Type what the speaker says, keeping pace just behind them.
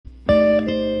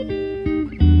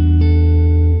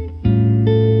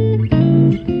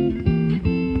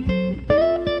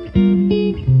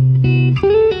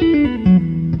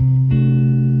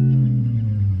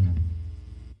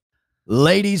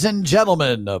Ladies and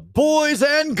gentlemen, boys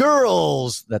and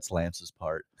girls, that's Lance's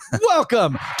part.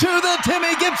 Welcome to the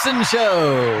Timmy Gibson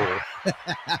Show.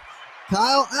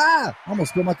 Kyle,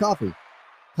 almost spilled my coffee.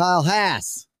 Kyle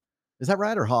Hass. Is that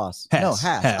right or Haas? No,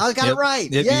 Hass. I got it right.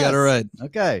 Yep, yes. You got it right.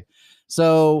 Okay.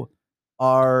 So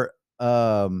our,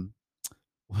 how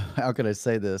can I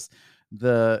say this?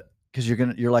 Because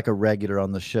you're like a regular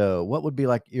on the show. What would be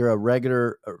like, you're a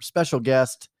regular special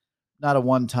guest, not a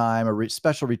one-time,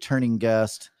 special returning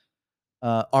guest.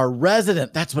 Our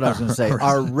resident, that's what I was going to say.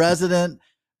 Our resident,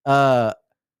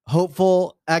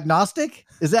 hopeful agnostic.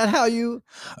 Is that how you?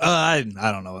 I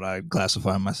don't know what I'd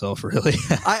classify myself really.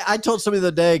 I told somebody the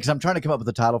other day, because I'm trying to come up with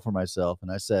a title for myself,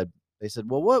 and they said,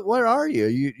 well, what are you?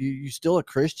 You still a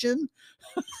Christian?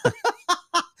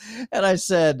 And I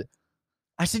said,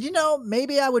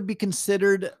 maybe I would be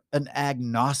considered an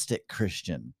agnostic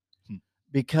Christian,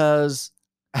 because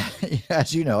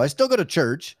as you know, I still go to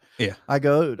church. Yeah. I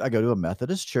go to a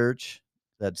Methodist church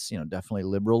that's, definitely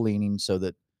liberal leaning, so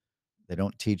that they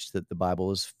don't teach that the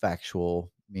Bible is factual,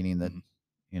 meaning that,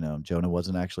 Jonah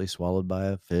wasn't actually swallowed by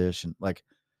a fish, and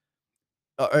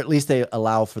or at least they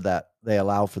allow for that. They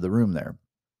allow for the room there,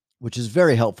 which is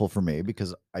very helpful for me,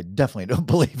 because I definitely don't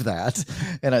believe that.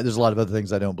 And there's a lot of other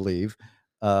things I don't believe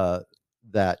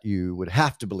that you would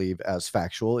have to believe as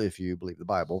factual if you believe the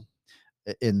Bible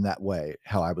in that way,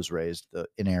 how I was raised, the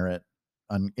inerrant,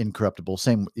 incorruptible,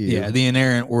 same. The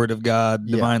inerrant word of God,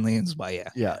 divinely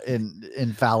inspired. Yeah.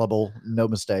 Infallible, no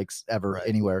mistakes ever,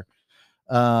 anywhere.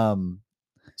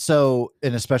 So,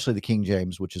 and especially the King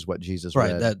James, which is what Jesus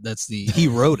read. He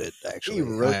wrote it, actually. He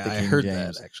wrote the King I heard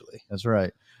James. that, actually. That's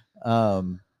right.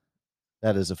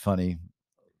 That is a funny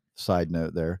side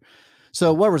note there.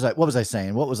 So what was I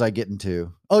saying? What was I getting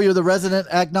to? Oh, you're the resident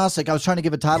agnostic. I was trying to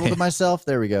give a title to myself.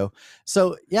 There we go.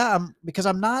 So yeah, because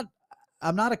I'm not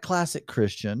a classic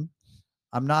Christian.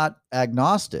 I'm not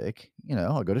agnostic.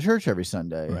 I go to church every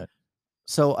Sunday. Right.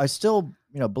 So I still,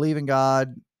 believe in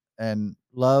God and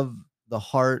love the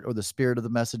heart or the spirit of the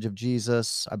message of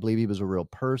Jesus. I believe he was a real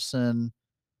person.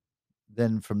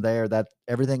 Then from there, that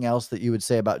everything else that you would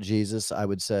say about Jesus, I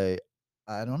would say,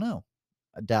 I don't know.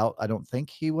 I don't think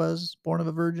he was born of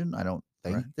a virgin. I don't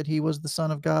think that he was the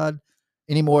Son of God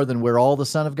any more than we're all the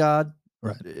Son of God,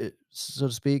 so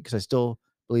to speak, because I still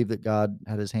believe that God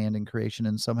had his hand in creation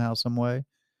in somehow, some way.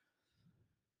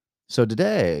 So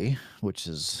today, which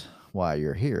is why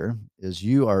you're here, is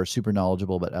you are super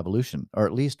knowledgeable about evolution, or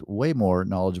at least way more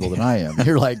knowledgeable than I am.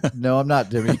 You're like, no, I'm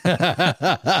not, Timmy.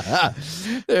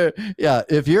 Yeah,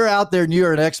 if you're out there and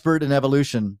you're an expert in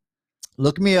evolution,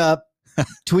 look me up.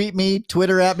 Tweet me,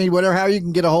 Twitter at me, whatever, how you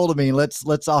can get a hold of me.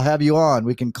 Let's all have you on.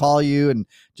 We can call you and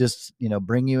just,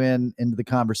 bring you into the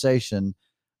conversation,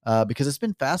 because it's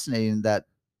been fascinating that,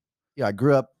 I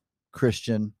grew up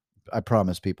Christian. I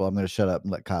promise people, I'm going to shut up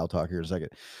and let Kyle talk here in a second.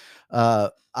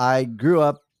 I grew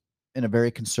up in a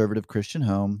very conservative Christian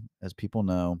home, as people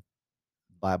know.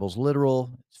 Bible's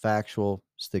literal, it's factual.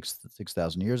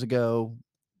 6,000 years ago,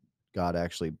 God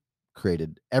actually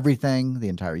created everything, the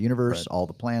entire universe, all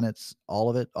the planets, all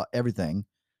of it, everything,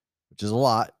 which is a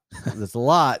lot. That's a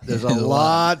lot. There's a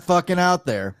lot fucking out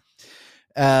there.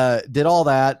 Did all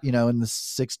that, in the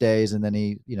 6 days, and then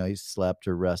he slept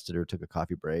or rested or took a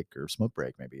coffee break or smoke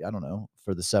break, maybe, I don't know,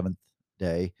 for the 7th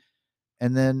day.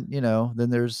 And then, then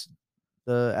there's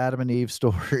the Adam and Eve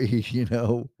story,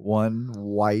 one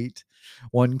white,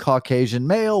 one Caucasian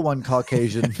male, one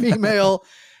Caucasian female.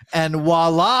 And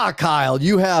voila, Kyle,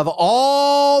 you have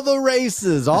all the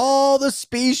races, all the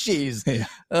species.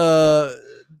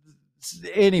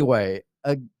 Anyway,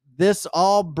 this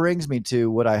all brings me to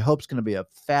what I hope is going to be a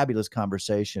fabulous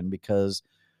conversation, because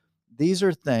these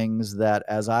are things that,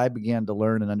 as I began to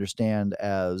learn and understand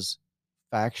as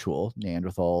factual,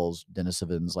 Neanderthals,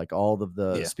 Denisovans, like all of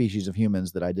the species of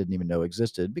humans that I didn't even know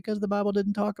existed, because the Bible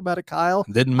didn't talk about it, Kyle.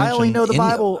 I only know the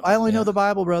Bible. I only know the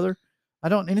Bible, brother.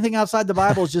 Anything outside the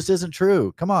Bible just isn't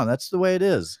true. Come on. That's the way it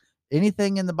is.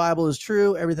 Anything in the Bible is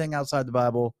true. Everything outside the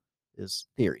Bible is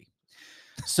theory.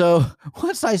 So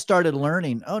once I started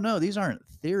learning, oh no, these aren't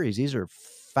theories. These are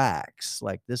facts.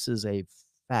 Like, this is a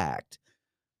fact.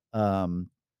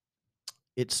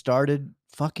 It started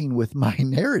fucking with my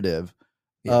narrative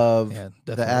of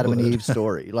the Adam and Eve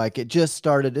story. Like, it just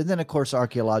started. And then of course,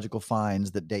 archaeological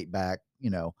finds that date back,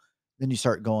 then you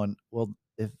start going, well,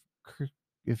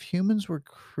 if humans were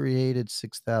created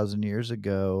 6,000 years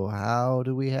ago, how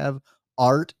do we have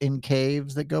art in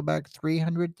caves that go back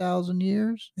 300,000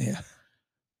 years? Yeah.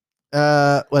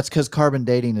 Well, it's because carbon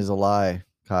dating is a lie,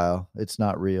 Kyle. It's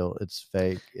not real. It's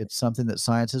fake. It's something that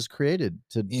science has created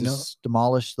to You know- just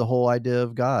demolish the whole idea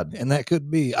of God. And that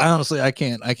could be. I honestly, I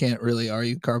can't really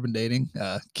argue carbon dating.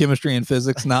 Chemistry and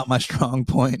physics, not my strong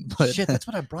point. But Shit, that's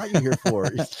what I brought you here for.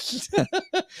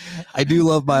 I do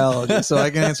love biology, so I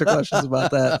can answer questions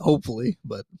about that. Hopefully,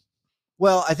 but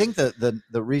Well, I think the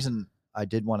reason I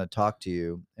did want to talk to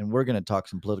you, and we're going to talk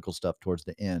some political stuff towards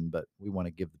the end, but we want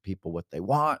to give the people what they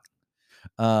want.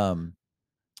 And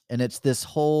it's this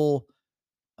whole.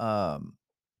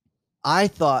 I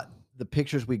thought the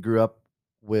pictures we grew up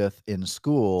with in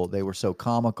school, they were so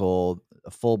comical, a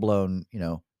full blown,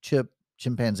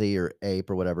 chimpanzee or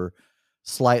ape or whatever,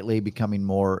 slightly becoming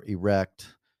more erect,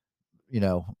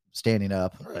 standing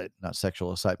up, right. not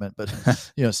sexual excitement, but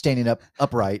standing up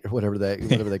upright or whatever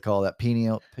they call that,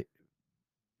 pineal.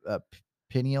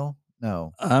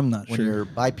 No, I'm not when sure. you're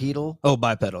bipedal. Oh,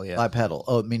 bipedal, yeah. Bipedal.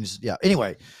 Oh, it means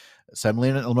Anyway, so I'm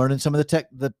learning some of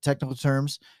the technical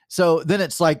terms. So then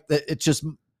it's like it's just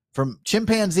from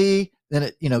chimpanzee, then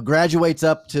it graduates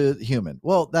up to human.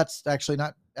 Well, that's actually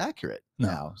not accurate. No.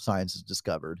 Now science has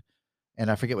discovered,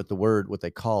 and I forget what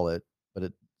they call it, but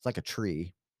it's like a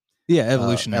tree. Yeah,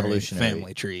 evolutionary evolutionary.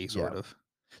 family tree, sort of.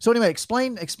 So anyway,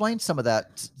 explain some of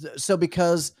that. So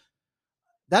because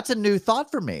that's a new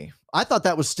thought for me. I thought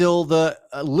that was still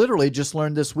literally just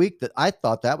learned this week that I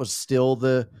thought that was still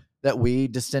that we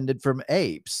descended from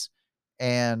apes,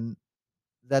 and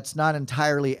that's not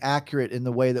entirely accurate in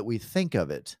the way that we think of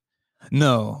it.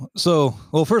 No. So,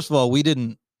 well, first of all, we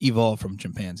didn't evolve from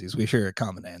chimpanzees. We share a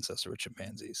common ancestor with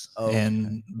chimpanzees. Okay.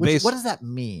 And what does that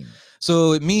mean?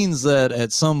 So it means that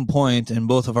at some point in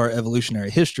both of our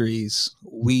evolutionary histories,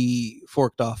 we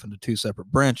forked off into two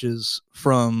separate branches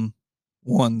from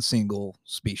one single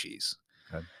species.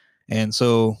 Okay. And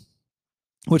so,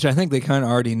 which I think they kind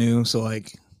of already knew. So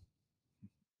like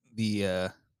I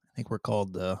think we're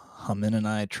called the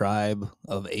Hominini tribe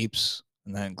of apes,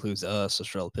 and that includes us,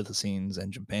 Australopithecines,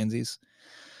 and chimpanzees.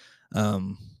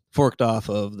 Forked off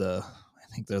of I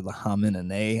think they're the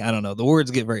Homininae. I don't know. The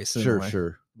words get very similar.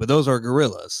 Sure. But those are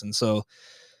gorillas. And so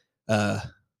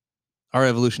our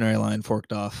evolutionary line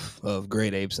forked off of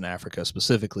great apes in Africa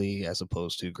specifically, as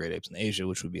opposed to great apes in Asia,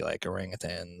 which would be like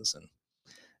orangutans. And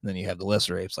then you have the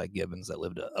lesser apes like gibbons that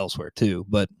lived elsewhere too.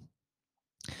 But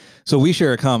so we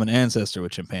share a common ancestor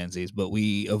with chimpanzees, but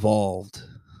we evolved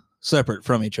separate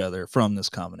from each other from this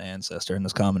common ancestor. And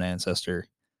this common ancestor,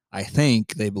 I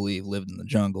think they believe, lived in the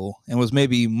jungle and was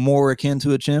maybe more akin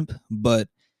to a chimp, but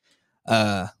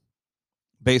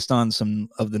based on some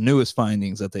of the newest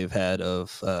findings that they've had of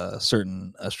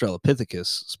certain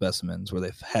Australopithecus specimens where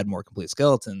they've had more complete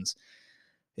skeletons,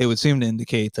 it would seem to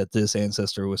indicate that this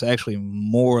ancestor was actually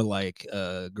more like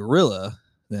a gorilla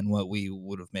than what we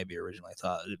would have maybe originally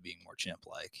thought, it being more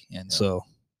chimp-like. And so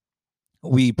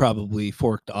we probably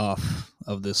forked off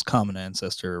of this common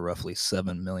ancestor roughly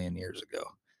 7 million years ago.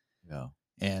 Yeah.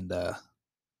 And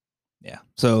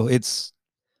so it's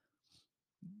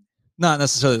not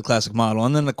necessarily the classic model.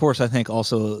 And then, of course, I think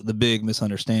also the big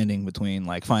misunderstanding between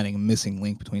like finding a missing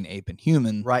link between ape and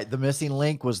human. Right. The missing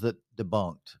link was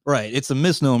debunked. Right. It's a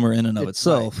misnomer in and of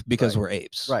itself because we're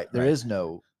apes. Right. There is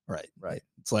no. Right.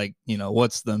 It's like,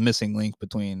 what's the missing link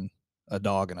between a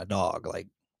dog and a dog? Like,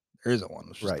 there isn't one.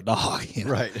 It's just a dog.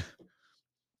 Right.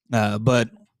 But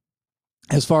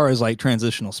as far as like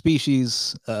transitional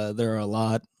species, there are a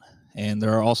lot. And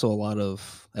there are also a lot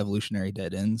of evolutionary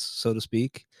dead ends, so to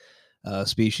speak.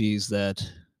 Species that,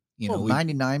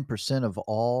 99% of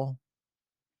all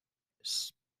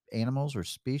animals or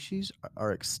species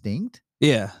are extinct.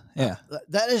 Yeah.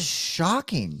 That is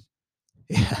shocking.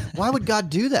 Yeah. Why would God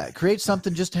do that? Create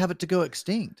something just to have it to go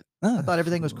extinct? I thought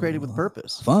everything was created with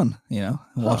purpose. Fun,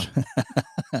 Watch.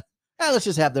 Let's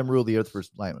just have them rule the earth for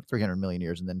like 300 million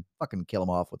years and then fucking kill them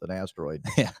off with an asteroid.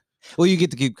 Yeah. Well, you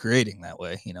get to keep creating that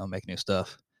way, make new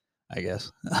stuff, I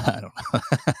guess. I don't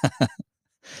know.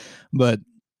 But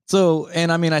so,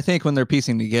 and I mean, I think when they're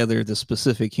piecing together the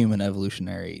specific human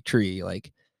evolutionary tree,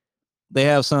 like they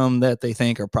have some that they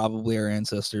think are probably our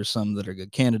ancestors, some that are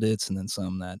good candidates, and then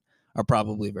some that are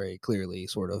probably very clearly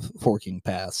sort of forking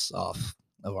paths off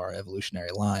of our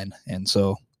evolutionary line. And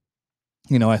so,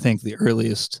 I think the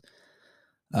earliest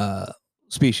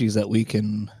species that we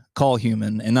can call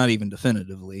human, and not even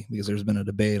definitively, because there's been a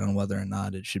debate on whether or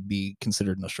not it should be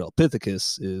considered an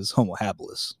Australopithecus, is Homo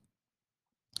habilis.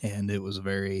 And it was a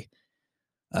very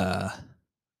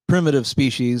primitive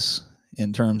species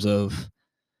in terms of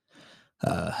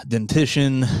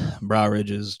dentition, brow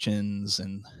ridges, chins,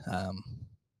 and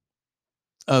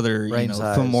other brain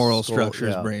size, femoral skull,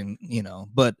 structures, brain,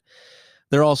 but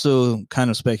they're also kind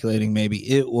of speculating maybe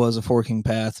it was a forking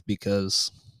path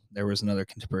because there was another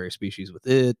contemporary species with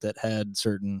it that had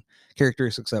certain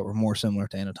characteristics that were more similar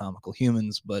to anatomical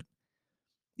humans. But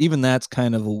even that's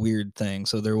kind of a weird thing.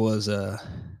 So there was a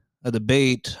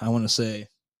debate, I want to say,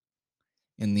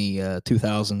 in the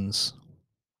 2000s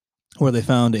where they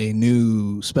found a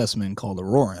new specimen called a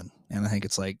Auroran. And I think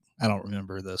it's like, I don't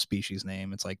remember the species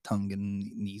name. It's like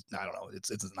Tungan, I don't know. It's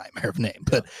a nightmare of a name.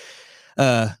 But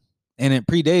and it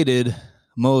predated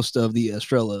most of the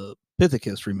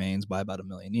Australopithecus remains by about 1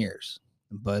 million years.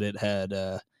 But it had,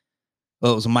 it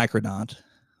was a microdont,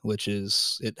 which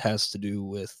is, it has to do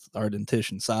with our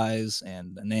dentition size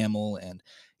and enamel and,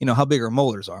 how big our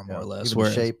molars are, more or less. Even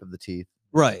the shape of the teeth.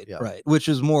 Right, right. Which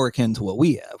is more akin to what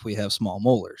we have. We have small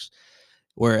molars.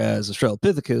 Whereas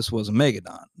Australopithecus was a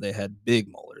megadont. They had big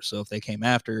molars. So if they came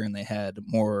after and they had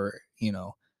more,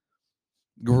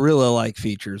 gorilla-like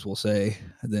features, we'll say,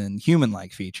 than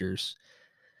human-like features,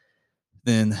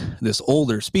 then this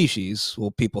older species,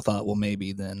 well, people thought, well,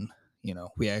 maybe then,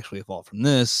 we actually evolved from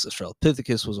this.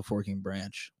 Australopithecus was a forking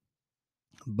branch.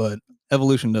 But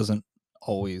evolution doesn't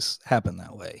always happen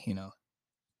that way,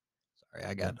 Sorry,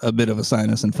 I got a bit of a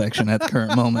sinus infection at the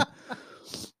current moment.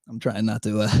 I'm trying not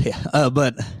to,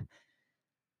 but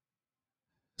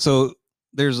so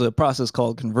there's a process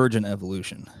called convergent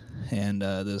evolution. And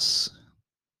this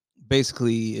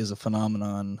basically is a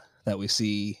phenomenon that we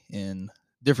see in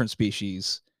different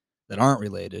species that aren't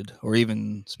related, or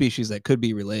even species that could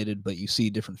be related, but you see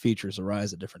different features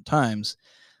arise at different times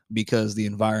because the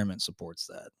environment supports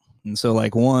that. And so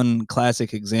like one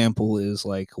classic example is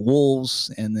like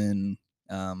wolves, and then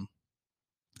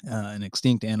an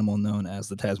extinct animal known as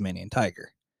the Tasmanian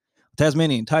tiger. The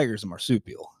Tasmanian tiger is a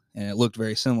marsupial, and it looked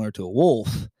very similar to a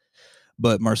wolf,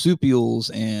 but marsupials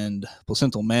and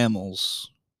placental mammals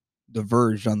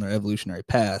diverged on their evolutionary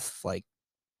path like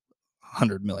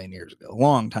 100 million years ago, a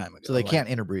long time ago. So they can't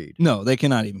interbreed. No, they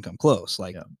cannot even come close.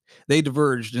 Like they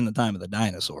diverged in the time of the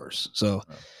dinosaurs. So,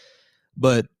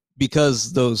 but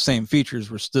because those same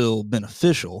features were still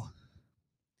beneficial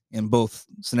in both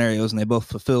scenarios, and they both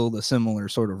fulfilled a similar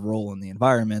sort of role in the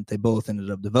environment, they both ended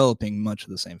up developing much of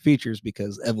the same features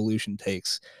because evolution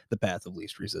takes the path of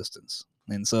least resistance.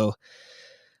 And so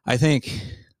I think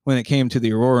when it came to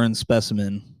the Auroran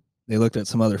specimen, they looked at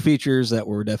some other features that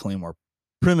were definitely more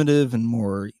primitive and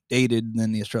more dated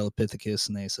than the Australopithecus,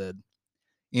 and they said,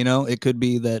 it could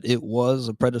be that it was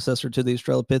a predecessor to the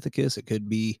Australopithecus. It could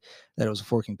be that it was a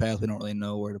forking path. We don't really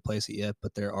know where to place it yet,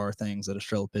 but there are things that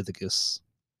Australopithecus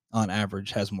on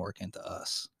average has more akin to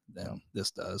us than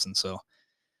this does. And so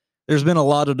there's been a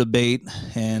lot of debate,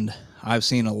 and I've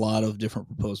seen a lot of different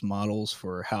proposed models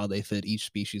for how they fit each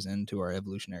species into our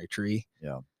evolutionary tree.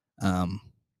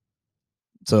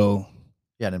 So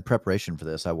and in preparation for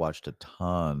this, I watched a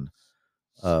ton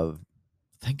of,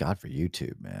 thank God for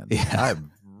YouTube, man. I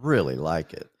really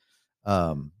like it.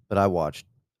 But I watched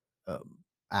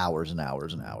hours and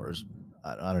hours and hours.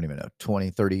 I don't even know, 20,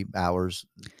 30 hours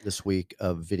this week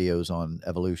of videos on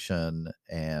evolution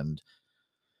and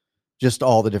just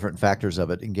all the different factors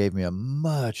of it, and gave me a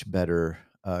much better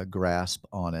grasp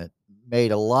on it.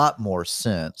 Made a lot more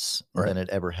sense than it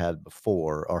ever had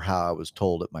before, or how I was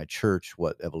told at my church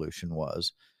what evolution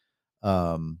was.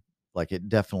 Like it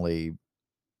definitely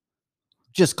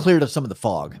just cleared up some of the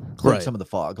fog.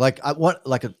 Like I'm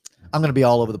going to be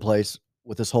all over the place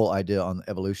with this whole idea on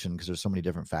evolution because there's so many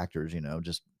different factors,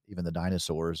 just even the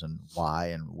dinosaurs and why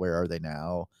and where are they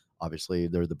now. Obviously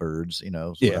they're the birds,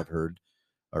 what I've heard,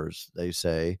 or they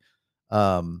say.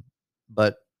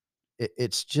 But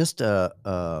it's just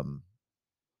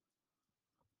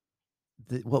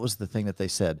what was the thing that they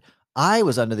said? I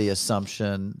was under the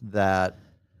assumption that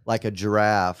like a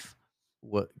giraffe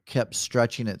kept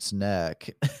stretching its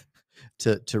neck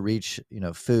to reach,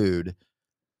 food.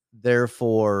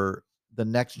 Therefore, the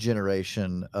next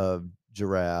generation of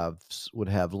giraffes would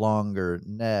have longer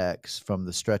necks from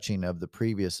the stretching of the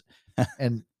previous,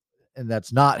 and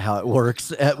that's not how it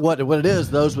works. What it is,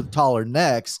 those with taller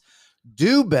necks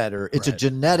do better. It's a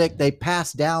genetic. They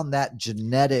pass down that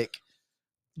genetic.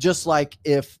 Just like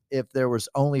if there was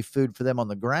only food for them on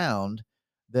the ground,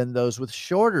 then those with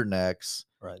shorter necks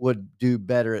would do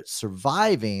better at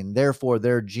surviving. Therefore,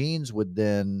 their genes would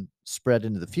then spread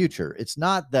into the future. It's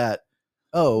not that,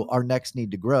 our necks need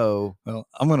to grow. Well,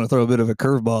 I'm going to throw a bit of a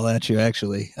curveball at you,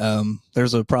 actually.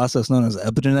 There's a process known as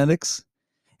epigenetics,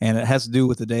 and it has to do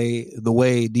with the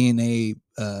way DNA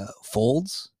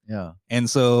folds. Yeah. And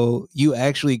so you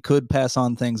actually could pass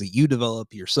on things that you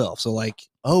develop yourself. So like,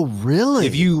 oh, really?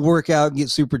 If you work out and get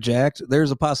super jacked,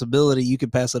 there's a possibility you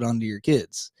could pass it on to your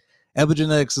kids.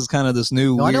 epigenetics is kind of this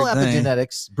new No, I weird know thing.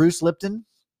 epigenetics. Bruce Lipton.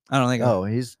 I don't think. Oh,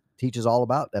 he's teaches all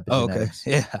about Oh, okay.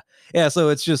 epigenetics. Yeah. So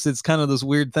it's kind of this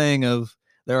weird thing of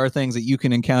there are things that you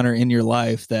can encounter in your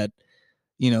life that,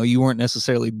 you weren't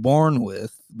necessarily born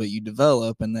with, but you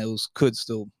develop, and those could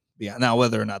still be now,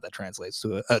 whether or not that translates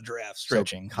to a giraffe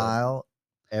stretching. So, Kyle,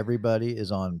 everybody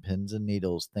is on pins and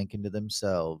needles thinking to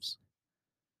themselves,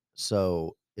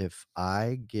 so if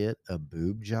I get a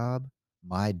boob job,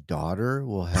 my daughter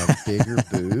will have bigger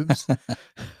boobs.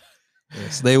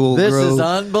 Yes, they will This grow is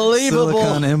unbelievable.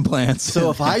 silicone implants. So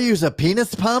if I use a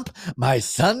penis pump, my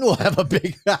son will have a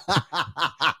big.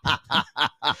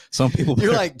 Some people.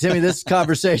 You're like, Timmy, this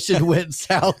conversation went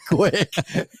south quick.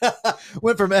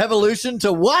 Went from evolution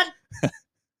to what?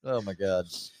 Oh my God.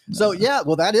 So yeah,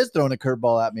 well, that is throwing a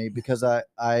curveball at me because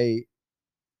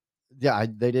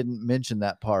they didn't mention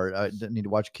that part. I need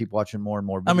to keep watching more and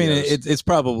more videos. I mean, it's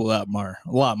probably a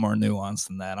lot more nuanced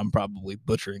than that. I'm probably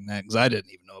butchering that because I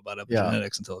didn't even know about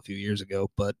epigenetics until a few years ago.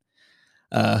 But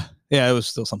it was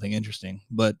still something interesting.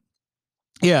 But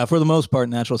yeah, for the most part,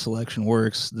 natural selection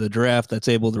works. The giraffe that's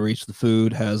able to reach the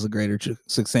food has a greater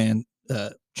chance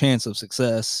of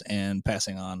success and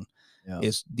passing on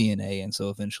its DNA, and so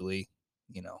eventually,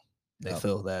 they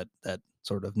fill that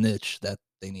sort of niche that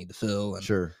they need to fill. And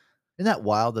sure. Isn't that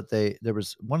wild that there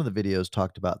was one of the videos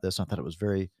talked about this? I thought it was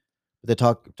they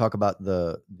talk about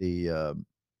the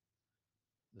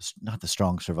not the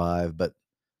strong survive, but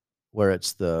where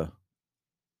it's the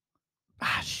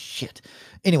shit.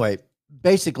 Anyway,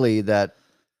 basically that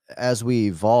as we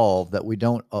evolve, that we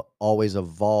don't always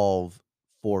evolve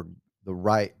for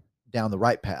down the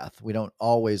right path. We don't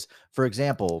always, for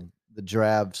example, the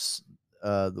giraffes,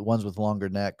 the ones with longer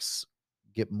necks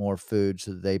get more food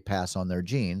so that they pass on their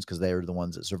genes because they are the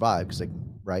ones that survive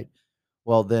right?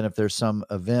 Well, then if there's some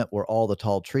event where all the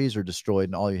tall trees are destroyed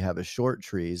and all you have is short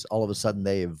trees, all of a sudden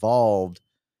they evolved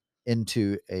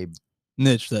into a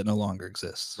niche that no longer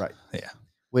exists. Right. Yeah.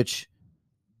 Which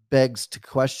begs to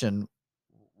question,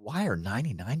 why are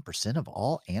 99% of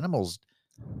all animals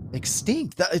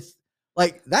extinct? That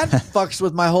fucks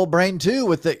with my whole brain too,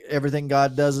 with everything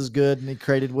God does is good and he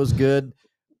created was good.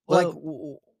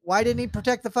 Well, why didn't he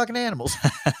protect the fucking animals?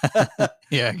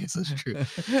 Yeah, I guess that's true.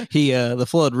 The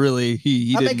flood really,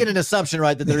 I'm making an assumption,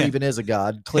 right, that there even is a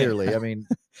God, clearly. Yeah. I mean,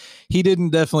 he didn't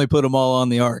definitely put them all on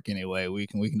the ark anyway. We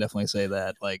can definitely say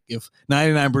that. Like, if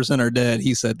 99% are dead,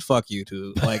 he said, fuck you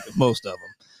to, like, most of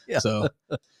them. Yeah. So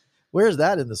where's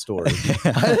that in the story?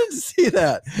 I didn't see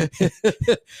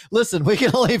that. Listen, we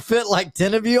can only fit like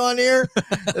 10 of you on here.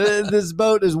 This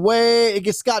boat is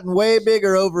it's gotten way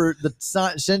bigger over the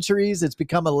centuries. It's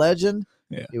become a legend.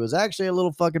 Yeah. It was actually a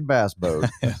little fucking bass boat.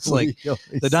 It's like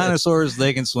the dinosaurs,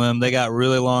 they can swim. They got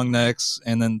really long necks,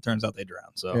 and then turns out they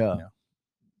drown. So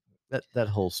yeah. That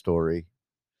whole story.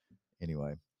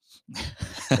 Anyway.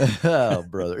 Oh,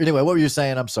 brother. Anyway, what were you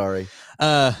saying? I'm sorry.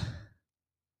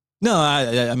 No,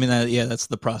 I mean, that's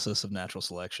the process of natural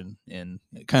selection in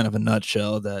kind of a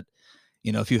nutshell. That,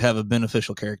 if you have a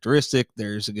beneficial characteristic,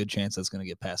 there's a good chance that's going to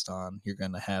get passed on. You're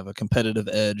going to have a competitive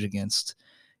edge against,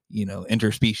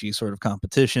 interspecies sort of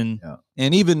competition. Yeah.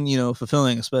 And even,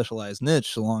 fulfilling a specialized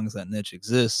niche, so long as that niche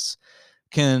exists,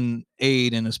 can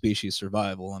aid in a species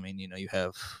survival. I mean, you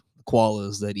have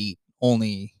koalas that eat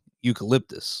only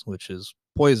eucalyptus, which is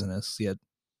poisonous, yet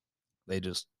they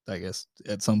just, I guess,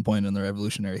 at some point in their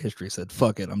evolutionary history said,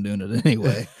 fuck it, I'm doing it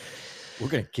anyway. We're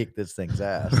going to kick this thing's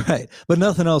ass. Right. But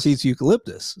nothing else eats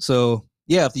eucalyptus. So,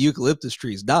 yeah, if the eucalyptus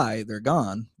trees die, they're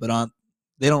gone, but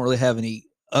they don't really have any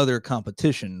other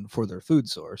competition for their food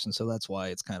source. And so that's why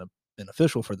it's kind of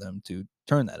beneficial for them to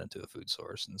turn that into a food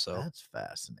source. And so that's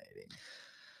fascinating.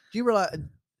 Do you realize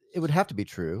it would have to be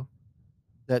true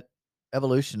that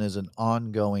evolution is an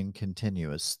ongoing,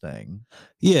 continuous thing?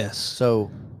 Yes. So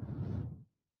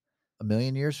 1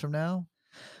 million years from now,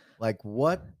 like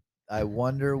what, I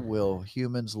wonder, will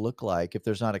humans look like if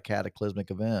there's not a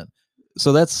cataclysmic event?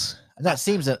 So that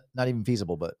seems not even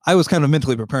feasible, but I was kind of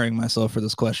mentally preparing myself for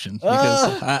this question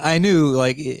because I knew,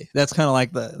 like, that's kind of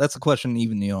like that's a question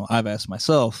even, I've asked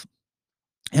myself.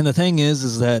 And the thing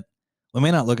is that we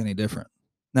may not look any different.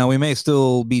 Now, we may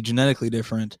still be genetically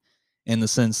different in the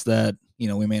sense that,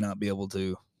 we may not be able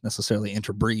to necessarily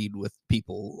interbreed with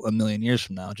people 1 million years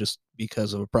from now, just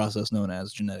because of a process known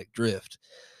as genetic drift,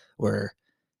 where,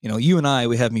 you and I,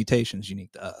 we have mutations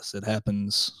unique to us. It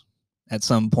happens at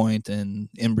some point in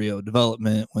embryo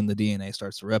development when the DNA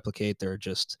starts to replicate. There are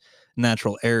just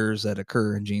natural errors that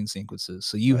occur in gene sequences.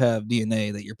 So you have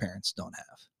DNA that your parents don't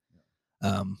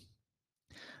have.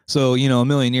 So, a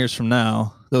million years from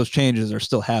now, those changes are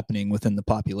still happening within the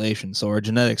population. So our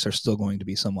genetics are still going to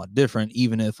be somewhat different,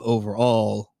 even if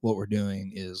overall what we're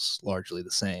doing is largely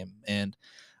the same. And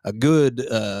a good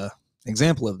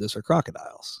example of this are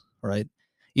crocodiles, right?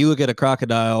 You look at a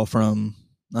crocodile from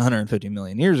 150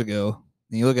 million years ago,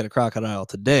 and you look at a crocodile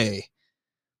today,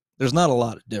 there's not a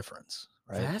lot of difference.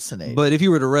 Right. Fascinating. But if you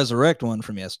were to resurrect one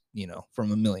from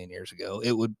from a million years ago,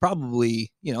 it would probably,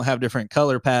 have different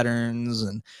color patterns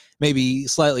and maybe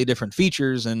slightly different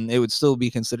features, and it would still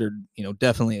be considered,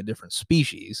 definitely a different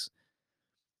species.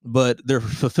 But they're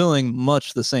fulfilling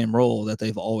much the same role that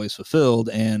they've always fulfilled,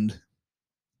 and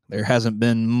there hasn't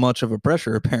been much of a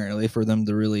pressure apparently for them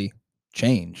to really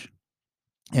change.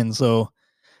 And so,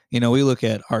 we look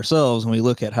at ourselves and we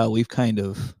look at how we've kind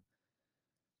of,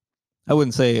 I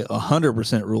wouldn't say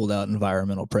 100% ruled out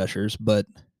environmental pressures, but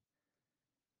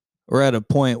we're at a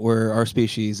point where our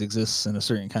species exists in a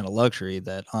certain kind of luxury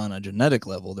that on a genetic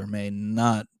level, there may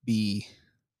not be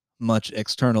much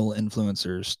external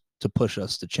influencers to push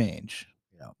us to change.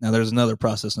 Yeah. Now, there's another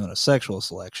process known as sexual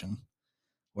selection,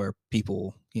 where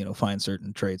people, find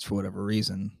certain traits for whatever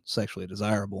reason sexually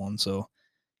desirable. And so,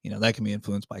 that can be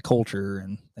influenced by culture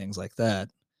and things like that.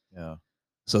 Yeah.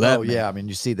 So that, I mean,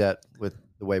 you see that with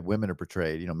the way women are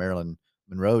portrayed. Marilyn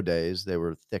Monroe days, they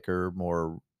were thicker,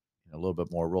 more, a little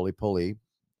bit more roly-poly,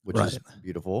 which is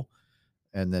beautiful.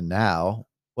 And then now,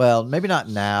 well, maybe not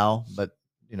now, but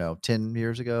 10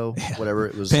 years ago, whatever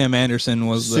it was, Pam Anderson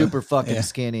was super fucking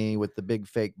skinny with the big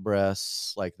fake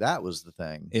breasts. Like that was the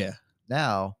thing. Yeah.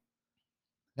 Now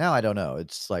I don't know.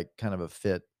 It's like kind of a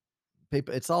fit.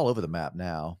 People, it's all over the map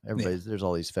now. There's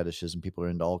all these fetishes and people are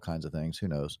into all kinds of things. Who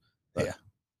knows? But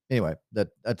anyway,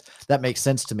 that makes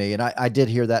sense to me. And I did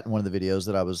hear that in one of the videos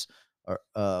that I was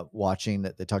watching,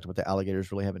 that they talked about the alligators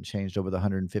really haven't changed over the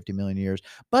 150 million years,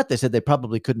 but they said they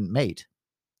probably couldn't mate.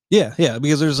 Yeah,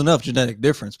 because there's enough genetic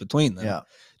difference between them. Yeah,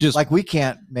 just like we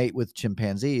can't mate with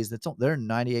chimpanzees. They're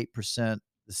 98%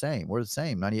 the same. We're the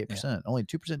same, 98%. Only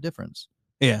 2% difference.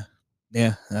 Yeah.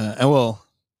 And well,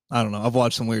 I don't know. I've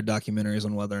watched some weird documentaries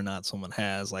on whether or not someone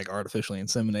has like artificially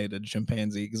inseminated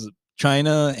chimpanzee, because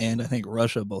China and I think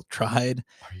Russia both tried.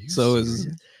 Are you serious?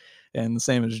 And the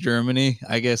same as Germany.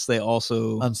 I guess they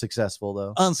also unsuccessful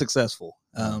though. Unsuccessful.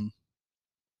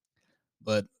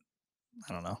 But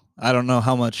I don't know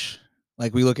how much,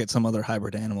 like we look at some other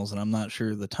hybrid animals and I'm not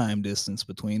sure the time distance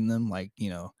between them. Like,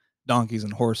 donkeys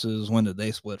and horses, when did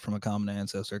they split from a common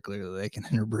ancestor? Clearly they can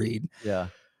interbreed. Yeah.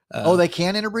 They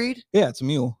can interbreed? Yeah, it's a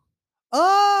mule.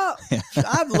 Oh,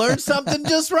 I've learned something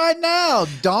just right now.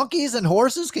 Donkeys and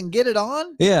horses can get it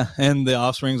on? Yeah, and the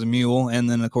offspring's a mule, and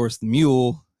then of course the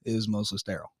mule is mostly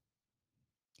sterile.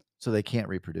 So they can't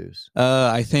reproduce?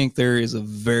 I think there is a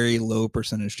very low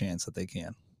percentage chance that they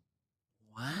can.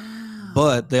 Wow.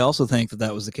 But they also think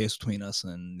that was the case between us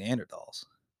and Neanderthals.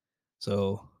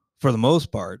 So for the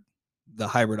most part, the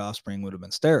hybrid offspring would have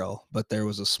been sterile, but there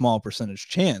was a small percentage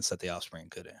chance that the offspring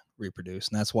could reproduce.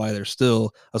 And that's why there's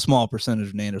still a small percentage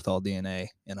of Neanderthal DNA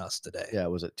in us today. Yeah,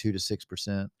 was it 2 to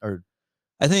 6%? Or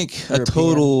I think European, a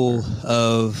total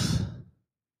of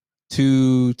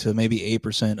 2 to maybe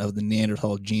 8% of the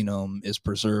Neanderthal genome is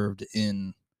preserved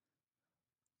in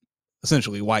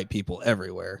essentially white people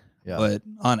everywhere. Yeah. But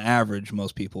on average,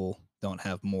 most people don't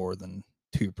have more than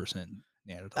 2%.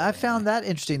 I found that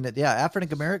interesting that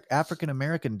African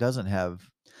American doesn't have.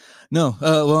 No,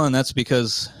 well, and that's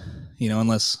because,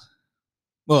 unless,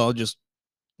 well, just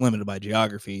limited by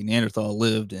geography, Neanderthal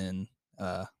lived in,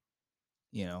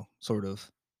 sort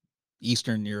of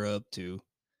Eastern Europe to,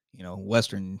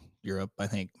 Western Europe. I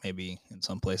think maybe in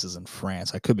some places in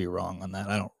France. I could be wrong on that.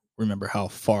 I don't remember how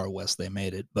far west they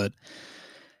made it,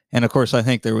 and of course, I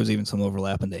think there was even some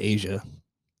overlap into Asia.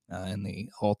 In the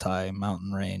Altai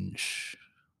mountain range,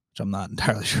 which I'm not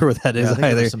entirely sure what that is I think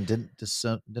either. Some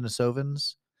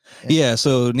Denisovans. Yeah,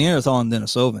 so Neanderthal and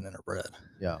Denisovan interbred.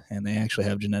 Yeah, and they actually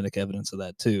have genetic evidence of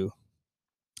that too.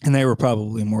 And they were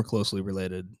probably more closely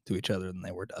related to each other than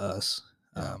they were to us.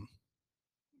 Yeah.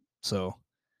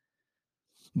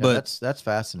 But that's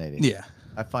fascinating. Yeah,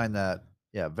 I find that.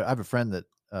 Yeah, I have a friend that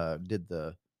did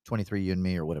the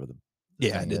 23andMe or whatever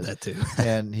the I did that too,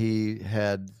 and he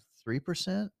had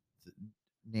 3%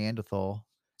 Neanderthal,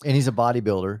 and he's a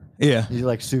bodybuilder. Yeah, he's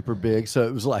like super big. So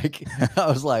it was like, I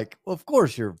was like, well, of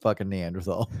course you're fucking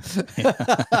Neanderthal.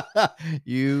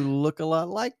 You look a lot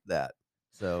like that.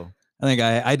 So I think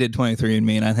I did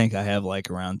 23andMe, and I think I have like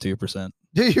around 2%.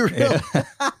 Do you really?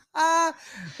 Yeah.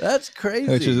 That's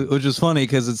crazy. which is funny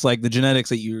because it's like the genetics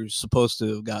that you're supposed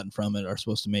to have gotten from it are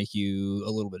supposed to make you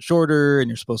a little bit shorter, and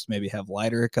you're supposed to maybe have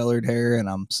lighter colored hair. And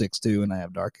I'm 6'2" and I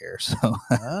have dark hair, so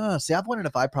See, I've wondered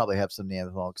if I probably have some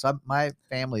Neanderthal because my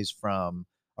family's from,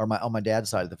 or on my dad's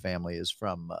side of the family is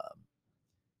from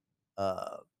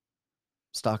uh,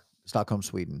 Stockholm,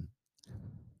 Sweden.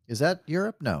 Is that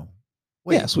Europe? No.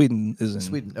 Wait, yeah, Sweden is in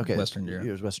Sweden. Okay, Western Europe.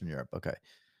 It was Western Europe. Okay,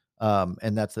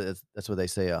 and that's what they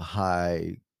say. A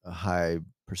high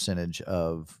percentage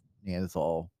of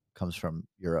Neanderthal comes from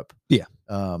Europe. Yeah.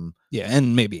 Um, Yeah,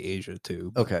 and maybe Asia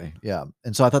too. But okay. Yeah.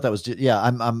 And so I thought that was yeah.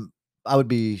 I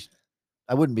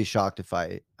wouldn't be shocked if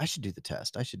I should do the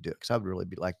test. I should do it because I would really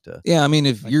be like to. yeah, I mean,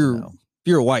 if like to you're know. if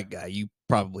you're a white guy, you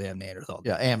probably have Neanderthal.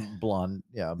 Yeah, DNA. and blonde.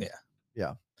 Yeah. Yeah.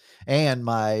 Yeah. And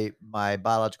my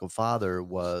biological father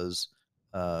was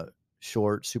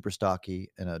short, super stocky,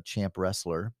 and a champ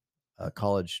wrestler,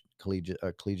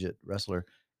 collegiate wrestler.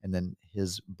 And then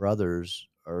his brothers,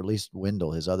 or at least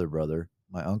Wendell, his other brother,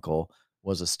 my uncle,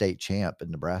 was a state champ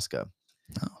in Nebraska.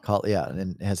 Oh. Yeah,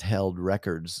 and has held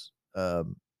records.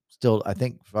 Still, I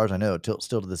think, as far as I know,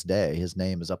 still to this day, his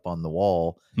name is up on the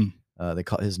wall. They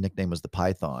call his nickname was the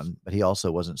Python, but he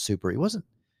also wasn't super. He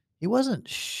wasn't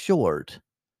short.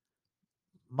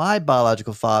 My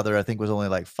biological father, I think, was only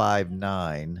like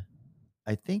 5'9".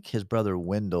 I think his brother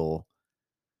Wendell,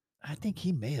 I think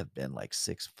he may have been like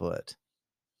 6 foot.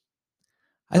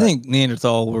 I think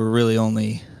Neanderthal were really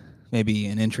only maybe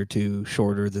an inch or two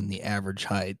shorter than the average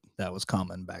height that was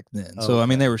common back then. So I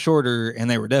mean, Okay. they were shorter and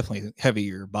they were definitely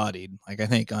heavier bodied. Like I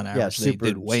think on average they super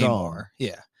did way strong. more.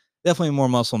 Yeah, definitely more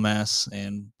muscle mass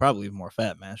and probably more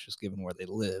fat mass, just given where they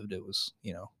lived. It was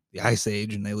the Ice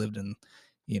Age, and they lived in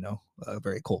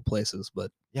very cold places.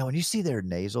 But Yeah, when you see their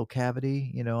nasal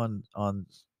cavity, on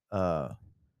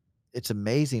it's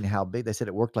amazing how big. They said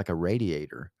it worked like a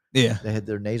radiator. yeah, They had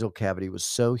their nasal cavity was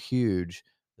so huge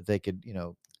that they could,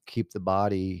 keep the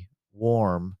body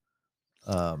warm.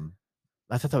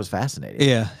 I thought that was fascinating.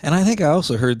 yeah, and I think I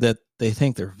also heard that they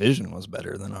think their vision was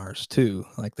better than ours too.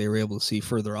 Like they were able to see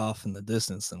further off in the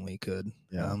distance than we could.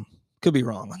 Yeah. Could be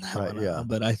wrong on that Right, one, yeah.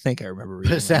 but I think I remember But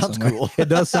reading. it sounds somewhere. cool. It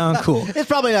does sound cool. It's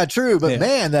probably not true, but Yeah.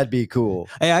 man, that'd be cool.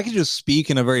 Hey, I could just speak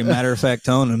in a very matter of fact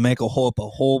tone and make up a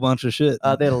whole bunch of shit. They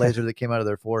had a laser that came out of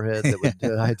their forehead that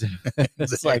would.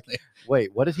 It's like,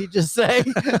 wait, what did he just say?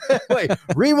 Wait,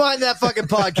 rewind that fucking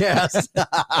podcast.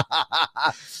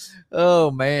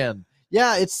 Oh man,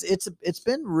 yeah, it's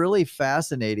been really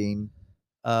fascinating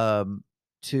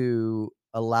to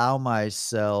allow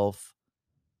myself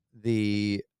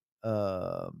the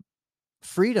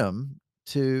freedom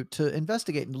to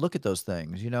investigate and look at those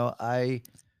things.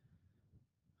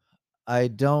 I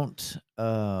don't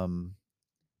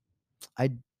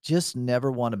I just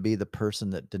never want to be the person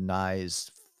that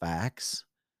denies facts.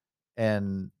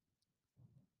 And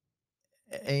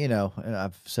and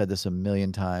I've said this a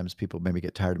million times. People maybe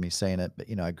get tired of me saying it, but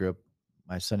I grew up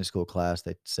my Sunday school class.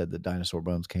 They said the dinosaur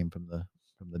bones came from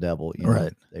the devil.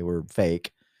 Right. They were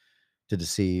fake to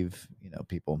deceive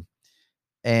people,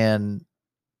 and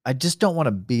I just don't want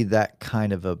to be that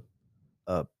kind of a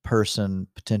person,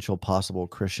 potential possible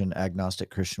Christian, agnostic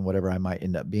Christian, whatever I might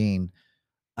end up being.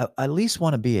 I at least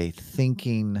want to be a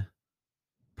thinking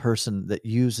person that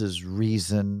uses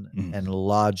reason and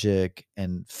logic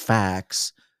and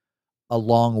facts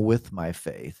along with my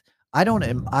faith. I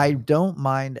don't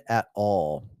mind at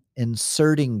all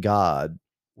inserting God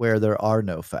where there are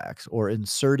no facts, or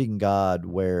inserting God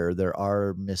where there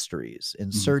are mysteries,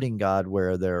 inserting God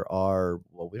where there are,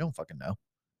 well, we don't fucking know.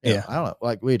 Yeah. I don't know.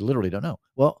 Like we literally don't know.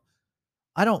 Well,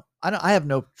 I have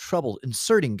no trouble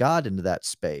inserting God into that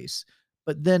space.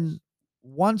 But then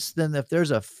if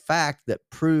there's a fact that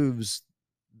proves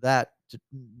that to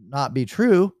not be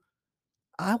true,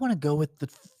 I want to go with the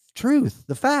truth,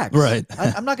 the facts. Right.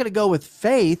 I'm not going to go with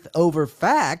faith over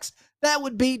facts. That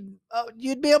would be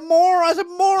you'd be a moron. That's a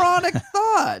moronic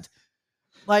thought.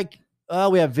 Like,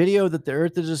 we have video that the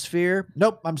Earth is a sphere.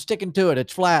 Nope, I'm sticking to it.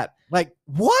 It's flat. Like,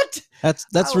 what?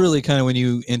 That's really kind of when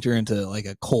you enter into like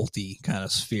a culty kind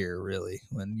of sphere, really,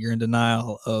 when you're in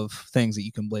denial of things that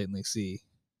you can blatantly see.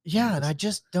 Yeah, and I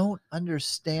just don't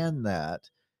understand that.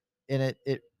 And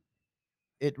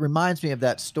it reminds me of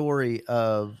that story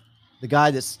of the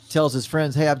guy that tells his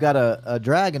friends, "Hey, I've got a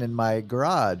dragon in my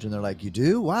garage," and they're like, "You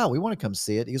do? Wow, we want to come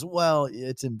see it." He goes, "Well,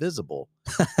 it's invisible."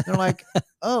 They're like,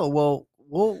 "Oh, well,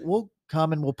 we'll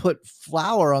come and we'll put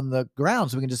flour on the ground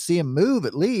so we can just see him move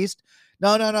at least."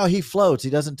 No, he floats.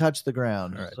 He doesn't touch the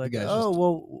ground. Right, It's like, you guys oh, just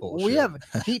well, we bullshit.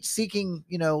 have heat-seeking,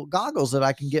 goggles that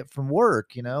I can get from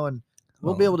work, and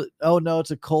we'll be Oh. able to. Oh no,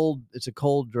 it's a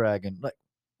cold dragon. Like,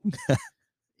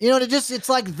 You know, it's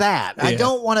like that. I Yeah.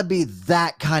 don't want to be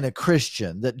that kind of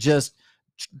Christian that just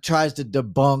tries to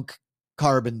debunk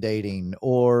carbon dating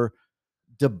or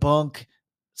debunk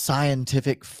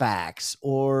scientific facts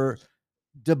or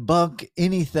debunk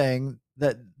anything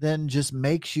that then just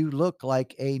makes you look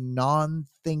like a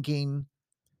non-thinking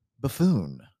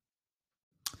buffoon.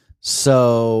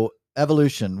 So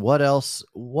evolution, what else?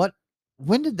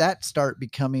 When did that start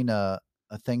becoming a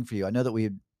thing for you? I know that we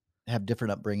have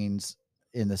different upbringings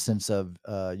in the sense of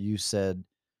you said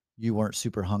you weren't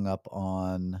super hung up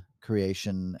on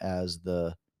creation as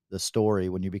the story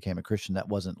when you became a Christian. That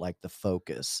wasn't like the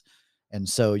focus. And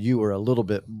so you were a little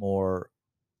bit more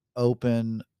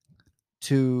open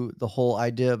to the whole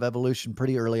idea of evolution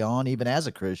pretty early on, even as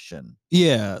a Christian.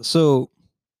 Yeah. So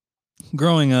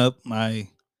growing up, I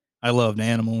loved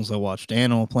animals. I watched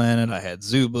Animal Planet. I had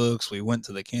zoo books. We went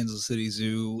to the Kansas City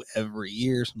Zoo every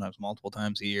year, sometimes multiple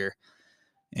times a year.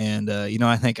 And,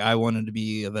 I think I wanted to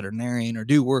be a veterinarian or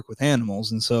do work with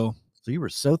animals. And so you were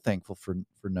so thankful for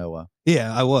Noah.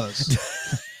 Yeah, I was.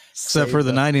 Except for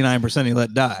the 99% he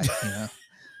let die.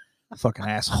 Fucking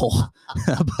asshole.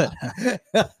 But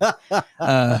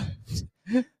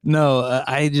no,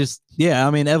 I just,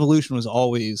 evolution was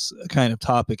always a kind of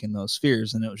topic in those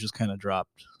spheres, and it was just kind of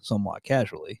dropped somewhat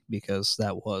casually because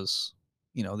that was,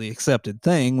 the accepted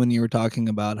thing when you were talking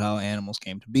about how animals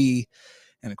came to be.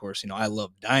 And of course, I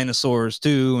love dinosaurs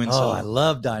too. And so I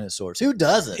love dinosaurs. Who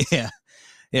doesn't? Yeah.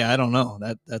 Yeah, I don't know.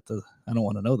 I don't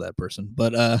want to know that person.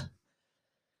 But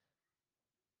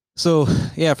so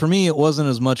yeah, for me it wasn't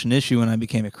as much an issue when I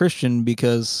became a Christian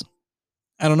because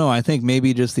I don't know, I think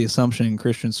maybe just the assumption in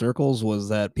Christian circles was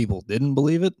that people didn't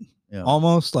believe it. Yeah.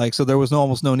 Almost like, so there was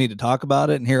almost no need to talk about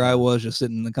it. And here I was just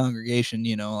sitting in the congregation,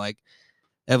 like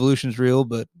evolution's real,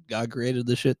 but God created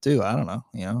the shit too. I don't know,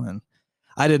 and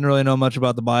I didn't really know much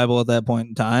about the Bible at that point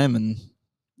in time. And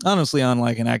honestly, on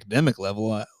like an academic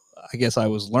level, I guess I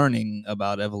was learning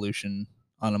about evolution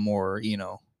on a more,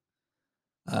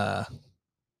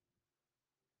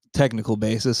 technical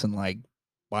basis and like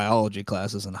biology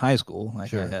classes in high school. Like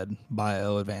Sure. I had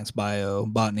bio, advanced bio,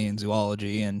 botany and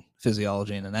zoology, and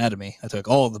physiology and anatomy. I took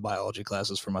all of the biology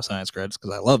classes for my science credits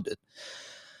because I loved it.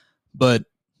 But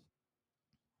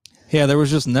yeah, there was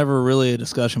just never really a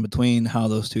discussion between how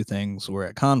those two things were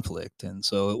at conflict. And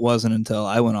so it wasn't until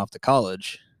I went off to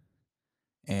college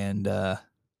and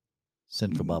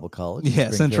Central Bible College.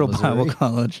 yeah, Central Bible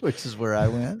College, which is where I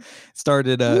went.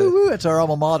 Started it's our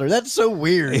alma mater. That's so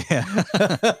weird. Yeah.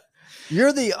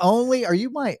 Are you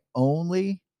my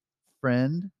only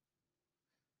friend?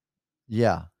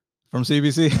 Yeah. From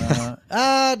CBC?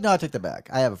 No, I take that back.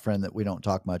 I have a friend that we don't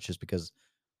talk much just because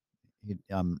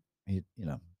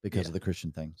because of the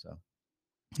Christian thing. So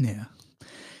yeah.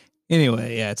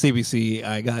 Anyway, yeah, at CBC,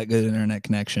 I got good internet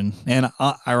connection. And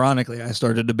ironically, I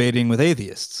started debating with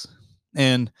atheists.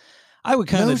 And I would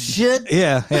kind of shit.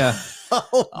 Yeah.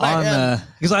 Oh, man.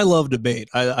 Because I love debate.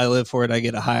 I live for it. I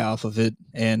get a high off of it.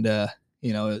 And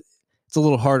it's a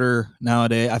little harder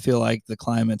nowadays. I feel like the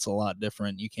climate's a lot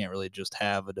different. You can't really just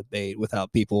have a debate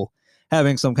without people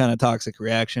having some kind of toxic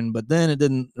reaction. But then it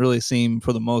didn't really seem,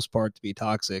 for the most part, to be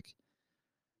toxic.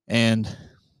 And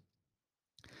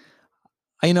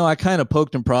I kind of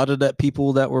poked and prodded at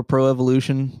people that were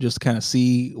pro-evolution just to kind of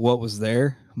see what was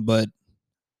there, but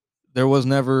there was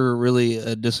never really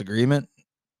a disagreement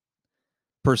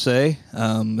per se,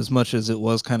 as much as it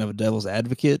was kind of a devil's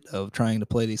advocate of trying to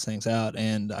play these things out.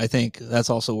 And I think that's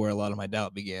also where a lot of my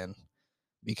doubt began,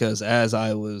 because as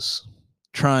I was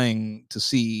trying to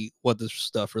see what this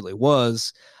stuff really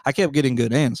was, I kept getting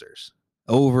good answers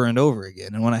over and over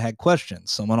again. And when I had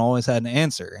questions, someone always had an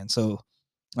answer. And so,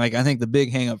 like, I think the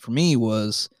big hang up for me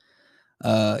was,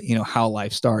 how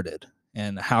life started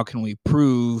and how can we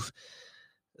prove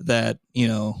that,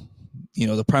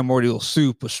 the primordial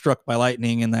soup was struck by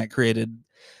lightning and that created,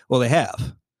 well, they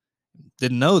have.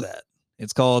 Didn't know that.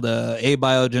 It's called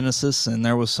abiogenesis. And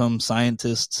there was some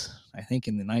scientist, I think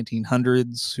in the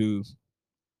 1900s, who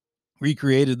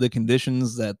recreated the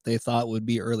conditions that they thought would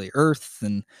be early Earth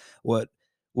and what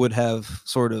would have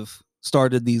sort of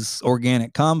started these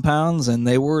organic compounds, and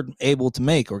they were able to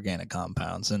make organic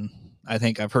compounds. And I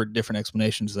think I've heard different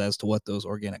explanations as to what those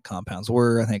organic compounds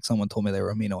were. I think someone told me they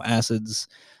were amino acids.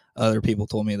 Other people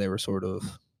told me they were sort of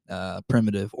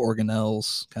primitive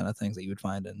organelles, kind of things that you would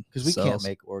find in because we cells. Can't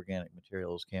make organic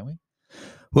materials, can we?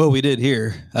 Well, we did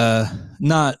here.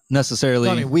 Not necessarily.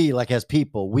 No, I mean, we, like, as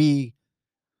people,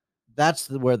 that's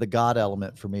where the God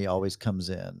element for me always comes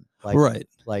in. Like, right.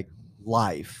 Like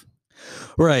life.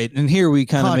 Right. And here we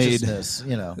kind of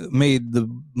made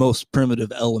the most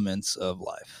primitive elements of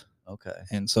life. Okay.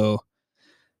 And so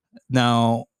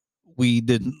now we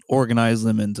didn't organize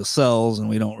them into cells, and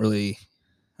we don't really.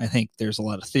 I think there's a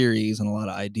lot of theories and a lot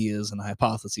of ideas and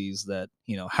hypotheses that,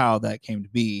 how that came to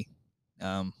be,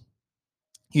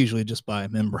 usually just by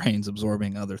membranes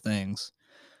absorbing other things.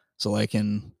 So like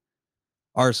in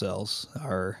our cells,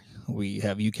 we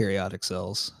have eukaryotic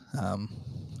cells,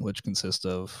 which consist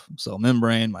of cell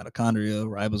membrane, mitochondria,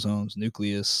 ribosomes,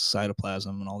 nucleus,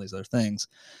 cytoplasm, and all these other things.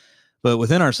 But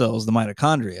within our cells, the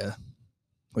mitochondria,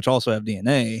 which also have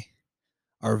DNA,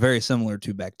 are very similar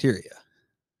to bacteria.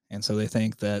 And so they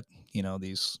think that,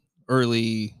 these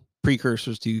early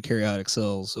precursors to eukaryotic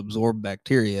cells absorb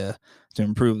bacteria to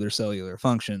improve their cellular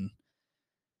function.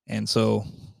 And so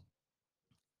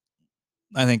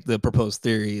I think the proposed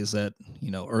theory is that,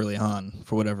 early on,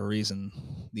 for whatever reason,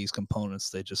 these components,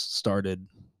 they just started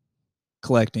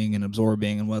collecting and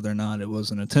absorbing, and whether or not it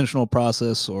was an intentional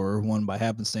process or one by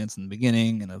happenstance in the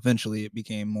beginning, and eventually it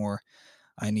became more,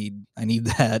 I need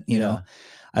that,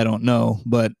 I don't know,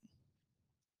 but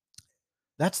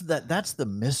that's the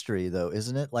mystery though,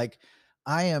 isn't it? Like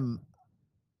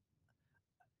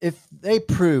if they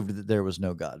proved that there was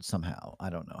no God somehow,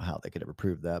 I don't know how they could ever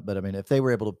prove that, but I mean, if they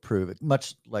were able to prove it,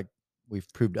 much like we've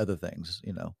proved other things,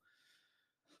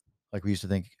 like we used to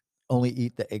think only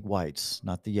eat the egg whites,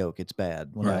 not the yolk. It's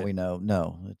bad. Well, now Right. we know,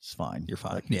 no, it's fine. You're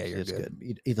fine. Like, Yeah, you're it's good.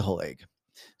 Eat the whole egg.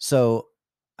 So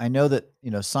I know that,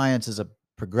 science is a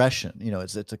progression,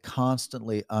 it's a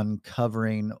constantly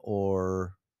uncovering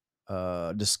or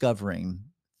discovering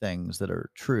things that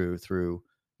are true through,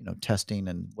 testing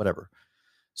and whatever.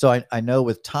 So I know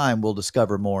with time we'll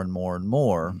discover more and more and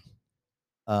more.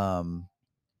 And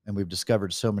we've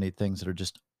discovered so many things that are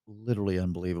just literally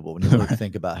unbelievable when you really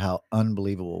think about how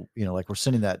unbelievable, like we're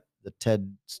sending the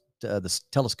the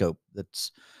telescope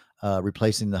that's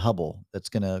replacing the Hubble, that's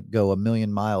going to go 1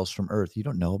 million miles from Earth. You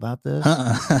don't know about this?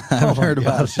 I haven't heard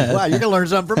about that. Wow, you're going to learn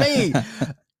something from me.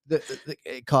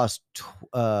 It cost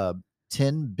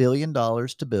 $10 billion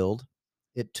to build.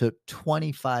 It took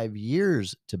 25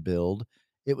 years to build.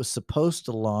 It was supposed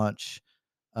to launch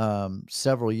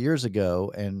several years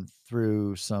ago, and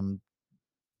through some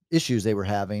issues they were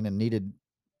having and needed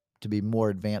to be more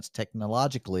advanced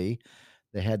technologically,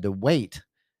 they had to wait.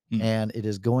 And it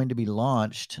is going to be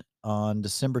launched on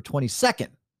December 22nd.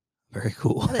 Very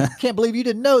cool. I can't believe you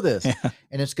didn't know this. Yeah.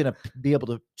 And it's going to be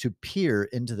able to peer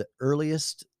into the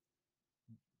earliest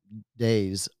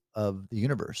days of the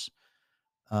universe.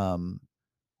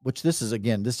 Which this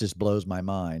just blows my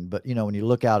mind. But, when you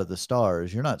look out at the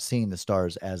stars, you're not seeing the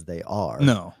stars as they are.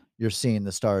 No. You're seeing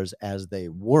the stars as they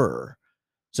were.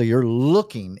 So you're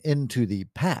looking into the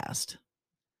past,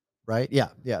 right? Yeah,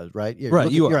 right. You're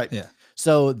right. Yeah.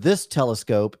 So this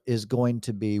telescope is going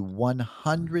to be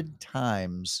 100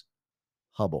 times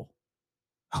Hubble.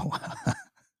 Oh, wow.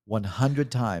 100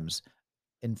 times.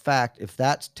 In fact, if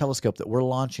that telescope that we're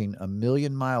launching 1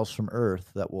 million miles from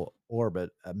Earth, that will orbit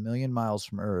 1 million miles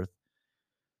from Earth,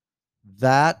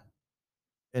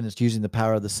 and it's using the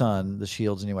power of the sun, the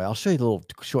shields anyway. I'll show you a little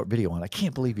short video on it. I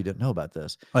can't believe you didn't know about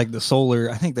this. Like the solar,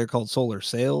 I think they're called solar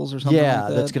sails or something like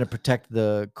that. That's going to protect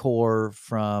the core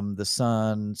from the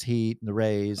sun's heat and the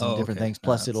rays and different things.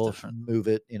 Plus, it'll move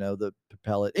it,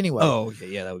 propel it. Anyway. Oh,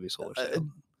 yeah, that would be solar sail.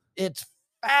 It's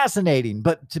fascinating,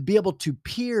 but to be able to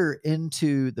peer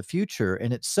into the future,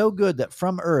 and it's so good that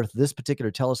from Earth, this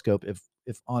particular telescope, if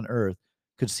on Earth,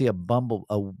 could see a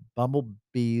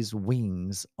bumblebee's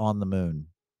wings on the moon.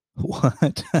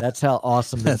 What? That's how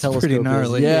awesome this telescope pretty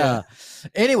gnarly, is. Yeah.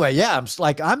 Anyway,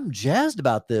 I'm jazzed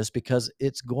about this because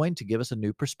it's going to give us a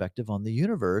new perspective on the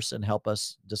universe and help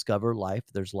us discover life.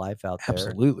 There's life out there.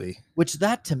 Absolutely. Which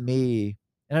that to me,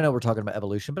 and I know we're talking about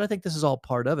evolution, but I think this is all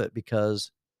part of it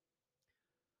because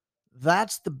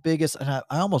that's the biggest, and I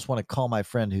almost want to call my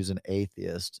friend who's an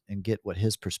atheist and get what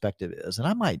his perspective is. And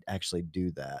I might actually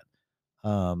do that.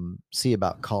 See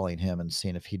about calling him and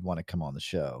seeing if he'd want to come on the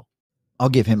show. I'll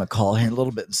give him a call here in a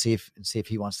little bit and see if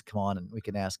he wants to come on and we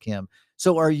can ask him.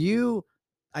 So are you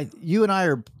and I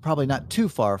are probably not too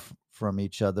far from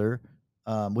each other,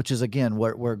 which is again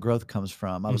where growth comes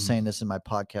from. I was saying this in my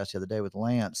podcast the other day with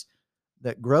Lance,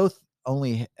 that growth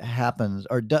only happens,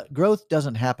 or growth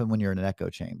doesn't happen when you're in an echo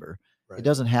chamber. Right. It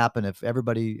doesn't happen if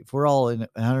we're all in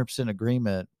 100%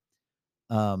 agreement.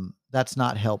 That's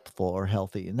not helpful or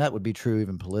healthy. And that would be true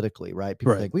even politically, right?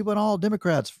 People think we want all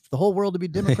Democrats, the whole world to be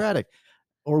Democratic.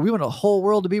 Or we want a whole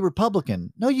world to be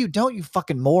Republican. No, you don't, you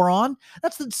fucking moron.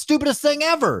 That's the stupidest thing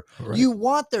ever. Right. You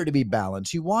want there to be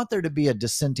balance. You want there to be a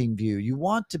dissenting view. You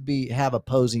want to have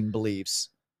opposing beliefs.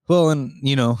 Well, and,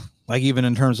 like even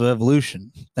in terms of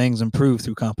evolution, things improve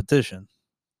through competition.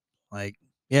 Like,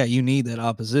 yeah, you need that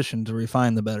opposition to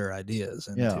refine the better ideas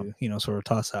and to, sort of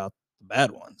toss out the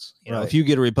bad ones. You know, Right. if you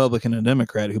get a Republican and a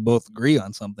Democrat who both agree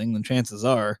on something, then chances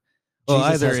are, well,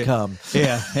 Jesus either has come.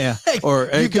 yeah, or You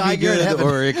it could guy, be you're in good, heaven.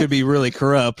 or it could be really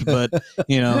corrupt. But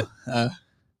you know,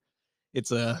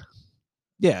 it's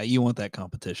yeah, you want that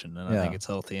competition, and I think Yeah. it's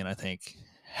healthy. And I think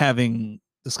having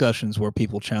discussions where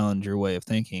people challenge your way of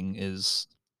thinking is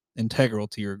integral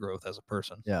to your growth as a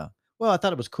person. Yeah. Well, I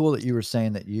thought it was cool that you were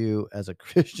saying that you, as a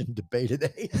Christian,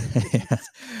 debated atheists.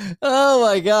 Oh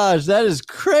my gosh, that is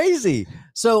crazy.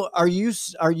 So, are you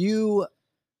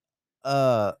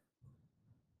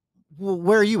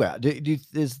where are you at?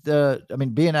 I mean,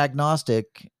 being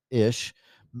agnostic ish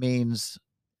means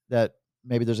that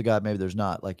maybe there's a God, maybe there's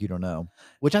not. Like you don't know,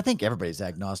 which I think everybody's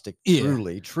agnostic. Yeah.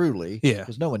 Truly, Yeah.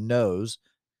 because no one knows.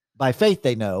 By faith,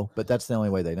 they know, but that's the only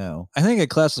way they know. I think I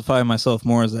classify myself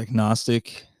more as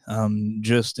agnostic,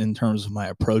 just in terms of my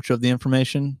approach of the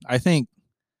information. I think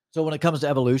So when it comes to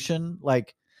evolution,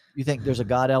 like you think there's a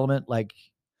God element, like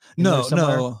in there no,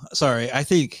 somewhere? no, sorry. I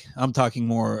think I'm talking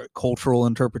more cultural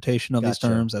interpretation of these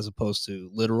Gotcha. terms as opposed to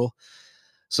literal.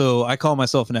 So I call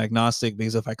myself an agnostic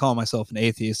because if I call myself an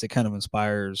atheist, it kind of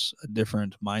inspires a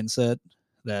different mindset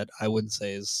that I wouldn't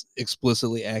say is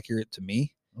explicitly accurate to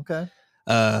me. Okay.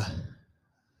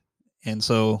 And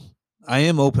so I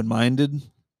am open-minded,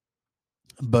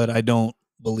 but I don't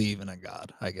believe in a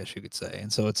God, I guess you could say.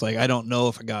 And so it's like I don't know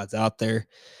if a God's out there.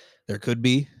 There could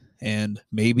be, and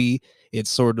maybe it's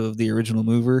sort of the original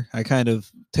mover. I kind of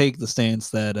take the stance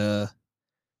that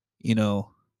you know,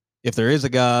 if there is a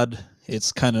God,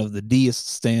 it's kind of the deist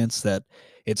stance that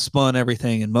it spun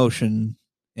everything in motion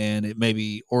and it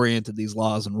maybe oriented these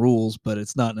laws and rules, but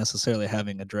it's not necessarily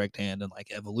having a direct hand in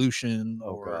like evolution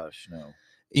or gosh, no.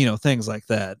 you know, things like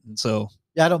that. And so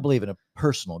Yeah, I don't believe in a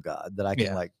personal God that I can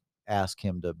Yeah. like ask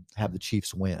him to have the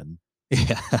Chiefs win.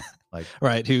 yeah, Like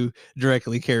right, who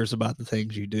directly cares about the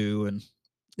things you do. And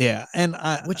yeah, and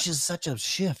I which is such a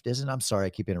shift, isn't it? I'm sorry I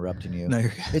keep interrupting you. no,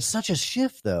 you're- It's such a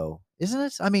shift though, isn't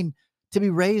it? I mean, to be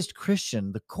raised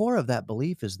Christian, the core of that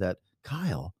belief is that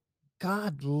Kyle,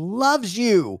 God loves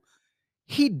you.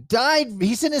 He died.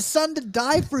 He sent his son to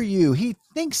die for you. He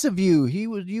thinks of you.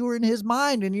 You were in his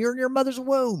mind and you're in your mother's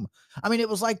womb. I mean, it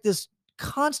was like this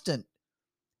constant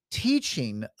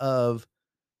teaching of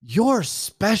you're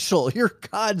special. You're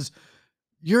God's,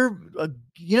 you're,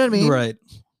 you know what I mean? right.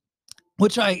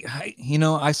 Which I you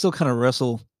know, I still kind of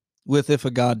wrestle with if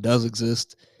a God does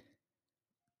exist.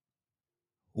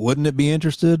 Wouldn't it be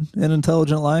interested in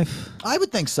intelligent life? I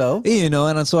would think so. You know,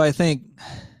 and so I think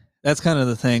that's kind of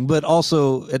the thing. But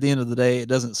also, at the end of the day, it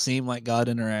doesn't seem like God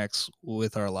interacts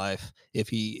with our life if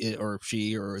he or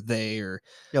she or they or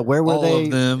Yeah. Where were all they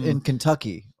of them. in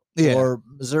Kentucky Yeah, or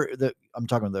Missouri? I'm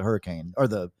talking about the hurricane or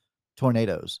the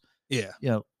tornadoes, yeah, you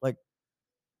know, like,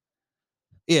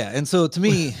 yeah. And so, to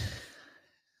me,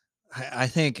 I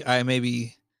think I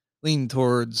maybe lean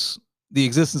towards the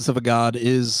existence of a God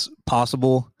is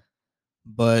possible,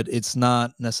 but it's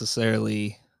not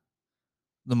necessarily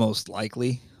the most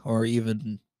likely or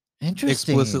even interesting.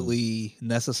 explicitly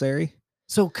necessary.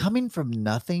 So coming from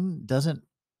nothing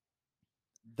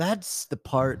that's the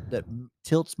part that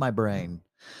tilts my brain.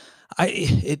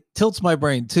 It tilts my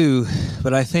brain too,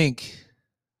 but I think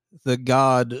the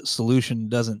God solution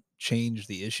doesn't change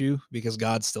the issue because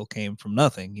God still came from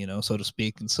nothing, you know, so to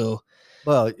speak. And so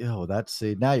Well,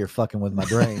 see, now you're fucking with my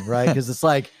brain, right? Because it's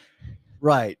like,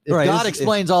 right. If Right, God if-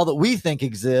 explains all that we think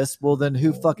exists, well, then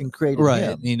who fucking created right,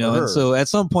 him? you or know, and her? so at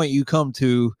some point you come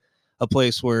to a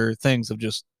place where things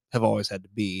have always had to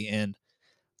be. And,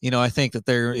 you know, I think that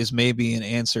there is maybe an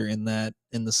answer in that,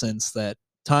 in the sense that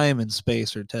time and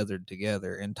space are tethered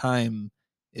together and time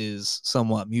is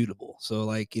somewhat mutable. So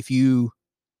like if you've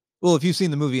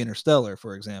seen the movie Interstellar,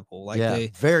 for example, like yeah,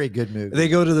 very good movie. they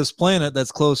go to this planet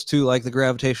that's close to like the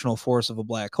gravitational force of a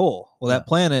black hole. Well, Yeah. that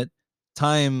planet,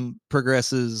 time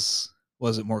progresses,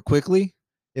 was it more quickly?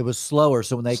 It was slower,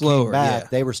 so when they Slower, came back, yeah.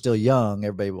 they were still young.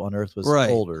 Everybody on Earth was Right.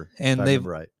 older, And if I remember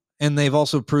right. And they've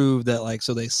also proved that, like,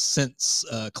 so they sense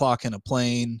a clock in a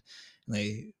plane, and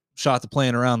they shot the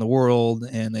plane around the world,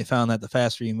 and they found that the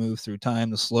faster you move through time,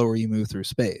 the slower you move through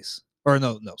space. Or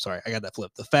no, sorry, I got that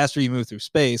flipped. The faster you move through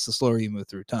space, the slower you move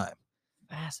through time.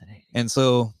 Fascinating. And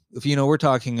so, if you know, we're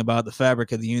talking about the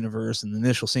fabric of the universe and the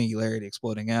initial singularity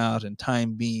exploding out, and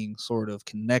time being sort of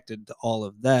connected to all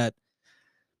of that,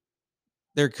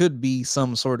 there could be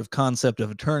some sort of concept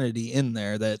of eternity in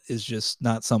there that is just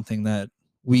not something that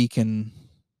we can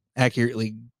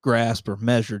accurately grasp or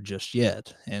measure just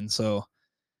yet. And so,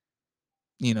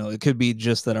 you know, it could be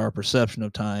just that our perception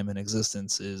of time and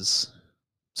existence is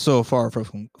so far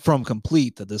from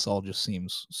complete that this all just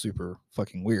seems super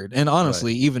fucking weird. And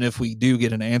honestly, even if we do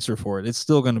get an answer for it, it's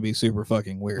still going to be super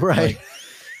fucking weird. Right.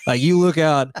 Like you look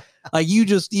out, like you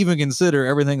just even consider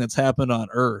everything that's happened on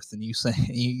Earth, and you say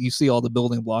you see all the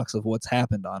building blocks of what's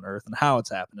happened on Earth and how it's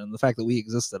happened, and the fact that we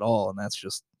exist at all, and that's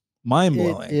just mind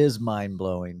blowing. It is mind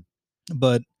blowing.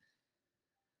 But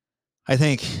I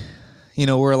think,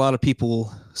 where a lot of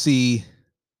people see,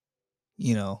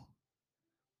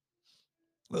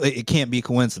 it can't be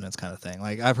coincidence kind of thing.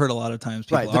 Like I've heard a lot of times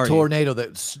people the tornado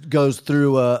that goes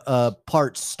through a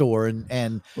parts store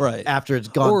and right after it's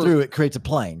gone through, it creates a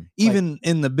plane. Even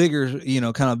in the bigger,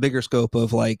 kind of bigger scope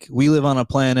of like, we live on a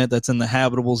planet that's in the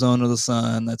habitable zone of the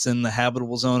sun, that's in the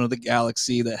habitable zone of the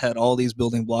galaxy, that had all these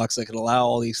building blocks that could allow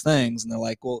all these things. And they're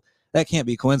like, well, that can't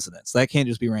be coincidence. That can't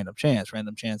just be random chance.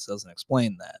 Random chance doesn't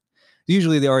explain that.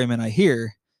 Usually the argument I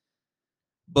hear,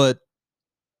 but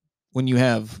when you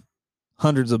have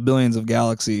hundreds of billions of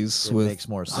galaxies with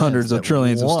hundreds of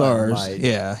trillions of stars.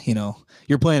 Yeah.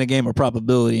 You're playing a game of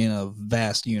probability in a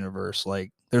vast universe.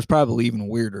 Like there's probably even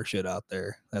weirder shit out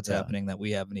there that's happening that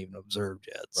we haven't even observed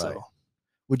yet. Right. So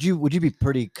would you be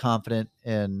pretty confident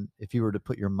in, if you were to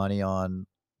put your money on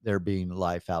there being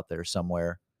life out there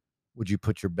somewhere, would you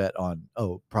put your bet on,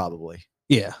 probably?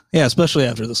 Yeah. Yeah. Especially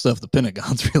after the stuff the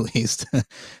Pentagon's released in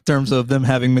terms of them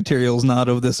having materials not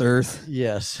of this earth.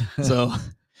 Yes. So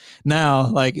now,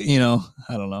 like, I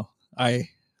don't know. I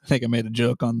think I made a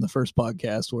joke on the first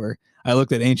podcast where I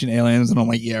looked at Ancient Aliens and I'm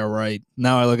like, yeah, right.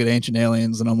 Now I look at Ancient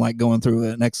Aliens and I'm like going through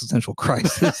an existential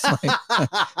crisis, like,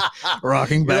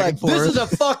 rocking back and forth. This is a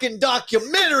fucking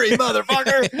documentary,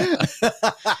 motherfucker.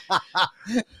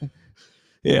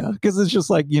 Yeah, because it's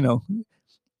just like,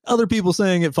 other people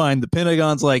saying it fine. The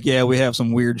Pentagon's like, yeah, we have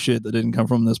some weird shit that didn't come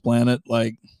from this planet.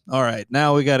 Like, all right,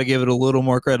 now we got to give it a little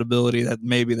more credibility that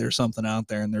maybe there's something out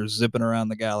there and they're zipping around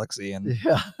the galaxy. And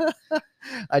yeah,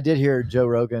 I did hear Joe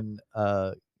Rogan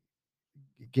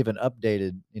give an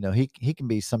updated, he can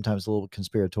be sometimes a little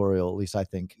conspiratorial, at least I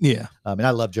think. Yeah. I mean,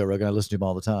 I love Joe Rogan. I listen to him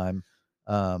all the time.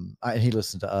 He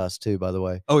listens to us too, by the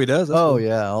way. Oh, he does? That's cool.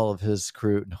 Yeah, all of his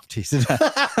crew. No, I'm teasing.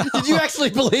 Did you actually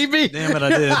believe me? Damn it, I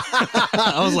did.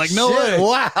 I was like, no way.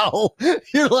 Wow.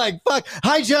 You're like, fuck.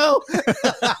 Hi, Joe.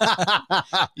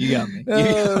 You got me.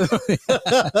 That's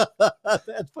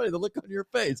funny, the look on your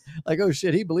face. Like, oh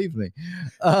shit, he believed me.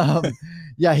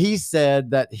 Yeah, he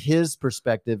said that his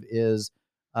perspective is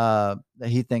that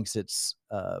he thinks it's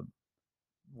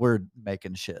we're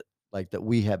making shit. Like that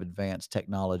we have advanced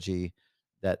technology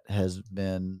that has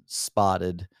been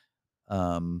spotted.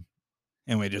 And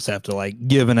we just have to like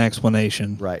give an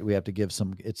explanation. Right. We have to give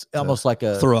some, it's almost like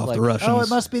a throw off the Russians. Oh, it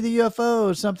must be the UFO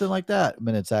or something like that. I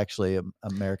mean, it's actually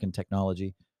American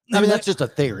technology. I mean, that's just a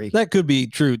theory. That could be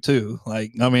true too.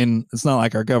 Like, I mean, it's not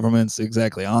like our government's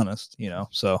exactly honest,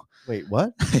 so. Wait,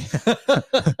 what?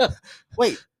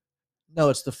 Wait. No,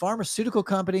 it's the pharmaceutical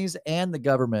companies and the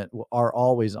government are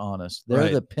always honest. They're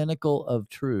the pinnacle of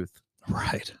truth.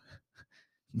 Right.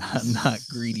 Not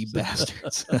greedy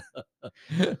bastards.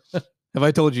 Have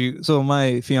I told you? So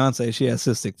my fiance, she has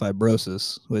cystic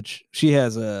fibrosis, which she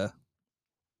has a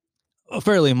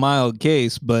fairly mild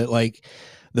case, but like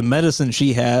the medicine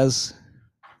she has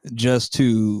just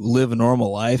to live a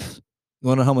normal life, you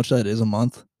want to know how much that is a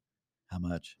month? How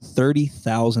much?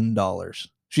 $30,000.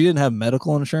 She didn't have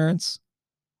medical insurance.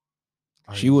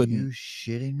 She wouldn't. Are you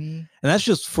shitting me? And that's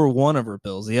just for one of her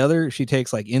pills. The other, she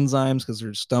takes like enzymes because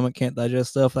her stomach can't digest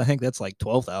stuff. I think that's like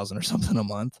 $12,000 or something a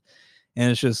month. And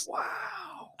it's just,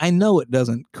 wow. I know it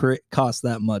doesn't cost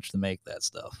that much to make that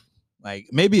stuff. Like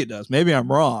maybe it does. Maybe I'm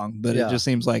wrong, but it just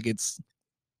seems like it's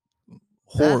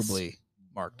horribly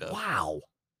marked up. Wow.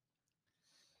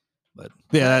 But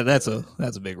yeah, that's a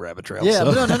big rabbit trail. Yeah,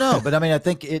 so. no. But I mean, I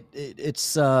think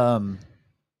it's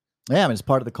yeah, I mean, it's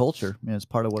part of the culture. I mean, it's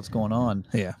part of what's going on.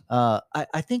 Yeah.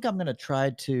 I think I'm gonna try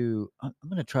to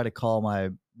call my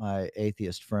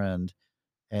atheist friend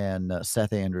and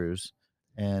Seth Andrews,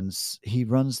 and he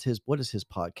runs what is his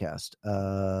podcast?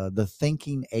 The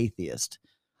Thinking Atheist.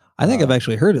 I think I've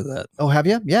actually heard of that. Oh, have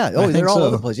you? Yeah. Oh, they're all so.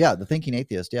 over the place. Yeah, The Thinking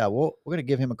Atheist. Yeah. Well, we're gonna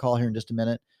give him a call here in just a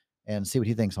minute and see what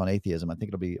he thinks on atheism. I think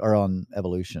it'll be or on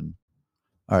evolution.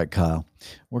 All right, Kyle.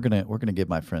 We're gonna give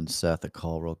my friend Seth a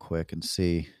call real quick and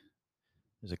see.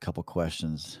 There's a couple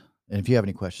questions, and if you have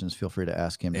any questions, feel free to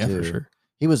ask him too. For sure.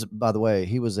 He was, by the way, a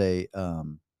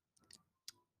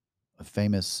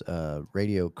famous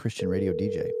Christian radio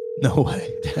DJ. No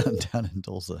way. down in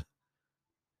Tulsa.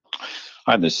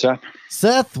 Hi, this is Seth.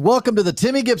 Seth, welcome to the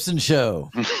Timmy Gibson Show.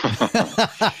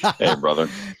 Hey, brother.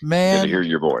 Man. Good to hear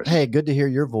your voice. Hey, good to hear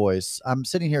your voice. I'm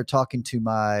sitting here talking to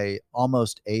my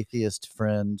almost atheist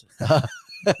friend.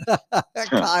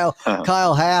 Kyle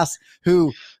Haas,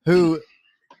 who,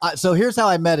 so here's how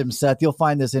I met him, Seth. You'll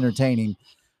find this entertaining.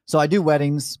 So I do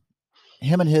weddings.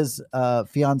 Him and his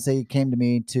fiance came to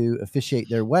me to officiate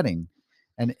their wedding.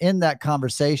 And in that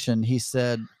conversation, he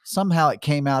said, somehow it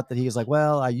came out that he was like,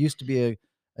 well, I used to be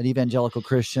an evangelical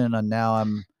Christian and now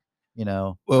I'm,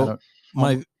 well,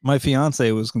 my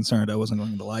fiance was concerned I wasn't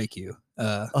going to like you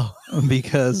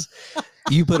because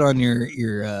you put on your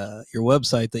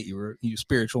website that you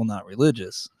spiritual, not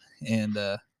religious. And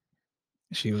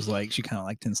she was like, she kind of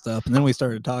like tensed up. And then we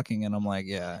started talking and I'm like,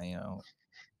 yeah,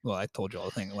 well, I told you all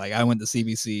the thing. Like I went to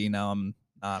CBC. Now I'm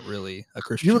not really a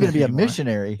Christian. You were going to be anymore. A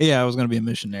missionary. Yeah, I was going to be a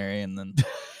missionary. And then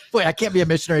boy, I can't be a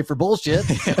missionary for bullshit.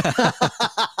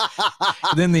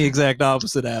 Then the exact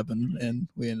opposite happened and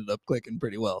we ended up clicking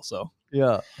pretty well. So,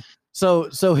 yeah. So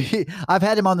I've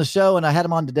had him on the show and I had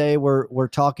him on today. We're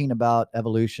talking about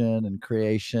evolution and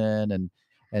creation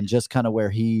and just kind of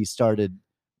where he started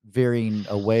veering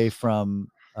away from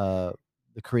the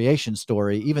creation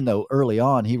story, even though early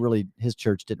on his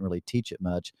church didn't really teach it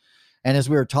much. And as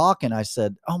we were talking, I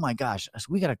said, oh my gosh,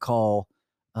 we got to call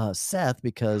Seth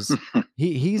because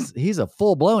he's a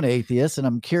full blown atheist. And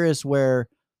I'm curious where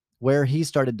he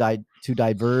started to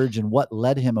diverge and what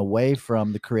led him away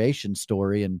from the creation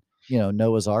story and,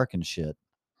 Noah's Ark and shit.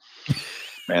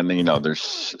 Man,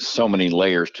 there's so many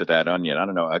layers to that onion. I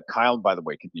don't know. Kyle, by the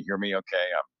way, can you hear me okay?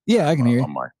 Yeah, I can hear you.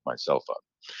 On my cell phone.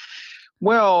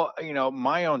 Well,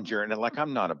 my own journey, like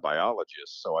I'm not a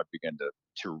biologist, so I began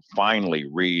to finally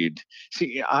read.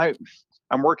 See, I'm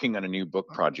working on a new book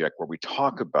project where we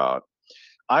talk about,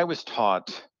 I was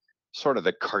taught sort of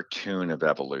the cartoon of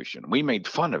evolution. We made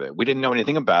fun of it. We didn't know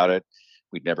anything about it.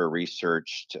 We'd never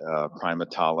researched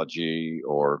primatology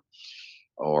or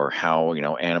how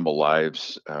animal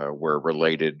lives were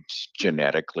related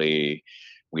genetically.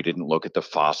 We didn't look at the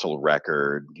fossil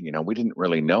record. We didn't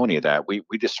really know any of that. We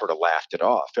just sort of laughed it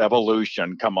off.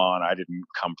 Evolution, come on! I didn't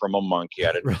come from a monkey.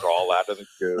 I didn't crawl out of the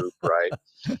coop, right?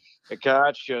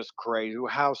 That's just crazy.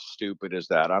 How stupid is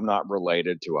that? I'm not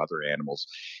related to other animals.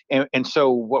 And so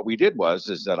what we did was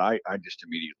that I just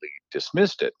immediately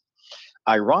dismissed it.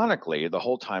 Ironically, the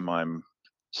whole time I'm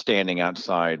standing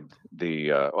outside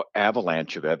the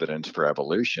avalanche of evidence for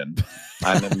evolution,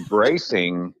 I'm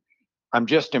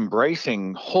just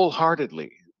embracing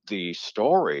wholeheartly the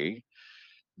story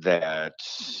that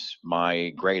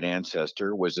my great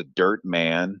ancestor was a dirt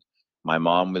man. My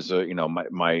mom was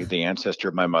the ancestor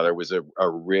of my mother was a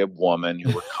rib woman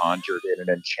who were conjured in an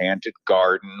enchanted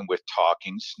garden with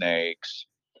talking snakes.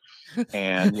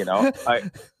 And,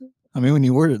 I mean, when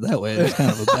you word it that way, it's kind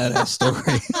of a badass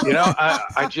story.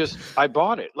 I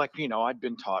bought it. Like, I'd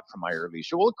been taught from my early age.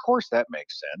 Well, of course that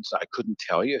makes sense. I couldn't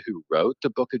tell you who wrote the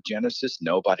book of Genesis.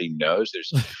 Nobody knows.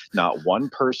 There's not one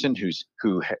person who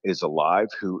is alive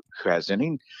who has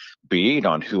any bead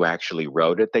on who actually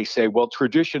wrote it. They say, well,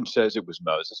 tradition says it was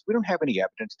Moses. We don't have any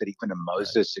evidence that even a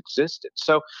Moses existed.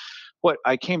 So what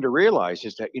I came to realize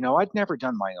is that, I'd never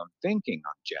done my own thinking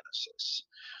on Genesis.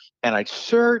 And I'd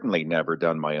certainly never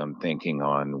done my own thinking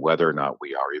on whether or not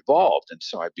we are evolved. And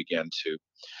so I began to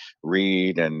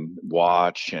read and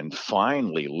watch and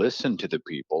finally listen to the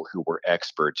people who were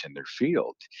experts in their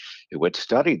field, who had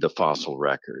studied the fossil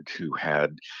record, who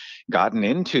had gotten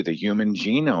into the human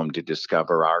genome to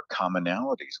discover our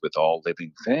commonalities with all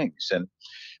living things. And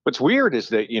what's weird is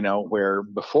that, where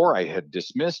before I had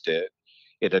dismissed it,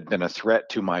 it had been a threat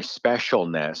to my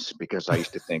specialness because I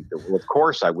used to think that, well, of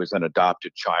course, I was an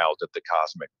adopted child of the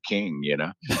cosmic king, and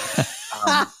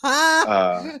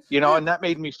that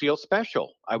made me feel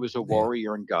special. I was a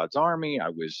warrior in God's army. I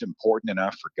was important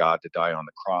enough for God to die on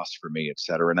the cross for me, et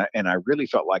cetera. And I really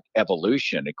felt like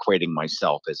evolution, equating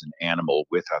myself as an animal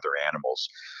with other animals,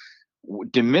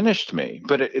 diminished me.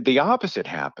 But the opposite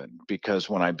happened, because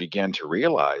when I began to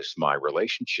realize my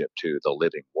relationship to the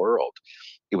living world,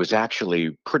 it was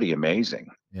actually pretty amazing.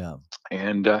 Yeah.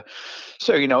 And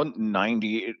so,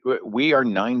 we are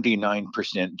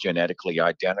 99% genetically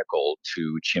identical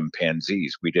to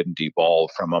chimpanzees. We didn't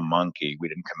evolve from a monkey. We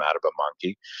didn't come out of a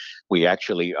monkey. We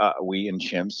actually, we and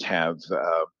chimps have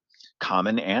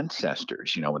common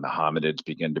ancestors, when the hominids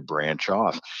begin to branch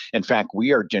off. In fact,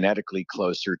 we are genetically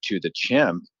closer to the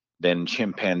chimp than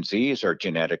chimpanzees are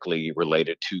genetically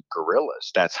related to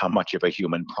gorillas. That's how much of a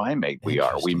human primate we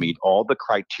are. We meet all the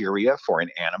criteria for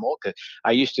an animal. I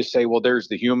used to say, well, there's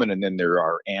the human and then there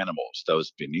are animals,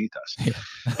 those beneath us. Yeah.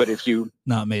 But if you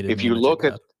not made if you look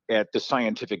at at the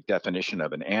scientific definition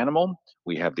of an animal,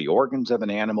 we have the organs of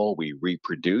an animal. We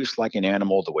reproduce like an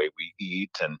animal, the way we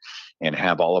eat and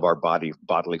have all of our bodily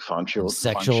And functions.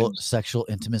 sexual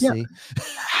Yeah, intimacy.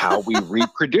 how we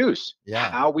reproduce.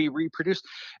 Yeah. How we reproduce.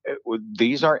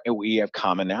 We have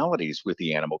commonalities with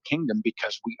the animal kingdom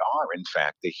because we are, in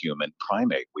fact, the human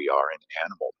primate. We are an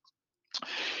animal.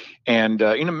 And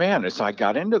man, as I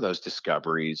got into those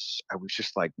discoveries, I was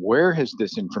just like, where has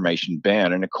this information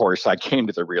been? And of course, I came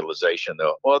to the realization,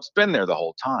 though, well, it's been there the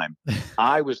whole time.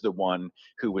 I was the one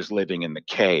who was living in the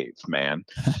cave, man.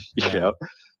 You Yeah. know,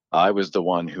 I was the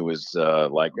one who was I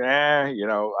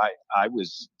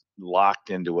was locked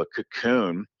into a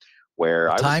cocoon where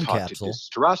A I was time taught to capsule.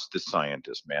 distrust the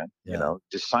scientists, man. Yeah.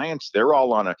 The science,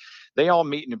 they all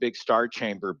meet in a big star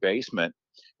chamber basement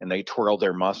and they twirl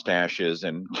their mustaches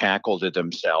and cackle to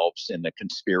themselves in the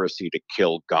conspiracy to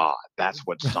kill God. That's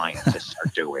what scientists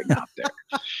are doing out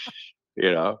there,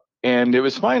 you know? And it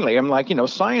was finally, I'm like,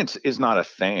 science is not a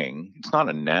thing. It's not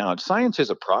a noun. Science is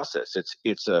a process.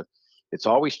 It's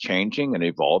always changing and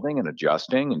evolving and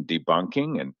adjusting and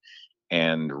debunking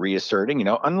and reasserting.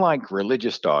 Unlike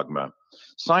religious dogma,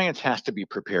 science has to be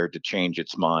prepared to change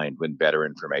its mind when better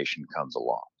information comes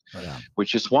along. Yeah.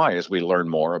 Which is why, as we learn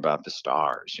more about the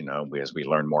stars, as we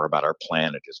learn more about our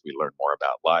planet, as we learn more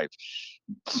about life,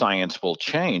 science will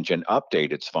change and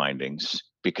update its findings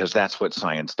because that's what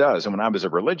science does. And when I was a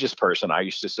religious person, I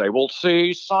used to say, well,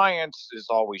 see, science is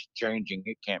always changing.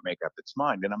 It can't make up its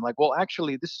mind. And I'm like, well,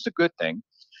 actually, this is a good thing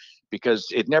because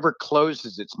it never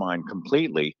closes its mind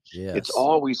completely. Yes. It's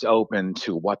always open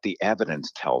to what the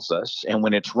evidence tells us. And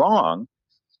when it's wrong,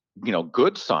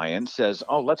 good science says,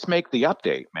 oh, let's make the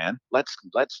update, man. Let's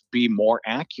be more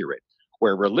accurate.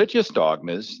 Where religious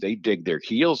dogmas, they dig their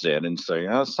heels in and say,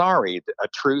 oh, sorry, a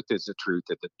truth is a truth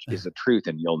is a truth,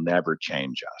 and you'll never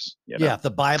change us. Yeah, if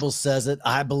the Bible says it,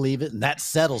 I believe it, and that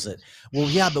settles it. Well,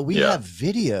 yeah, but we have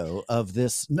video of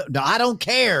this. No, I don't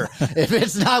care if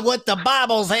it's not what the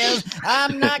Bible says.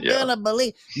 I'm not gonna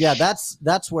believe. Yeah,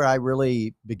 that's where I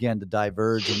really began to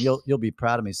diverge, and you'll be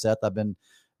proud of me, Seth. I've been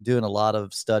doing a lot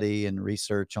of study and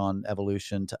research on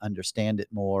evolution to understand it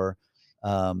more.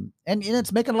 And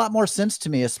it's making a lot more sense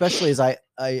to me, especially as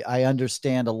I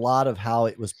understand a lot of how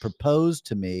it was proposed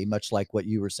to me, much like what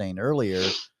you were saying earlier,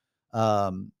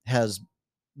 has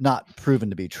not proven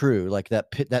to be true. Like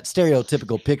that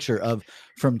stereotypical picture of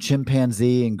from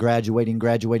chimpanzee and graduating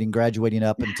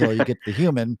up until you get the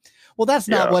human. Well, that's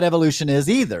not what evolution is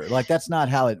either. Like that's not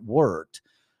how it worked.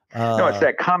 No, it's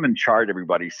that common chart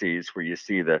everybody sees where you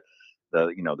see the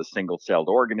single-celled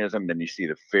organism, then you see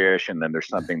the fish, and then there's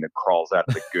something that crawls out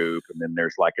of the goop, and then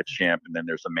there's like a chimp, and then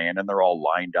there's a man, and they're all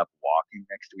lined up walking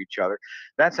next to each other.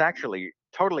 That's actually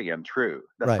totally untrue.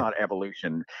 That's not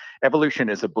evolution. Evolution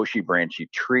is a bushy, branchy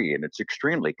tree, and it's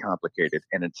extremely complicated,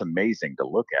 and it's amazing to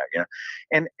look at.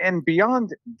 And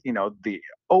beyond the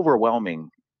overwhelming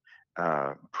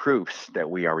proofs that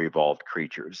we are evolved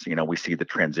creatures. We see the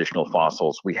transitional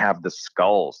fossils. We have the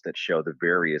skulls that show the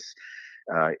various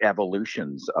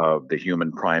evolutions of the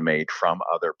human primate from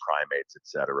other primates,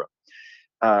 etc.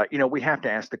 We have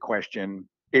to ask the question: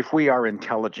 if we are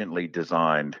intelligently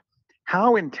designed,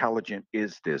 how intelligent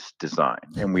is this design?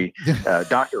 And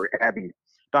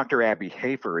Dr. Abby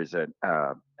Hafer is an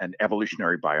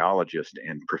evolutionary biologist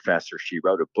and professor. She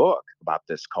wrote a book about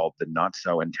this called The Not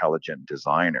So Intelligent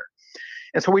Designer.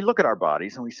 And so we look at our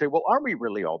bodies and we say, well, are we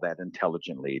really all that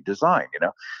intelligently designed?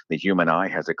 The human eye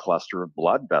has a cluster of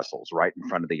blood vessels right in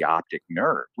front of the optic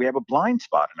nerve. We have a blind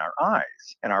spot in our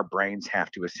eyes, and our brains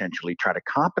have to essentially try to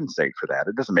compensate for that.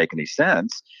 It doesn't make any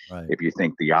sense if you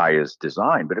think the eye is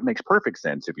designed, but it makes perfect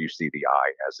sense if you see the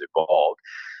eye has evolved.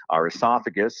 Our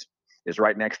esophagus is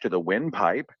right next to the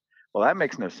windpipe. Well, that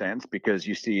makes no sense because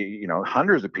you see,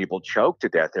 hundreds of people choke to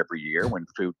death every year when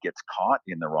food gets caught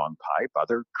in the wrong pipe.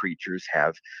 Other creatures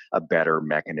have a better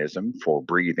mechanism for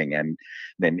breathing and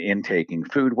then intaking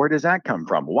food. Where does that come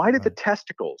from? Why did the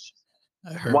testicles,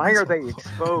 why are they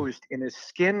exposed in a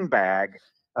skin bag,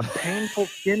 a painful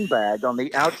skin bag on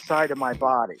the outside of my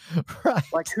body? Right.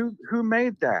 Like who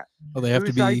made that? Well, they have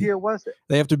Whose to be. idea was it?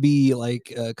 They have to be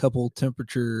like a couple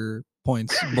temperature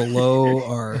points below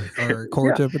our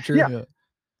core temperature. Yeah.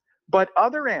 But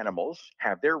other animals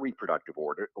have their reproductive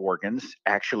organs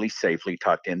actually safely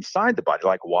tucked inside the body.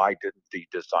 Like, why didn't the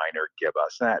designer give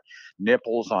us that?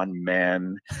 Nipples on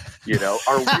men,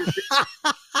 are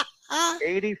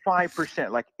 85%,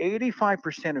 like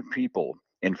 85% of people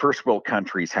and first world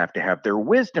countries have to have their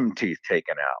wisdom teeth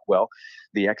taken out. Well,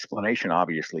 the explanation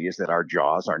obviously is that our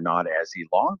jaws are not as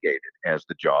elongated as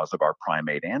the jaws of our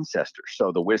primate ancestors.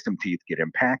 So the wisdom teeth get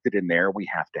impacted in there. We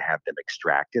have to have them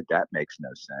extracted. That makes no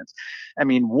sense. I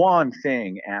mean, one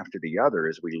thing after the other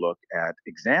as we look at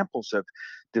examples of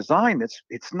design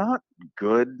it's not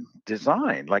good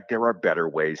design. Like, there are better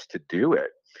ways to do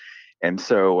it. And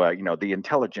so, the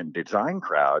intelligent design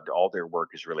crowd, all their work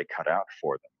is really cut out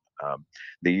for them.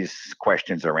 These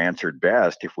questions are answered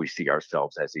best if we see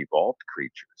ourselves as evolved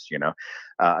creatures.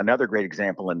 Another great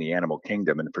example in the animal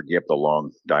kingdom, and forgive the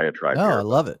long diatribe No, here, I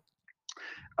love it.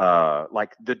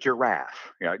 like the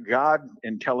giraffe. God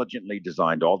intelligently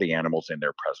designed all the animals in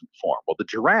their present form. Well, the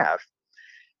giraffe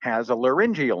has a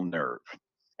laryngeal nerve,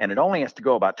 and it only has to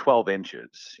go about 12 inches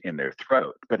in their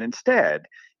throat. But instead,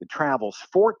 it travels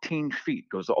 14 feet,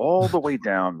 goes all the way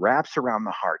down, wraps around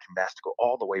the heart, and has to go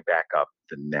all the way back up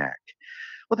the neck.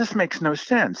 Well, this makes no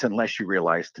sense unless you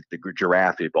realize that the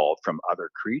giraffe evolved from other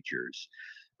creatures,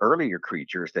 earlier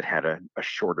creatures that had a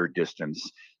shorter distance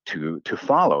to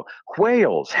follow.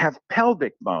 Whales have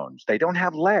pelvic bones. They don't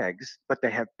have legs, but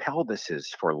they have pelvises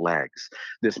for legs.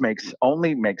 This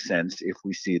only makes sense if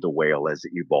we see the whale as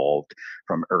it evolved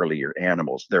from earlier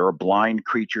animals. There are blind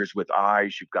creatures with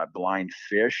eyes. You've got blind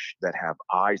fish that have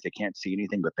eyes. They can't see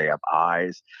anything, but they have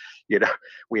eyes.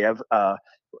 We have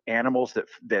animals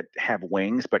that have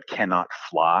wings but cannot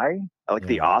fly. Like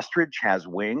the ostrich has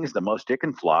wings. The most it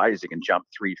can fly is it can jump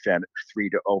three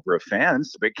to over a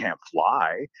fence, but it can't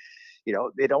fly.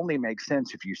 It only makes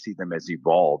sense if you see them as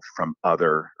evolved from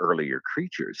other earlier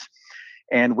creatures.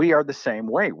 And we are the same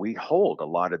way. We hold a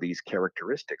lot of these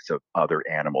characteristics of other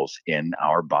animals in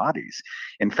our bodies.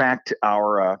 In fact,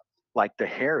 our like the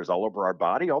hairs all over our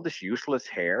body, all this useless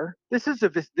hair. This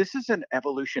is an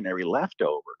evolutionary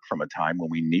leftover from a time when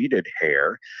we needed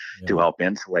hair to help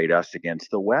insulate us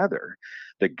against the weather.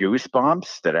 The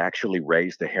goosebumps that actually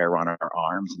raise the hair on our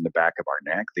arms and the back of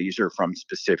our neck, these are from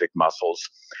specific muscles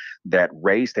that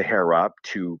raise the hair up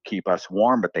to keep us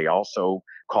warm, but they also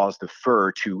cause the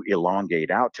fur to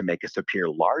elongate out to make us appear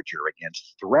larger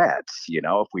against threats.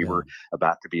 If we were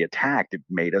about to be attacked, it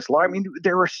made us large. I mean,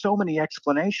 there are so many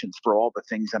explanations for all the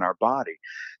things in our body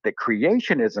that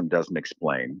creationism doesn't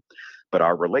explain, but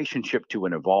our relationship to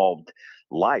an evolved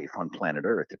life on planet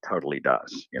Earth, it totally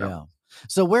does. Yeah.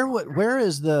 So where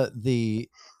is the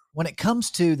when it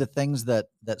comes to the things that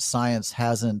science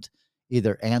hasn't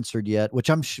either answered yet, which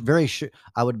I'm very sure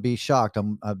I would be shocked.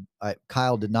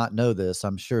 Kyle did not know this.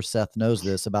 I'm sure Seth knows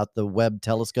this about the Webb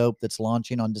telescope that's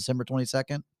launching on December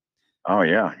 22nd. Oh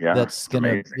yeah. That's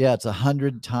it's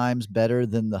 100 times better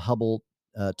than the Hubble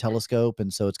telescope,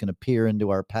 and so it's going to peer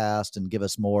into our past and give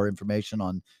us more information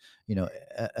on,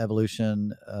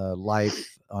 evolution,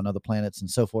 life on other planets, and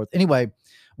so forth. Anyway,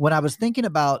 when I was thinking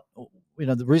about,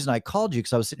 the reason I called you,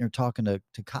 because I was sitting here talking to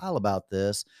Kyle about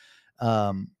this.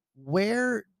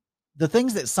 Where the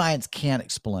things that science can't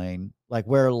explain, like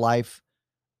where life,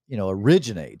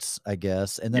 originates, I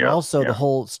guess. And then also the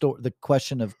whole the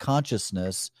question of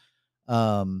consciousness.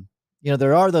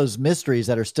 There are those mysteries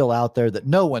that are still out there that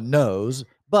no one knows,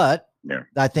 but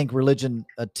I think religion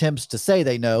attempts to say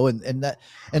they know. And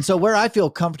so where I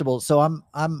feel comfortable, so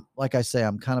I'm like I say,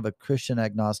 I'm kind of a Christian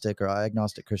agnostic or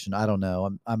agnostic Christian. I don't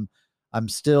know. I'm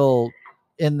still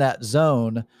in that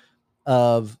zone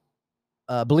of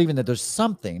believing that there's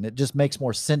something. It just makes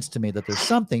more sense to me that there's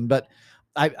something. But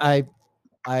I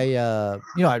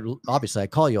obviously I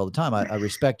call you all the time. I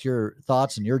respect your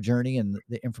thoughts and your journey and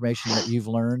the information that you've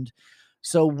learned.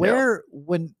 So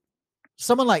when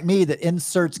someone like me that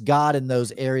inserts God in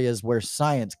those areas where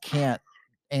science can't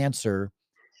answer,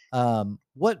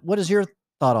 what is your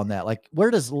thought on that? Like,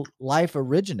 where does life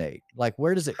originate? Like,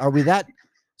 where does it? Are we that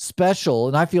special?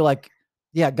 And I feel like,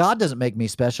 God doesn't make me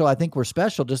special. I think we're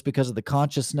special just because of the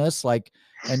consciousness,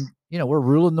 and we're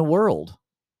ruling the world.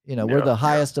 We're the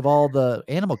highest of all the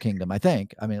animal kingdom, I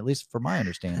think. I mean, at least from my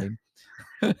understanding.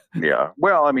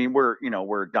 Well, I mean,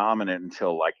 we're dominant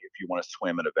until, like, if you want to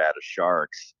swim in a vat of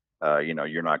sharks,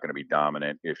 you're not going to be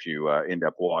dominant. If you end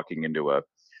up walking into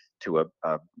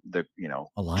the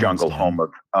jungle home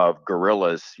of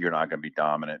gorillas, you're not going to be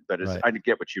dominant. But I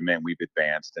get what you meant. We've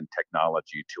advanced in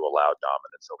technology to allow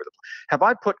dominance over the. Have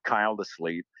I put Kyle to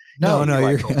sleep? No,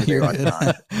 you're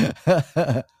good.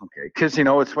 Okay, because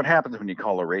it's what happens when you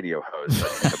call a radio host.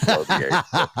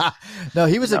 No,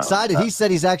 he was excited. He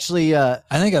said he's actually. I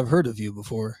think I've heard of you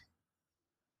before.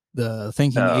 The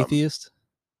Thinking Atheist.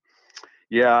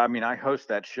 Yeah, I mean, I host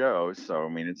that show, so I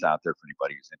mean, it's out there for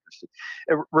anybody who's interested.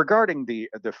 Regarding the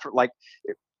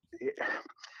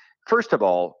first of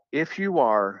all, if you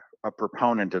are a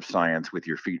proponent of science with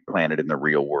your feet planted in the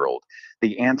real world,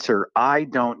 the answer, I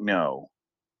don't know,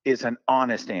 is an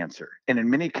honest answer. And in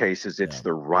many cases, it's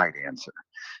the right answer.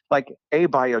 Like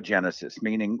abiogenesis,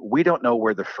 meaning we don't know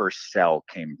where the first cell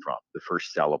came from, the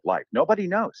first cell of life. Nobody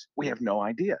knows. We have no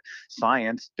idea.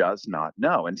 Science does not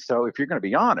know. And so if you're going to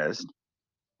be honest,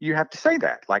 you have to say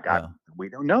that. Like, we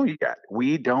don't know yet.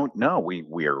 We don't know.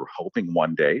 We're hoping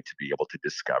one day to be able to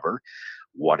discover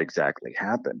what exactly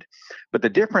happened. But the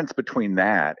difference between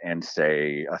that and,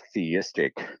 say, a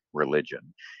theistic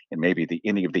religion and maybe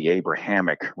any of the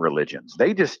Abrahamic religions,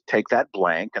 they just take that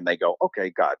blank and they go, okay,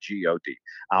 God, G-O-D,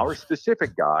 our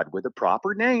specific God with a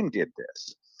proper name did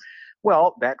this.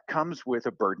 Well, that comes with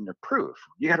a burden of proof.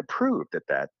 You got to prove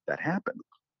that happened.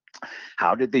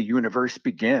 How did the universe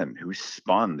begin? Who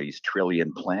spun these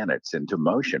trillion planets into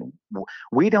motion?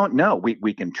 We don't know.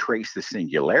 We can trace the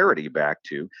singularity back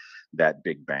to that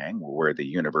Big Bang, where the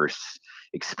universe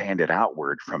expanded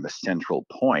outward from a central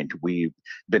point. We've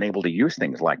been able to use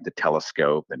things like the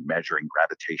telescope and measuring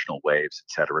gravitational waves,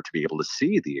 et cetera, to be able to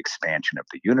see the expansion of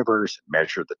the universe,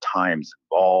 measure the times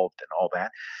involved and all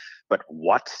that. But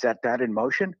what set that in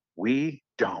motion? We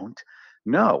don't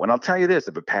know. And I'll tell you this,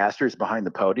 if a pastor is behind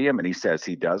the podium and he says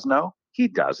he does know, he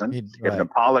doesn't. If an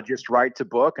apologist writes a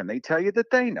book and they tell you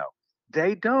that they know,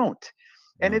 they don't.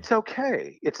 And it's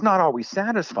okay. It's not always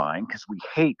satisfying because we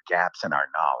hate gaps in our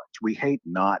knowledge. We hate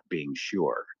not being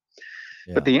sure.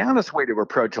 But the honest way to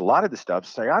approach a lot of the stuff is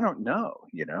say, I don't know,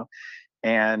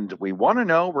 and we want to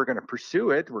know, we're going to pursue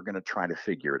it. We're going to try to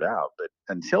figure it out. But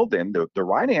until then, the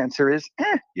right answer is,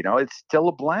 it's still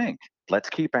a blank. Let's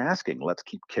keep asking. Let's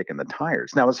keep kicking the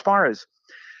tires. Now, as far as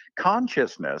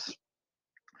consciousness,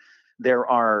 there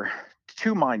are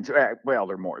two minds. Well,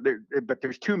 there are more, but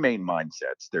there's two main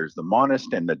mindsets. There's the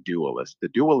monist and the dualist. The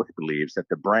dualist believes that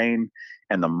the brain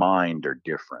and the mind are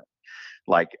different.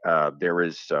 Like there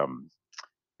is,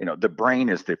 the brain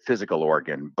is the physical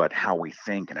organ, but how we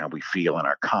think and how we feel and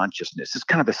our consciousness is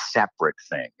kind of a separate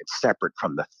thing. It's separate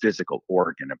from the physical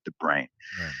organ of the brain.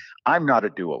 Right. I'm not a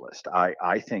dualist.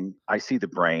 I think I see the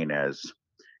brain as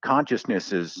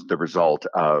consciousness is the result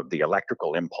of the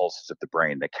electrical impulses of the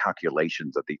brain, the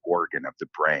calculations of the organ of the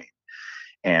brain.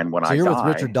 And when you're with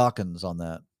Richard Dawkins on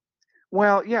that.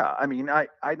 Well, yeah. I mean, I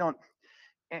don't,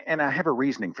 and I have a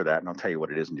reasoning for that, and I'll tell you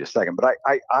what it is in just a second. But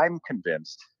I'm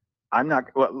convinced.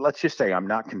 Let's just say I'm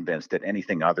not convinced that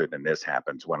anything other than this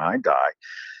happens when I die.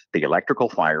 The electrical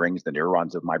firings, the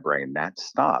neurons of my brain, that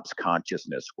stops.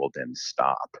 Consciousness will then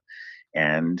stop.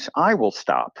 And I will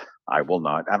stop. I will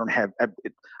not.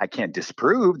 I can't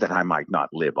disprove that I might not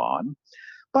live on,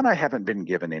 but I haven't been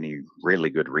given any really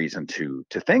good reason to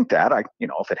think that.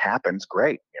 If it happens,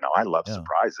 great. I love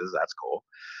surprises. That's cool.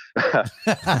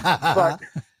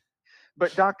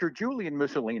 But Dr. Julian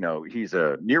Mussolino, he's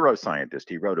a neuroscientist.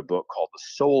 He wrote a book called The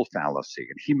Soul Fallacy,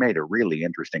 and he made a really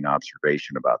interesting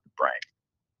observation about the brain.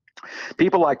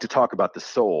 People like to talk about the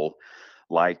soul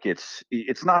like it's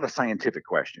not a scientific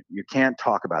question. You can't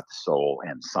talk about the soul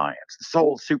and science. The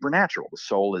soul is supernatural. The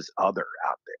soul is other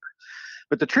out there.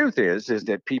 But the truth is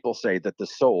that people say that the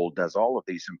soul does all of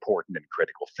these important and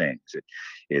critical things.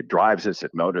 It drives us,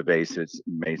 it motivates us,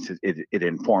 it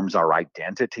informs our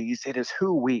identities. It is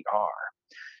who we are.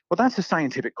 Well, that's a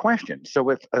scientific question. So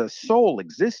if a soul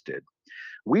existed,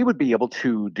 we would be able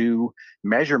to do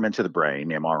measurements of the brain,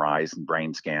 MRIs and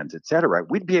brain scans, et cetera.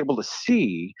 We'd be able to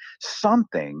see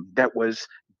something that was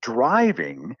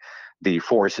driving the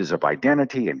forces of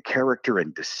identity and character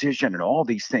and decision and all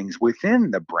these things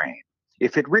within the brain.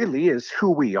 If it really is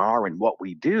who we are and what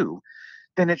we do,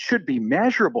 then it should be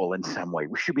measurable in some way.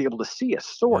 We should be able to see a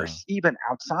source even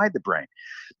outside the brain.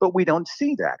 But we don't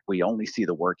see that. We only see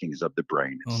the workings of the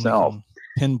brain itself.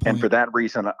 And for that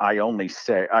reason, I only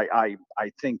say I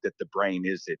think that the brain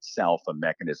is itself a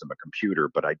mechanism, a computer,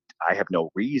 but I have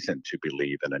no reason to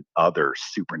believe in an other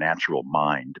supernatural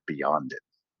mind beyond it.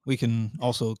 We can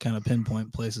also kind of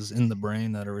pinpoint places in the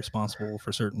brain that are responsible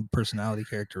for certain personality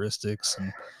characteristics.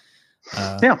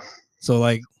 And so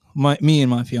like me and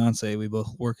my fiance, we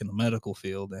both work in the medical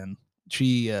field, and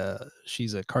she's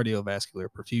a cardiovascular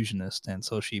perfusionist, and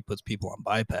so she puts people on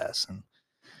bypass and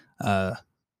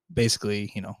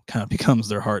basically, kind of becomes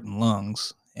their heart and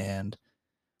lungs. And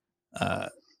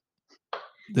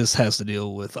this has to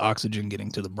deal with oxygen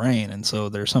getting to the brain. And so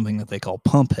there's something that they call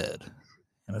pump head.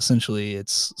 And essentially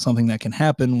it's something that can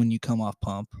happen when you come off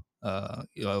pump,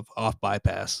 off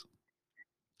bypass,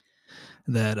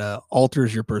 that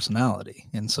alters your personality.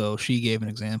 And so she gave an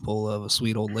example of a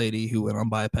sweet old lady who went on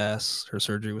bypass. Her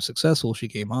surgery was successful. She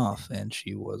came off and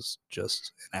she was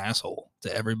just an asshole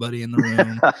to everybody in the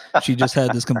room. She just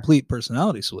had this complete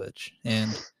personality switch. And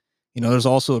there's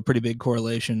also a pretty big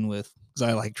correlation with, because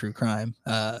I like true crime,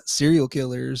 serial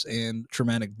killers and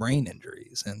traumatic brain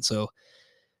injuries. And so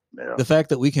the fact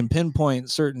that we can pinpoint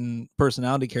certain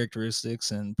personality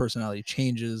characteristics and personality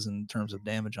changes in terms of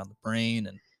damage on the brain,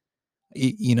 and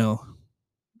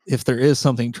if there is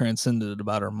something transcendent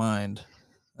about our mind,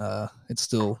 it's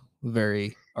still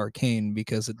very arcane,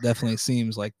 because it definitely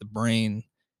seems like the brain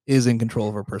is in control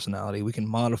of our personality. We can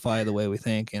modify the way we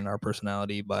think and our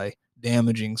personality by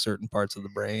damaging certain parts of the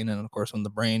brain. And of course, when the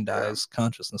brain dies,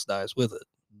 consciousness dies with it,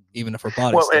 even if our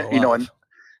body's still alive. And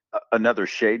another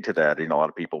shade to that, a lot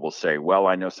of people will say, well,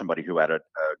 I know somebody who had a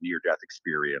near-death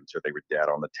experience, or they were dead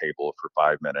on the table for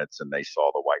 5 minutes and they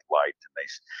saw the white light,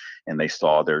 and they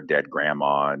saw their dead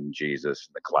grandma and Jesus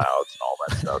and the clouds and all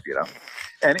that stuff,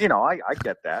 And, I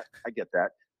get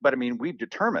that. But I mean, we've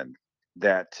determined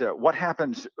that what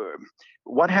happens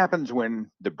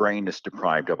when the brain is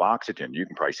deprived of oxygen. You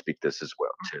can probably speak to this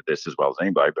as well as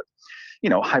anybody, but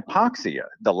hypoxia,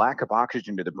 the lack of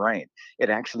oxygen to the brain, it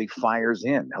actually fires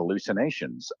in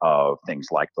hallucinations of things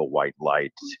like the white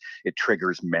light. It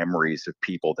triggers memories of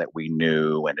people that we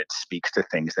knew, and it speaks to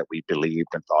things that we believed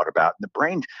and thought about. And the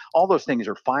brain, all those things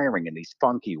are firing in these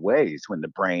funky ways when the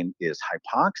brain is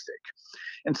hypoxic.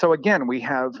 And so again, we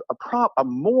have a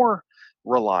more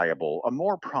reliable, a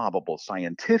more probable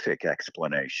scientific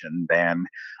explanation than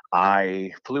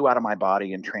I flew out of my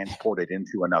body and transported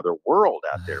into another world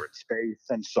out there in space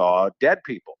and saw dead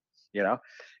people,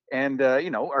 And,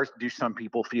 or do some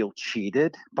people feel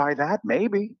cheated by that?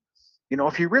 Maybe.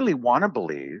 If you really want to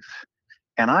believe,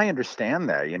 and I understand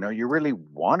that, you really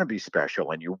want to be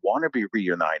special and you want to be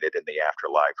reunited in the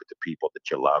afterlife with the people that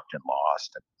you loved and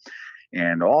lost,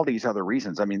 and all these other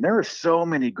reasons. I mean, there are so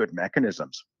many good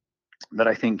mechanisms that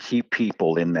I think keep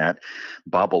people in that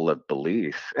bubble of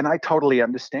belief. And I totally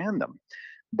understand them.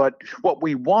 But what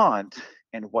we want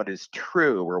and what is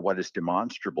true or what is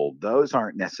demonstrable, those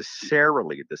aren't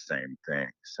necessarily the same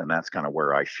things. And that's kind of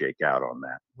where I shake out on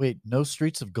that. Wait, no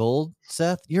streets of gold,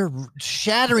 Seth? You're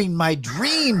shattering my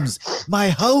dreams, my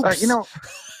hopes. You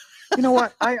know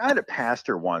what? I had a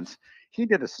pastor once. He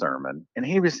did a sermon, and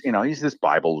he was, he's this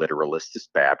Bible literalist, this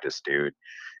Baptist dude,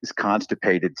 this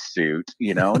constipated suit,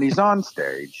 and he's on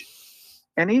stage,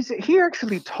 and he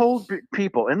actually told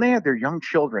people, and they had their young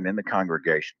children in the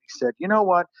congregation. He said, you know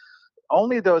what?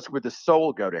 Only those with the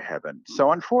soul go to heaven.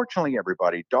 So unfortunately,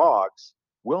 everybody, dogs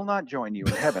will not join you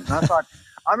in heaven. And I thought,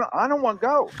 I don't want to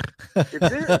go.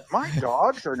 If my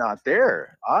dogs are not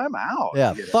there, I'm out.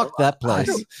 Yeah, fuck that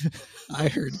place. I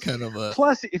heard kind of a.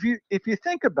 Plus, if you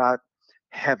think about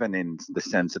heaven in the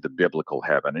sense of the biblical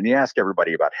heaven, and you ask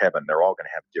everybody about heaven, they're all going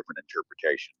to have different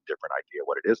interpretation, different idea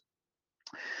what it is.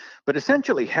 But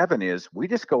essentially, heaven is we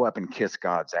just go up and kiss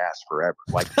God's ass forever.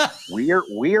 Like we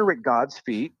are at God's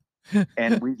feet,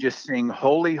 and we just sing,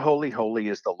 "Holy, holy, holy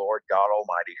is the Lord God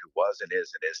Almighty, who was and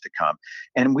is to come."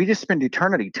 And we just spend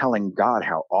eternity telling God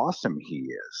how awesome He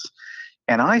is.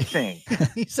 And I think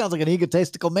he sounds like an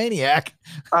egotistical maniac.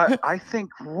 I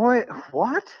think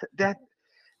what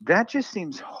that just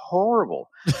seems horrible.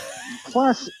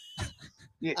 Plus,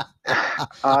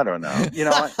 I don't know.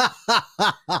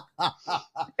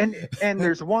 And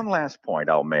there's one last point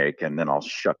I'll make, and then I'll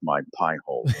shut my pie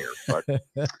hole here. But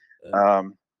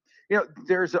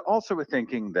there's also a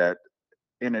thinking that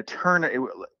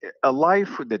a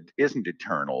life that isn't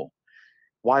eternal,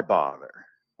 why bother?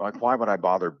 Like, why would I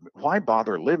bother? Why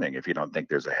bother living if you don't think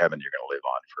there's a heaven you're going to live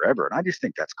on forever? And I just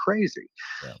think that's crazy.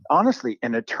 Yeah. Honestly,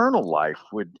 an eternal life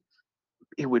would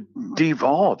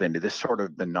devolve into this sort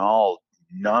of banal,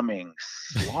 numbing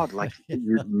slog. Like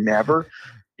you'd never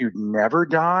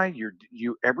die.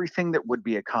 Everything that would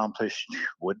be accomplished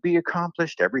would be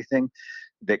accomplished. Everything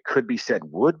that could be said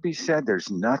would be said.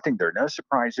 There's nothing. There are no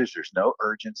surprises. There's no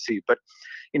urgency. But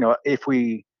if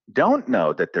we don't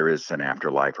know that there is an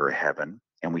afterlife or a heaven,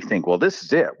 and we think, well, this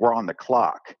is it, we're on the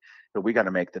clock, but we got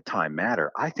to make the time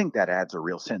matter. I think that adds a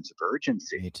real sense of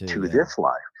urgency to this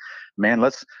life. Man,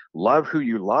 let's love who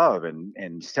you love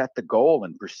and set the goal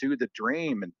and pursue the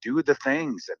dream and do the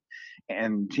things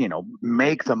and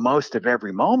make the most of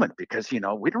every moment, because we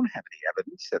don't have any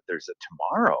evidence that there's a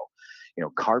tomorrow.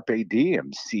 Carpe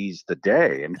diem, seize the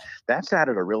day. And that's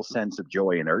added a real sense of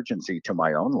joy and urgency to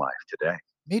my own life today.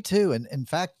 Me too. And in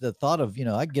fact, the thought of,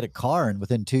 I get a car and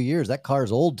within 2 years, that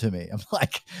car's old to me. I'm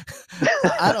like,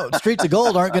 Streets of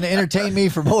Gold aren't going to entertain me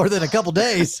for more than a couple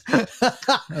days.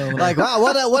 Like, wow,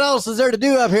 what else is there to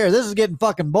do up here? This is getting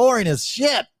fucking boring as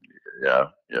shit. Yeah.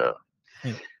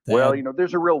 Well,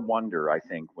 there's a real wonder, I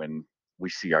think, when we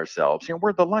see ourselves,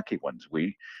 we're the lucky ones.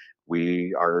 We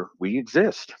we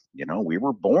exist. We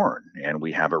were born and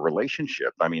we have a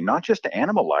relationship. I mean, not just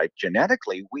animal life.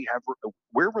 Genetically,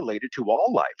 we're related to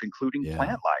all life, including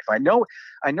plant life. I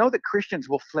know that Christians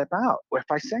will flip out if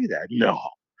I say that. No,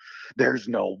 there's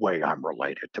no way I'm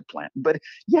related to plant. But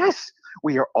yes,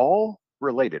 we are all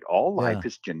related. All life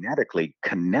is genetically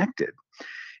connected.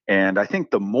 And I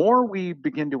think the more we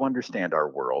begin to understand our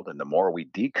world and the more we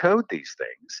decode these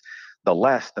things, the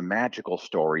less the magical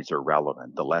stories are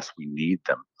relevant, the less we need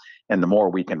them, and the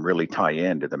more we can really tie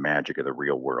into the magic of the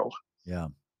real world. Yeah.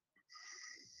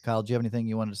 Kyle, do you have anything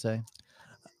you wanted to say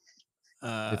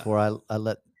before I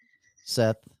let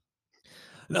Seth?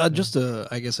 Just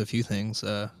I guess a few things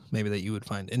maybe that you would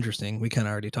find interesting. We kind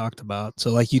of already talked about.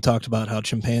 So like you talked about how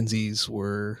chimpanzees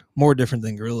were more different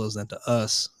than gorillas than to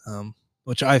us,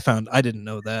 which I found, I didn't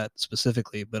know that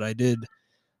specifically, but I did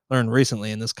learn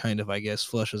recently, and this kind of, I guess,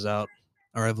 flushes out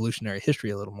our evolutionary history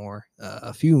a little more.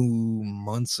 A few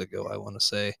months ago, I want to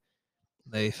say,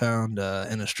 they found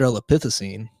an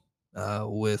Australopithecine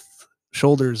with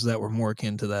shoulders that were more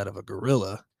akin to that of a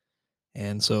gorilla.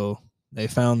 And so they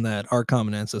found that our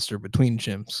common ancestor between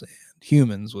chimps and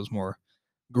humans was more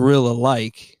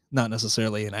gorilla-like, not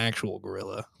necessarily an actual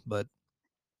gorilla, but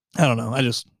I don't know.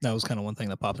 That was kind of one thing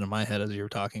that popped into my head as you were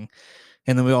talking.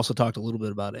 And then we also talked a little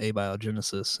bit about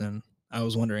abiogenesis, and I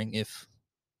was wondering if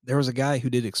there was a guy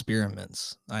who did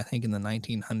experiments, I think in the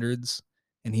 1900s,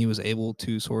 and he was able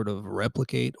to sort of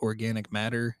replicate organic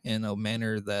matter in a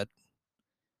manner that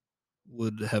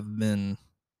would have been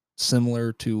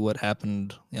similar to what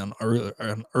happened on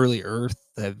early Earth.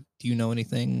 Do you know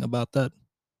anything about that?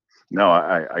 No,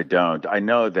 I don't. I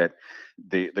know that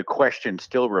the question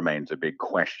still remains a big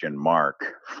question mark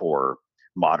for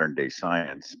modern day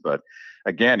science. But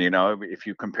again, if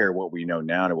you compare what we know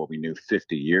now to what we knew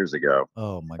 50 years ago,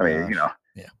 oh my I mean, gosh.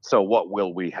 So what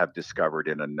will we have discovered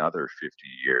in another 50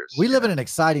 years? We live in an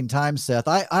exciting time, Seth.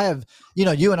 I have,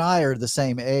 you and I are the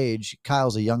same age.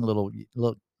 Kyle's a young little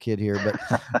kid here, but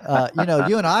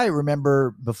you and I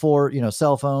remember before,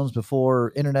 cell phones,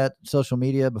 before internet, social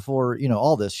media, before,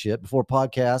 all this shit, before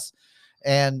podcasts,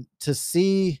 and to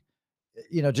see,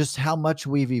 just how much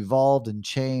we've evolved and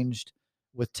changed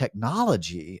with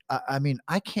technology. I mean,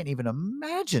 I can't even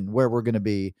imagine where we're going to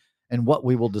be and what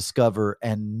we will discover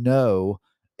and know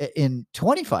in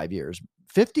 25 years,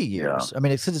 50 years. I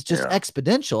mean, it's just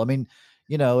exponential. I mean,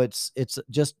 it's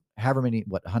just however many,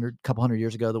 couple hundred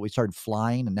years ago that we started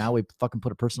flying, and now we fucking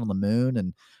put a person on the moon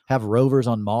and have rovers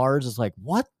on Mars. It's like,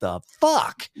 what the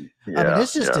fuck? I mean,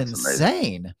 it's just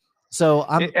insane. So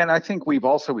and I think we've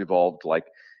also evolved, like,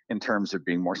 in terms of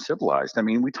being more civilized. I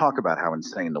mean, we talk about how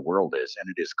insane the world is, and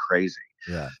it is crazy.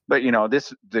 Yeah. But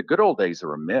the good old days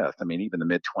are a myth. I mean, even the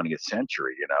mid 20th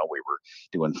century, we were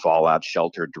doing fallout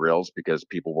shelter drills because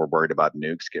people were worried about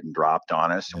nukes getting dropped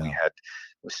on us, and we had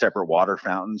separate water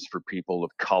fountains for people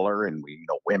of color, and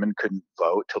women couldn't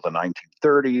vote till the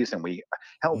 1930s,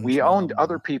 and we owned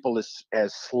other people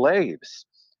as slaves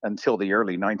until the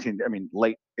early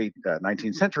late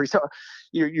 19th century. So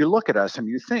you look at us and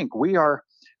you think we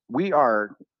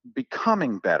are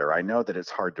becoming better. I know that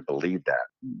it's hard to believe that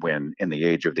when in the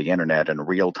age of the internet and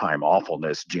real-time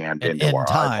awfulness jammed into our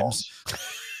eyeballs.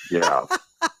 Yeah.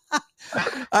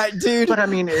 Dude. But I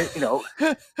mean,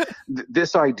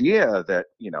 this idea that,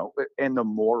 and the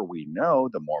more we know,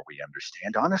 the more we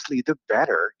understand, honestly,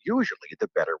 usually the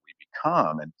better we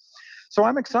become. And so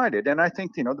I'm excited. And I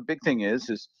think, the big thing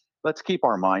is let's keep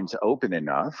our minds open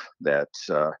enough that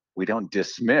we don't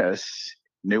dismiss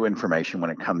new information when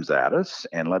it comes at us,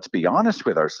 and let's be honest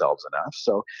with ourselves enough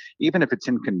so even if it's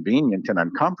inconvenient and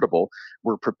uncomfortable,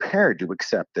 we're prepared to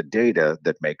accept the data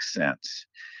that makes sense.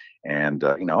 And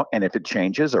and if it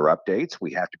changes or updates,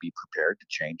 we have to be prepared to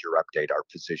change or update our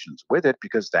positions with it,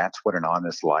 because that's what an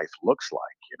honest life looks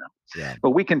like.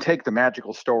 But we can take the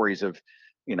magical stories of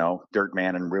Dirt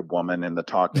Man and Rib Woman and the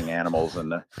talking animals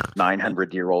and the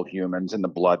 900-year-old humans and the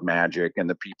blood magic and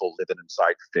the people living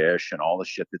inside fish and all the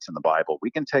shit that's in the Bible.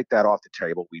 We can take that off the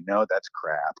table. We know that's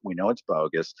crap. We know it's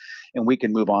bogus. And we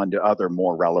can move on to other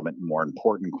more relevant and more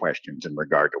important questions in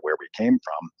regard to where we came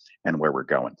from and where we're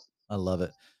going. I love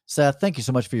it. Seth, thank you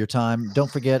so much for your time.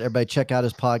 Don't forget, everybody, check out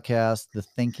his podcast, The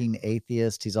Thinking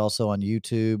Atheist. He's also on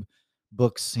YouTube,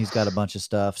 books. He's got a bunch of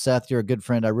stuff. Seth, you're a good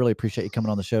friend. I really appreciate you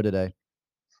coming on the show today.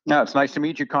 No, it's nice to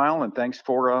meet you, Kyle, and thanks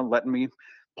for letting me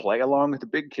play along with the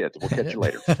big kids. We'll catch you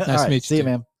later. Nice to meet you. See you,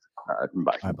 man. All right,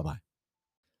 bye. All right, bye-bye.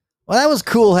 Well, that was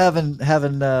cool having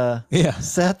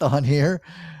Seth on here.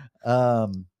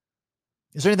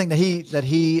 Is there anything that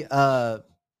he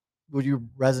would you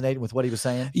resonate with what he was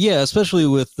saying? Yeah, especially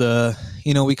with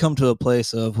we come to a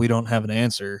place of we don't have an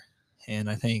answer, And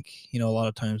I think, a lot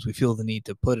of times we feel the need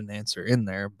to put an answer in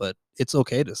there, but it's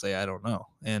okay to say, I don't know.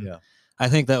 And Yeah. I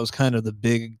think that was kind of the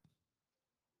big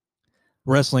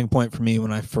wrestling point for me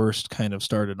when I first kind of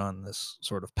started on this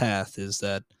sort of path, is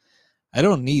that I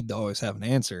don't need to always have an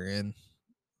answer. And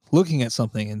looking at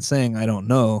something and saying, I don't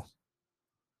know,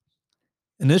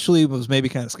 initially was maybe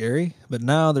kind of scary, but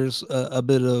now there's a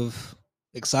bit of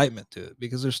excitement to it,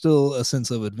 because there's still a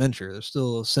sense of adventure. There's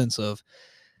still a sense of,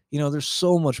 there's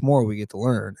so much more we get to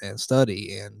learn and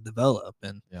study and develop.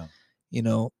 And,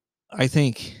 Yeah. I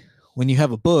think when you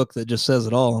have a book that just says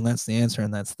it all and that's the answer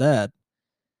and that's that,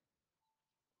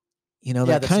 that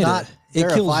that's kind not of, it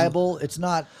kills. verifiable. It's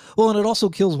not. Well, and it also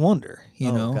kills wonder,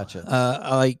 Gotcha.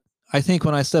 I think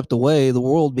when I stepped away, the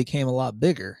world became a lot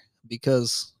bigger,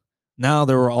 because now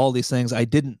there were all these things I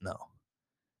didn't know,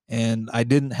 and I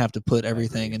didn't have to put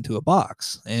everything into a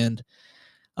box. And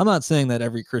I'm not saying that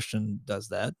every Christian does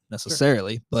that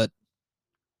necessarily, but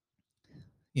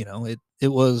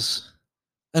it was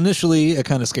initially a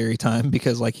kind of scary time,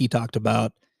 because like he talked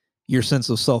about, your sense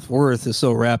of self-worth is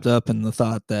so wrapped up in the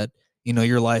thought that,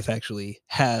 your life actually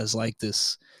has like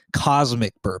this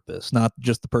cosmic purpose, not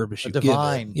just the purpose you give it.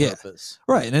 Divine purpose.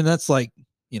 Right. And that's like,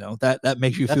 that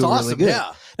makes you feel awesome. really good.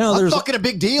 Yeah. Now, That's fucking a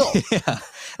big deal. Yeah.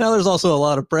 Now there's also a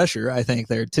lot of pressure, I think,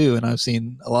 there too. And I've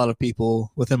seen a lot of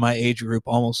people within my age group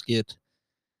almost get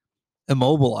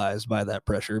immobilized by that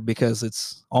pressure, because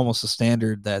it's almost a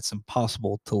standard that's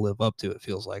impossible to live up to, it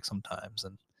feels like sometimes.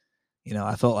 And,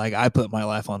 I felt like I put my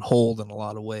life on hold in a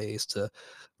lot of ways to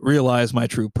realize my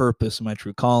true purpose and my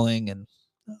true calling, and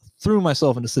threw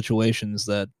myself into situations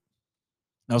that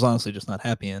I was honestly just not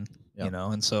happy in,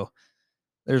 and so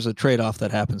there's a trade-off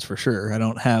that happens for sure. I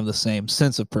don't have the same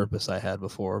sense of purpose I had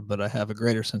before, but I have a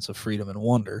greater sense of freedom and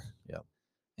wonder. Yeah.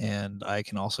 And I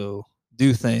can also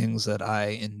do things that I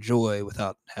enjoy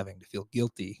without having to feel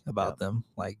guilty about them.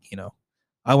 Like,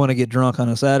 I want to get drunk on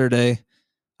a Saturday.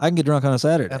 I can get drunk on a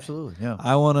Saturday. Absolutely. Yeah.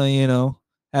 I want to,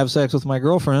 have sex with my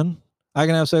girlfriend. I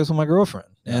can have sex with my girlfriend.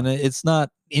 Yeah. And it's not,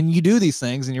 and you do these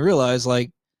things and you realize,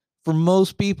 like, for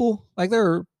most people, like, there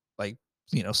are like,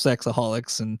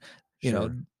 sexaholics and,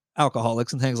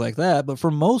 alcoholics and things like that. But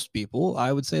for most people,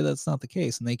 I would say that's not the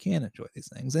case, and they can enjoy these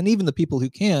things. And even the people who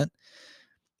can't,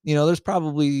 there's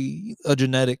probably a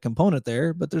genetic component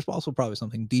there, but there's also probably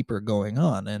something deeper going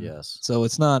on. And so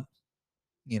it's not,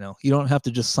 you don't have to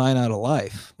just sign out of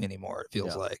life anymore, it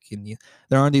feels like. And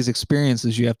there aren't these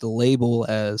experiences you have to label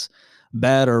as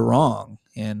bad or wrong.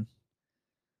 And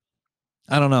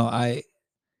I don't know,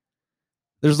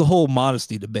 there's the whole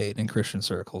modesty debate in Christian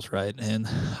circles, right? And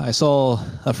I saw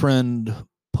a friend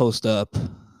post up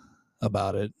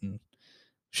about it, and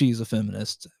she's a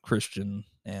feminist Christian,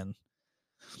 and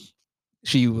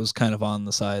she was kind of on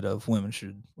the side of women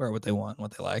should wear what they want, what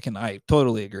they like. And I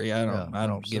totally agree. I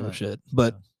don't give a shit.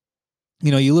 But,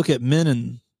 you look at men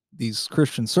in these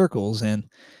Christian circles, and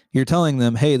you're telling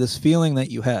them, hey, this feeling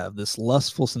that you have, this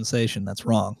lustful sensation, that's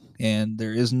wrong. And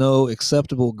there is no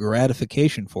acceptable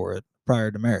gratification for it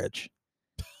prior to marriage.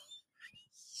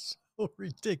 So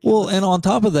ridiculous. Well, and on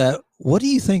top of that, what do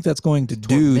you think that's going to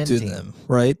do to them,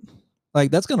 right?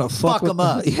 Like, that's going to fuck them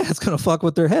up. Yeah, it's going to fuck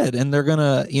with their head, and they're going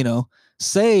to,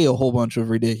 say a whole bunch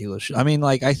of ridiculous shit. I mean,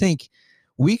 like, I think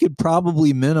we could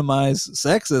probably minimize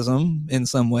sexism in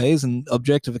some ways and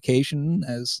objectification,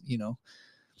 as,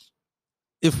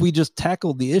 if we just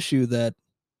tackled the issue that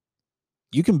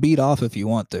you can beat off if you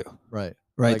want to. Right.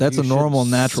 Right. Like, that's a normal,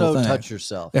 natural thing. Touch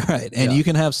yourself. Right. And you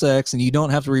can have sex, and you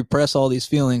don't have to repress all these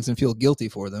feelings and feel guilty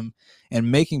for them.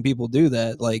 And making people do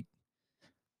that, like,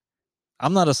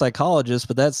 I'm not a psychologist,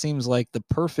 but that seems like the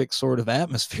perfect sort of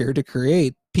atmosphere to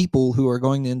create people who are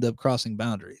going to end up crossing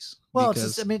boundaries. Well,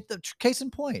 the case in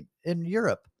point, in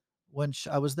Europe, when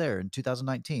I was there in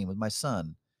 2019 with my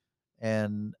son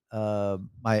and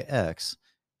my ex,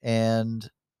 and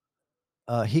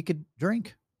he could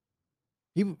drink.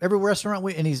 Every restaurant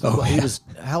he was,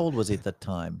 how old was he at the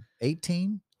time?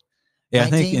 18? Yeah,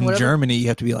 19, I think in whatever. Germany you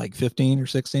have to be like 15 or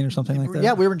 16 or something like that.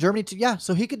 Yeah, we were in Germany too. Yeah,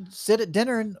 so he could sit at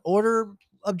dinner and order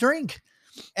a drink,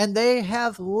 and they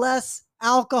have less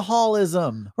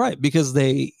alcoholism. Right, because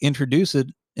they introduce it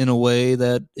in a way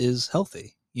that is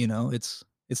healthy. It's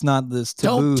not this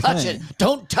taboo Don't touch thing. it.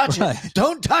 Don't touch it.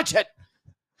 Don't touch it.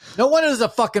 No wonder there's a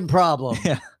fucking problem.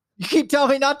 Yeah. You keep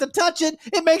telling me not to touch it.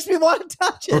 It makes me want to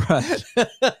touch it.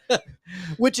 Right.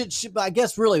 Which it should, I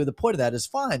guess really the point of that is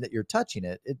fine that you're touching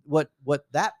it. What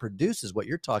that produces, what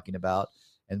you're talking about,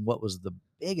 and what was the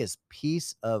biggest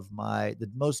piece of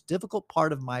the most difficult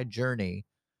part of my journey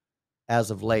as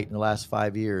of late in the last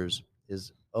 5 years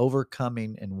is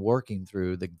overcoming and working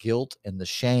through the guilt and the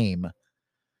shame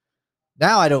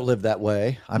Now I don't live that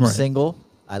way. I'm Right. single.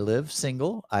 I live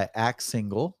single. I act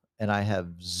single, and I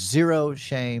have zero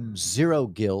shame, zero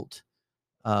guilt.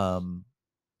 And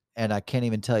I can't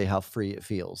even tell you how free it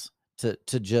feels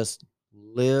to just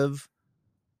live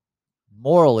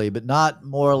morally, but not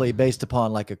morally based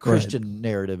upon like a Christian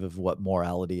narrative of what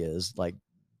morality is. Like,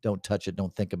 don't touch it,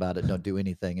 don't think about it, don't do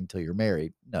anything until you're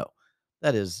married. No,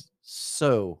 that is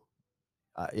so.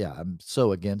 Yeah, I'm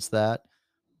so against that.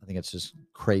 I think it's just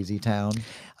crazy town.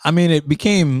 I mean, it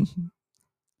became,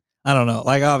 I don't know,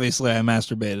 like obviously I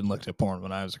masturbated and looked at porn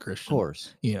when I was a Of Christian.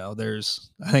 course. You know,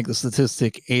 I think the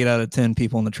statistic 8 out of 10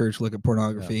 people in the church look at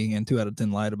pornography and 2 out of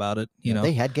 10 lied about it. You know,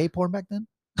 They had gay porn back then?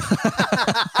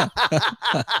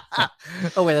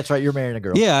 Oh, wait, that's right. You're marrying a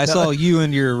girl. yeah, I saw you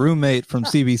and your roommate from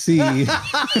CBC. That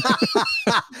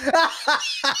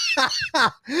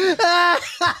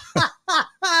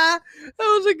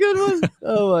was a good one.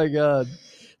 Oh, my God.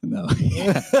 No.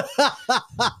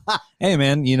 Hey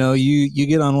man, you know, you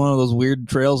get on one of those weird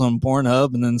trails on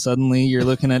Pornhub and then suddenly you're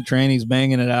looking at trannies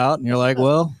banging it out and you're like,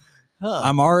 well, Huh.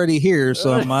 I'm already here,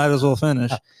 so I might as well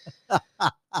finish.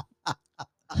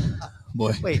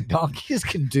 Boy. Wait, donkeys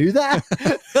can do that?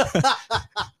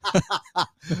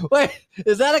 Wait,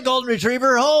 is that a golden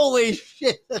retriever? Holy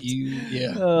shit.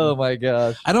 Yeah. Oh, my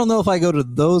gosh. I don't know if I go to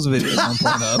those videos on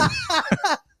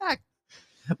Pornhub.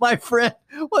 My friend,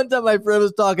 one time my friend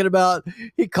was talking about,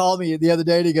 he called me the other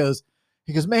day and he goes,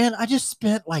 man, I just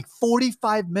spent like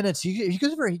 45 minutes. He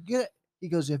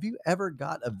goes, have you ever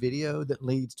got a video that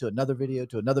leads to another video,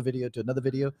 to another video, to another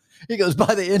video? He goes,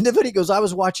 by the end of it, he goes, I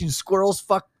was watching squirrels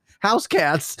fuck house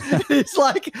cats. It's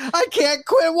like, I can't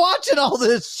quit watching all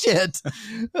this shit.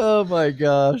 Oh my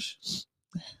gosh.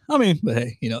 I mean, but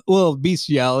hey, you know, well,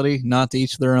 bestiality, not to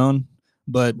each their own.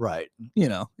 But right, you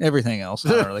know, everything else, I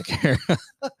don't really care.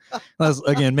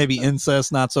 Again, maybe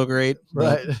incest, not so great,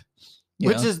 right.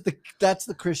 Which know. is that's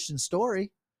the Christian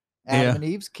story. Adam and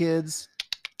Eve's kids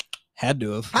had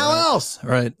to have. How else?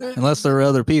 Right, unless there were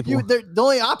other people. The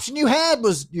only option you had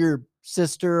was your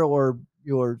sister or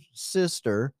your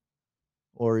sister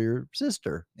or your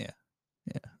sister. Yeah.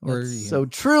 Or so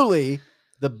truly.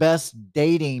 The best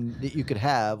dating that you could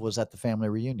have was at the family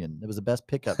reunion. It was the best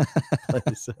pickup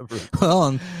place ever. Well,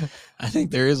 and I think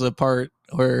there is a part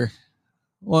where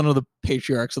one of the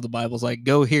patriarchs of the Bible is like,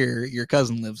 go here, your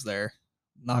cousin lives there.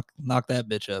 Knock that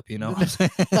bitch up, you know what I'm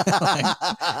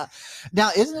saying? Now,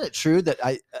 isn't it true that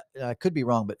I could be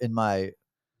wrong, but in my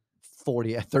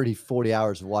 40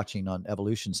 hours of watching on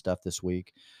evolution stuff this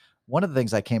week, one of the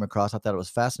things I came across, I thought it was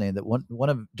fascinating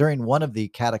that during one of the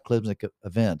cataclysmic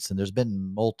events, and there's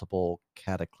been multiple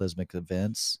cataclysmic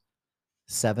events,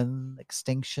 7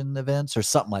 extinction events or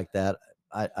something like that.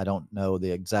 I don't know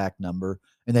the exact number,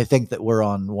 and they think that we're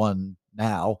on one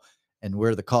now, and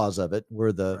we're the cause of it.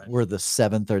 We're the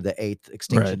 7th or the 8th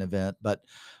extinction event, but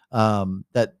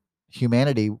that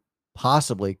humanity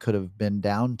possibly could have been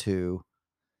down to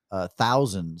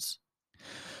thousands.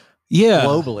 Yeah,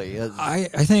 globally. I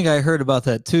think I heard about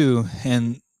that too.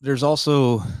 And there's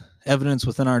also evidence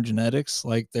within our genetics.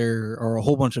 Like there are a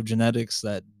whole bunch of genetics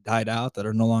that died out that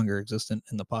are no longer existent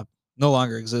in the no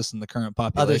longer exist in the current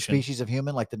population. Other species of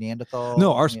human, like the Neanderthal?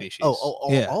 No, our species.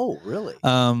 Oh, really?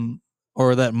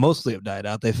 Or that mostly have died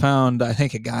out. They found, I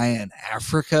think, a guy in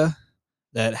Africa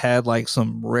that had like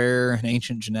some rare and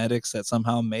ancient genetics that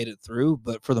somehow made it through.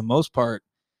 But for the most part,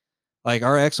 like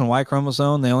our X and Y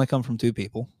chromosome, they only come from 2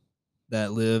 people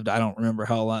that lived, I don't remember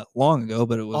how long ago,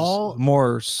 but it was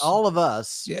all of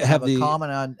us have a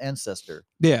common ancestor.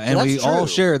 Yeah, and we all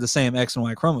share the same X and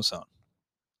Y chromosome.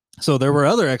 So there were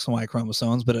other X and Y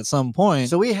chromosomes, but at some point,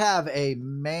 so we have a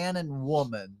man and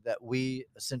woman that we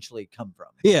essentially come from.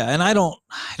 Yeah, and I don't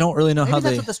really know Maybe how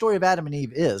that's what the story of Adam and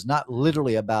Eve is. Not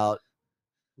literally about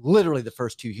the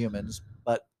first 2 humans,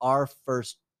 but our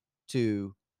first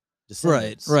 2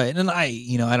 descendants. Right. And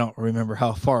I don't remember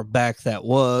how far back that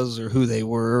was or who they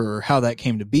were or how that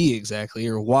came to be exactly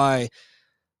or why.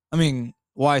 I mean,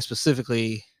 why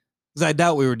specifically? Because I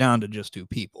doubt we were down to just 2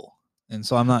 people. And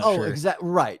so I'm not sure. Oh, exactly.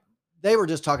 Right. They were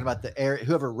just talking about the area.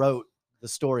 Whoever wrote the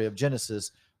story of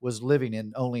Genesis was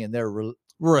living only in their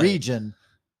region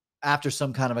after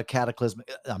some kind of a cataclysm.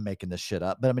 I'm making this shit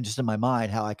up, but I mean, just in my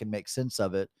mind, how I can make sense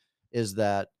of it is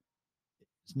that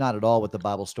it's not at all what the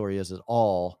Bible story is at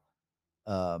all.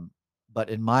 But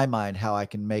in my mind, how I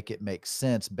can make it make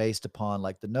sense based upon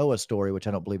like the Noah story, which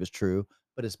I don't believe is true,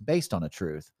 but it's based on a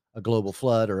truth, a global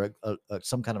flood or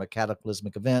some kind of a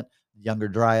cataclysmic event, Younger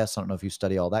Dryas. I don't know if you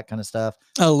study all that kind of stuff.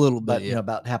 A little bit, but you know,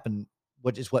 about happened,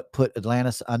 what put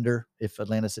Atlantis under, if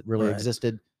Atlantis really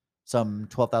existed some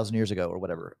 12,000 years ago or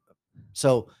whatever.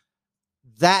 So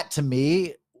that to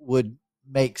me would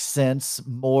makes sense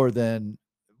more than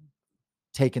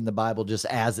taking the Bible just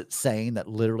as it's saying that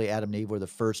literally Adam and Eve were the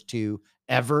first two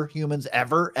humans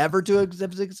ever to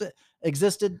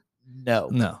existed.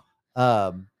 No.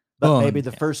 But maybe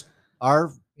the first,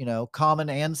 our, common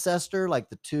ancestor, like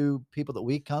the two people that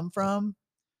we come from.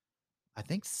 I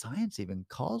think science even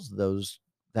calls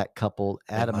that couple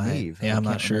Adam and Eve. Yeah, I'm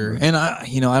not sure. And I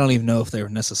don't even know if they were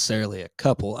necessarily a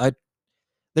couple.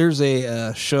 There's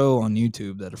a show on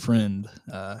YouTube that a friend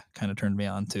kind of turned me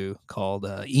on to called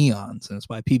Eons, and it's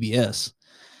by PBS.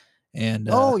 And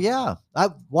yeah, I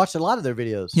watched a lot of their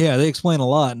videos. Yeah, they explain a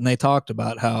lot, and they talked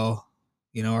about how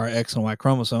our X and Y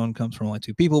chromosome comes from only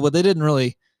two people, but they didn't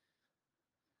really.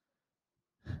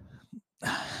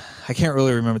 I can't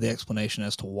really remember the explanation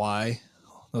as to why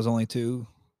those only two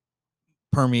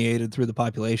permeated through the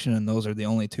population, and those are the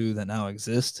only two that now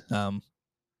exist.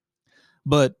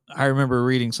 But I remember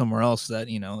reading somewhere else that,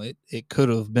 it could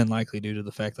have been likely due to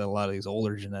the fact that a lot of these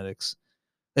older genetics,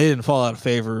 they didn't fall out of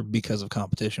favor because of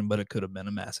competition, but it could have been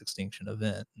a mass extinction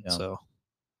event. Yeah. So,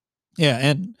 yeah,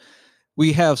 and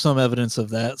we have some evidence of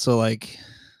that. So, like,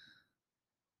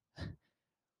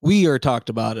 we are talked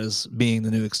about as being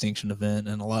the new extinction event,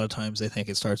 and a lot of times they think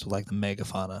it starts with, like, the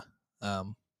megafauna.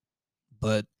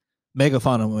 But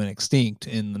megafauna went extinct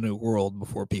in the New World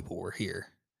before people were here.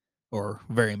 Or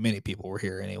very many people were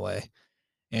here anyway.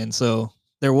 And so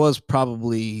there was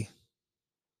probably,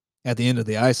 at the end of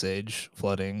the Ice Age,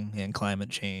 flooding and climate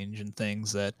change and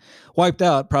things that wiped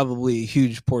out probably a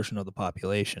huge portion of the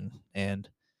population. And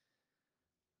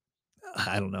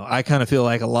I don't know. I kind of feel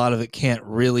like a lot of it can't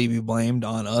really be blamed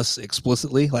on us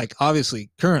explicitly. Like, obviously,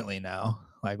 currently now,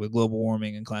 like with global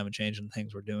warming and climate change and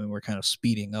things we're doing, we're kind of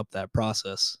speeding up that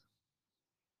process.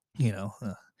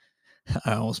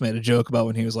 I almost made a joke about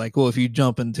when he was like, well, if you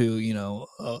jump into,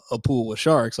 a pool with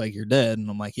sharks, like, you're dead. And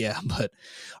I'm like, yeah, but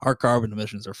our carbon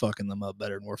emissions are fucking them up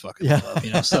better than we're fucking them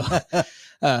up, so,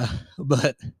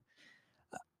 but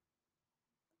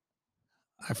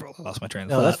I lost my train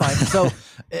of thought. No, that's fine. So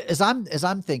as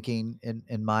I'm thinking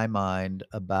in my mind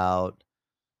about,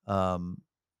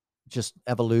 just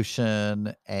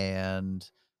evolution and,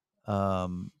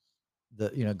 going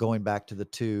back to the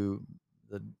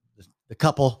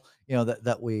couple,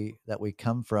 that we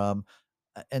come from,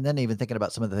 and then even thinking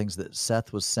about some of the things that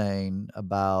Seth was saying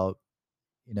about,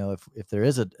 if there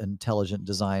is an intelligent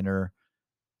designer,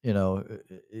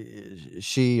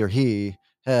 she or he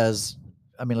has,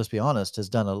 I mean, let's be honest, has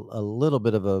done a little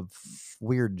bit of a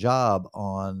weird job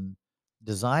on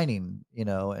designing,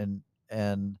 and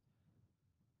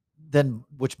then,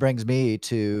 which brings me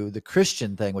to the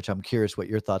Christian thing, which I'm curious what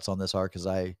your thoughts on this are, because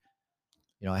I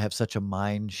have such a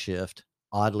mind shift.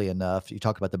 Oddly enough, you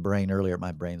talked about the brain earlier.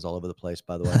 My brain's all over the place,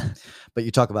 by the way. But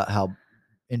you talk about how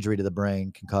injury to the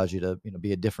brain can cause you to,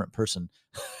 be a different person.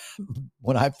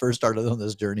 When I first started on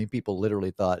this journey, people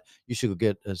literally thought you should go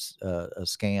get a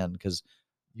scan because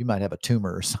you might have a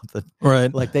tumor or something.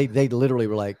 Right. Like they literally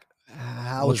were like,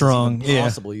 "How What's is this wrong? even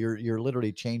possible? Yeah. You're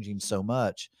literally changing so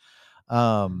much."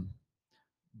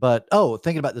 But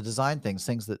thinking about the design things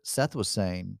that Seth was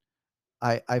saying,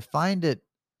 I find it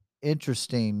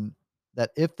interesting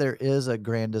that if there is a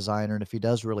grand designer and if he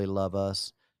does really love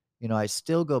us, I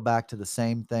still go back to the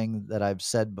same thing that I've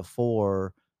said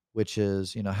before, which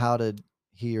is, how did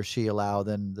he or she allow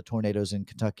then the tornadoes in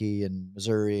Kentucky and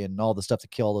Missouri and all the stuff to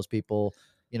kill all those people?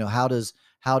 How does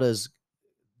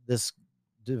this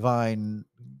divine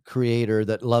creator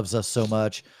that loves us so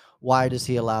much, why does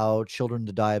he allow children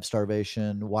to die of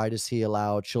starvation? Why does he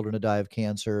allow children to die of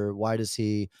cancer? Why does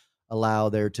he allow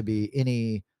there to be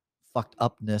any fucked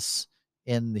upness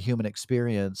in the human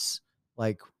experience?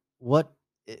 Like, what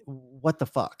the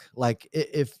fuck? Like,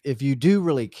 if you do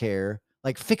really care,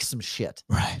 like, fix some shit.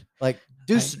 Right. Like,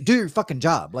 do your fucking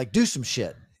job. Like, do some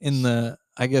shit. In the,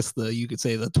 I guess you could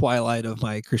say the twilight of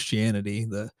my Christianity,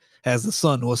 as the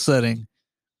sun was setting,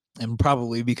 and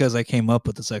probably because I came up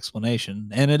with this explanation,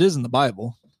 and it is in the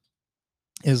Bible,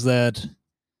 is that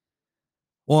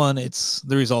one, it's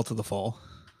the result of the fall,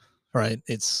 right?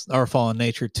 It's our fallen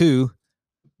nature. Two,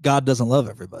 God doesn't love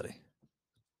everybody.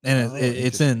 And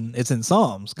it's in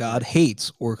Psalms. God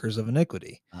hates workers of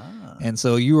iniquity. And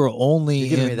so you are only You're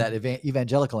giving me that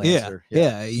evangelical answer.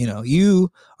 Yeah. You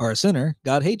are a sinner.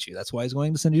 God hates you. That's why he's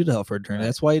going to send you to hell for eternity. Right.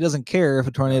 That's why he doesn't care if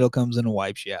a tornado comes in and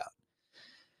wipes you out.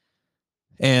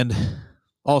 And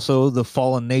also the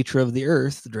fallen nature of the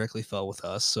earth directly fell with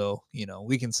us. So,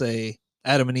 we can say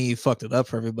Adam and Eve fucked it up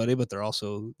for everybody, but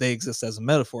they exist as a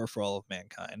metaphor for all of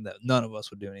mankind, that none of us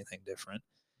would do anything different.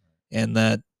 And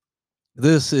that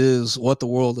this is what the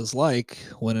world is like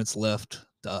when it's left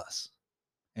to us.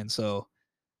 And so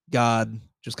God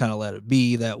just kind of let it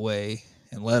be that way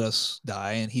and let us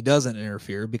die, and he doesn't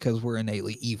interfere because we're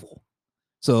innately evil.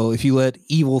 So if you let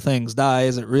evil things die,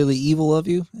 is it really evil of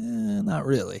you? Not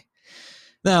really.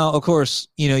 Now, of course,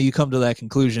 you come to that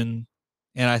conclusion,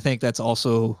 and I think that's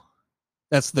the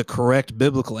correct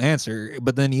biblical answer,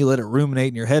 but then you let it ruminate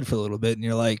in your head for a little bit, and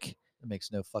you're like, it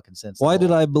makes no fucking sense. Why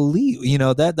did I believe?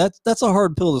 That's a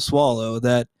hard pill to swallow,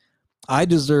 that I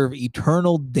deserve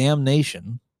eternal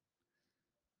damnation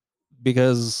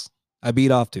because I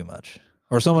beat off too much,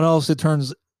 or someone else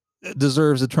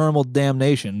deserves eternal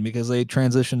damnation because they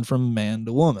transitioned from man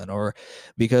to woman, or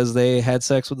because they had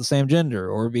sex with the same gender,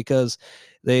 or because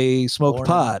they smoked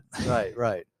pot.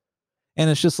 Right. And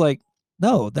it's just like,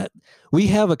 no, that we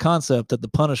have a concept that the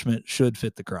punishment should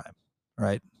fit the crime,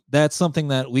 right? That's something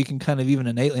that we can kind of even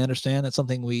innately understand. That's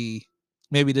something we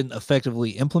maybe didn't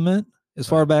effectively implement as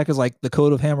far back as like the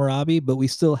Code of Hammurabi, but we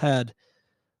still had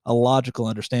a logical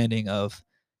understanding of,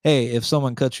 hey, if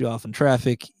someone cuts you off in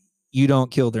traffic, you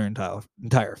don't kill their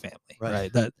entire family,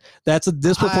 right? That's a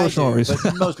disproportional response.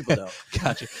 But most people don't.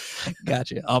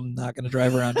 Gotcha. I'm not going to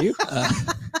drive around you,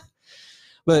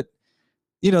 but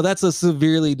that's a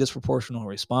severely disproportional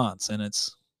response, and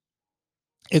it's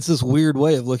this weird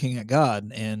way of looking at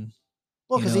God. And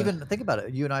because even think about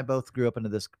it, you and I both grew up into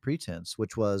this pretense,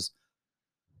 which was,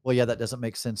 well, yeah, that doesn't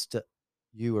make sense to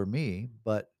you or me,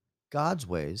 but God's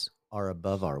ways are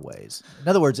above our ways. In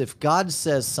other words, if God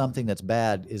says something that's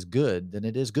bad is good, then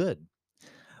it is good.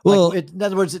 Well, in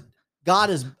other words, God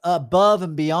is above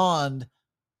and beyond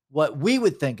what we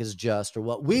would think is just or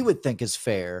what we would think is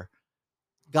fair.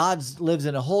 God lives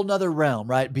in a whole nother realm,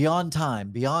 right? Beyond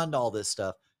time, beyond all this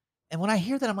stuff. And when I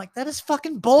hear that, I'm like, that is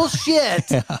fucking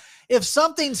bullshit. Yeah. If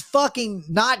something's fucking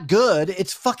not good,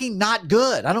 it's fucking not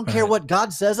good. I don't care what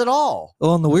God says at all.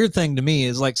 Well, and the weird thing to me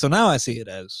is like, so now I see it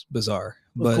as bizarre.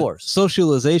 But of course,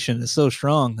 socialization is so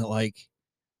strong that like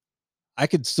I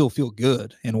could still feel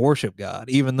good and worship God,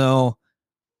 even though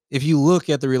if you look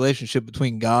at the relationship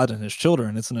between God and his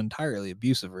children, it's an entirely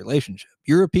abusive relationship.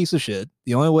 You're a piece of shit.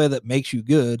 The only way that makes you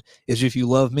good is if you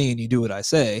love me and you do what I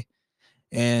say.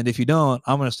 And if you don't,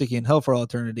 I'm going to stick you in hell for all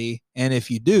eternity. And if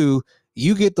you do,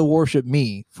 you get to worship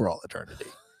me for all eternity.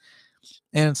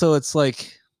 And so it's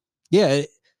like, yeah,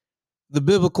 the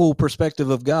biblical perspective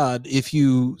of God, if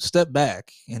you step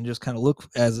back and just kind of look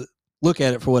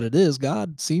at it for what it is,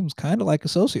 God seems kind of like a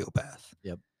sociopath.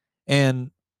 Yep.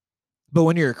 But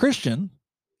when you're a Christian,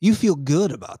 you feel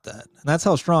good about that. And that's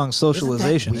how strong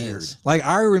socialization is. Like,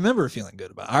 I remember feeling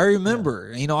good about it. I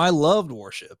remember, I loved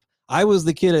worship. I was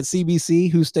the kid at CBC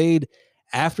who stayed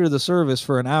after the service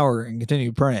for an hour and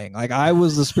continued praying. Like, I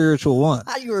was the spiritual one.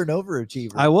 You were an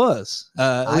overachiever. I was.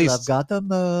 At least love God the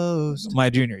most. My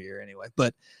junior year, anyway.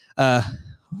 But the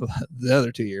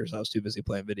other 2 years, I was too busy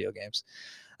playing video games.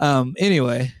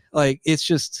 Anyway, like, it's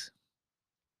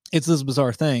this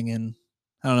bizarre thing. And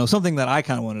I don't know, something that I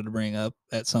kind of wanted to bring up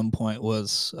at some point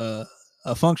was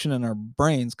a function in our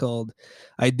brains called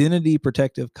identity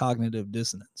protective cognitive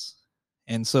dissonance.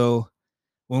 And so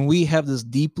when we have this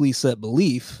deeply set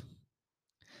belief,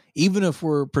 even if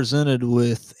we're presented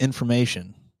with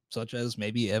information such as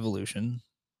maybe evolution,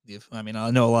 I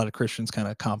know a lot of Christians kind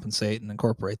of compensate and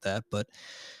incorporate that,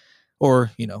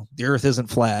 or the earth isn't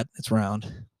flat, it's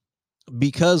round.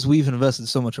 Because we've invested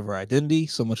so much of our identity,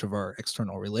 so much of our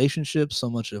external relationships, so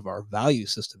much of our value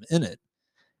system in it,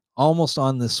 almost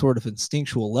on this sort of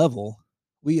instinctual level,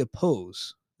 we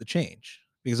oppose the change.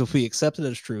 Because if we accept it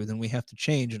as true, then we have to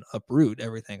change and uproot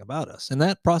everything about us. And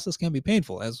that process can be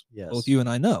painful, as both you and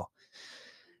I know.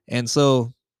 And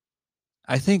so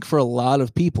I think for a lot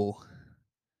of people,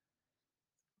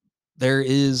 there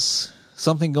is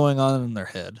something going on in their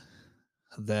head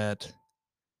that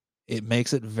it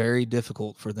makes it very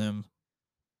difficult for them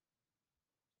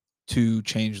to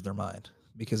change their mind.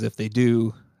 Because if they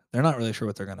do, they're not really sure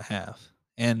what they're going to have.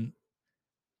 And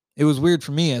it was weird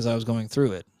for me as I was going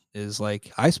through it. Is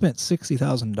like, I spent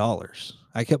 $60,000.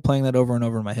 I kept playing that over and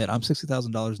over in my head. I'm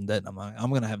 $60,000 in debt, and I'm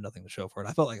going to have nothing to show for it.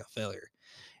 I felt like a failure.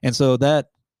 And so that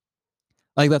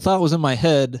thought was in my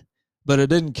head, but it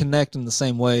didn't connect in the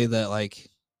same way that like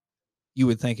you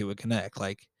would think it would connect.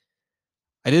 Like,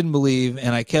 I didn't believe,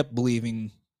 and I kept believing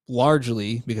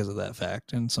largely because of that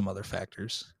fact and some other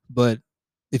factors. But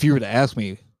if you were to ask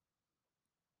me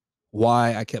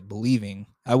why I kept believing,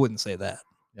 I wouldn't say that.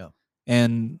 No.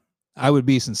 And I would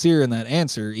be sincere in that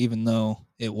answer, even though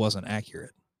it wasn't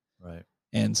accurate. Right.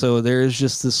 And so there is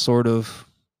just this sort of,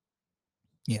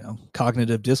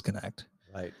 cognitive disconnect.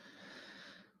 Right.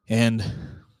 And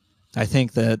I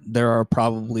think that there are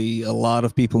probably a lot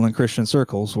of people in Christian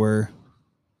circles where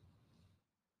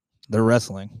they're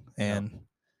wrestling. And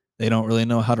they don't really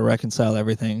know how to reconcile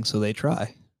everything, so they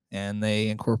try. And they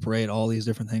incorporate all these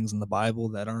different things in the Bible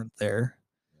that aren't there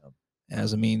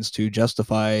as a means to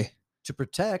justify, to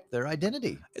protect their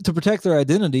identity.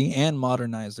 And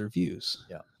modernize their views.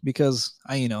 Yeah. Because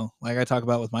like I talk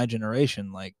about with my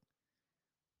generation, like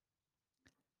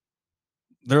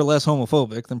they're less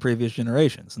homophobic than previous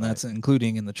generations, and that's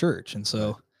including in the church. And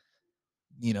so,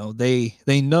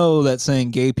 they know that saying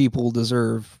gay people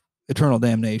deserve eternal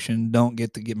damnation, don't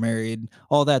get to get married,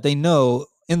 all that, they know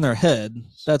in their head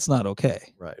that's not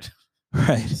okay. Right.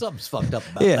 Right. Something's fucked up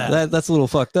about that. That's a little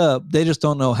fucked up. They just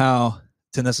don't know how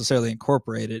to necessarily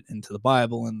incorporate it into the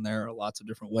Bible, and there are lots of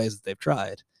different ways that they've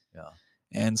tried. Yeah.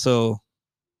 And so,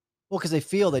 well, because they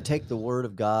feel they take the word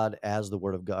of God as the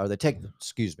word of God, or they take,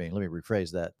 excuse me, let me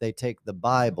rephrase that. They take the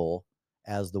Bible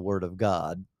as the word of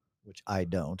God, which I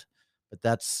don't, but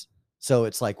that's, so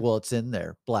it's like, well, it's in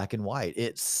there, black and white.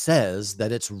 It says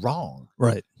that it's wrong.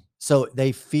 right. So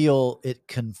they feel it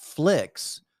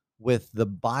conflicts with the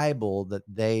Bible that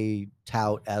they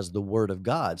tout as the word of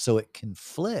God. So it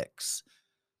conflicts.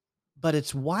 But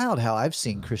it's wild how I've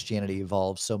seen Christianity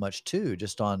evolve so much too,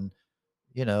 just on,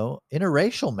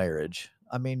 interracial marriage.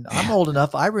 I mean, I'm old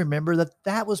enough. I remember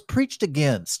that was preached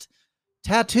against.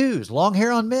 Tattoos, long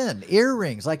hair on men,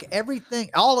 earrings, like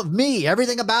everything,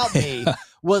 everything about me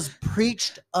was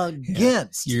preached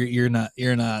against. You're not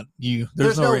you.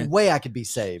 There's no way I could be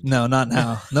saved. No, not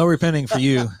now. No repenting for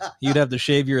you. You'd have to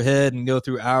shave your head and go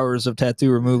through hours of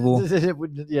tattoo removal. It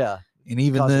would, yeah. And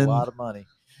even cost then, a lot of money.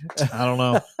 I don't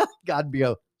know. God be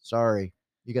sorry,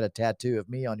 you got a tattoo of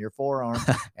me on your forearm,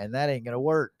 and that ain't gonna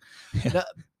work. Yeah. Now,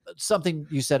 something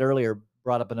you said earlier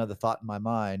brought up another thought in my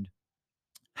mind.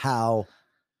 How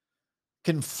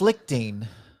conflicting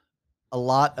a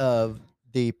lot of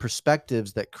the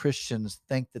perspectives that Christians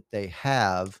think that they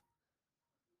have,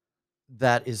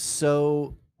 that is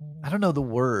so, I don't know the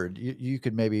word. You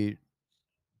could maybe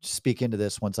speak into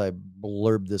this once I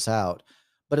blurb this out.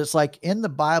 But it's like in the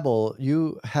Bible,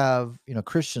 you have,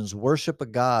 Christians worship a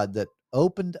God that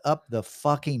opened up the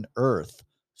fucking earth,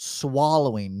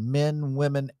 swallowing men,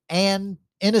 women, and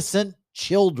innocent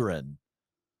children.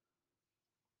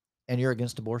 And you're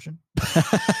against abortion?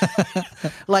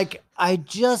 Like, I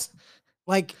just,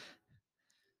 like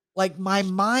my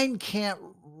mind can't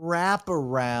wrap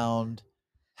around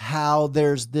how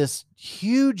there's this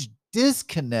huge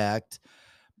disconnect,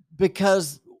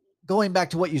 because going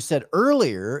back to what you said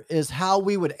earlier is how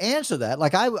we would answer that.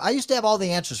 Like I used to have all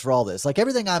the answers for all this. Like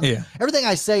everything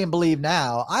I say and believe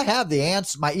now, I have the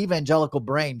answer, my evangelical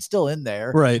brain still in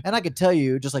there. Right. And I could tell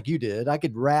you, just like you did, I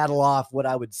could rattle off what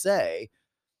I would say,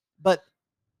 but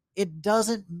it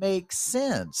doesn't make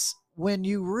sense when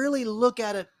you really look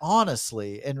at it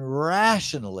honestly and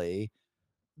rationally,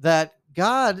 that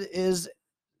God is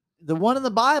the one in the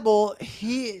Bible.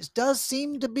 He does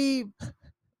seem to be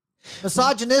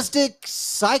misogynistic,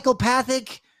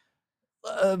 psychopathic,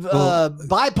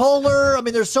 bipolar. I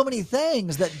mean, there's so many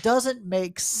things that doesn't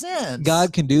make sense.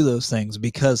 God can do those things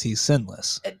because he's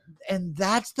sinless. And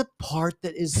that's the part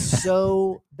that is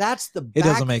so, that's the backflip. It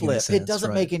doesn't make any sense. It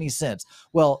doesn't make any sense.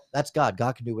 Well, that's God.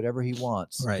 God can do whatever he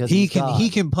wants. Right. He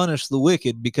can punish the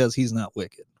wicked because he's not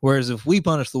wicked. Whereas if we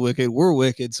punish the wicked, we're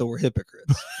wicked, so we're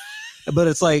hypocrites. But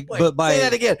it's like, Wait, but by say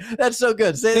that again. That's so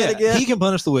good. Say that again. He can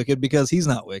punish the wicked because he's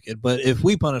not wicked. But if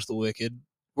we punish the wicked,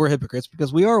 we're hypocrites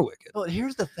because we are wicked. Well,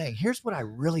 here's the thing. Here's what I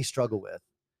really struggle with.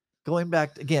 Going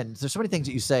back again, there's so many things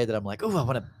that you say that I'm like, oh, I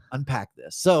want to unpack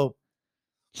this. So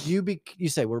you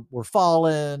say we're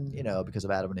fallen, because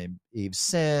of Adam and Eve's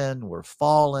sin. We're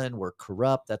fallen. We're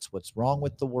corrupt. That's what's wrong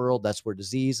with the world. That's where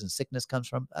disease and sickness comes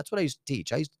from. That's what I used to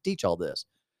teach. I used to teach all this.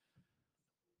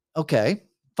 Okay,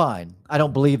 fine. I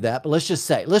don't believe that, but let's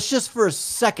just for a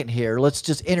second here, let's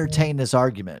just entertain this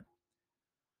argument.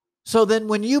 So then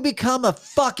when you become a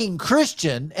fucking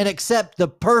Christian and accept the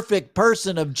perfect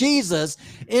person of Jesus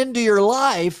into your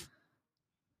life,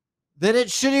 then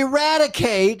it should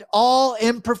eradicate all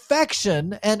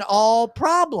imperfection and all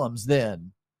problems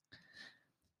then.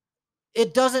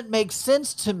 It doesn't make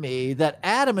sense to me that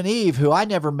Adam and Eve, who I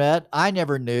never met, I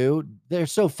never knew, they're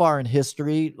so far in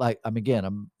history. Like, I'm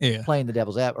playing the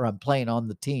devil's advocate, or I'm playing on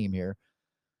the team here.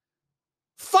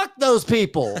 Fuck those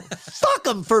people. Fuck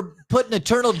them for putting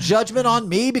eternal judgment on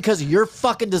me because of your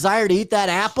fucking desire to eat that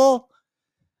apple.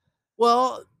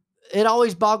 Well, it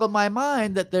always boggled my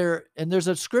mind that there's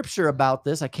a scripture about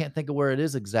this. I can't think of where it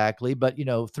is exactly, but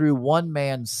through one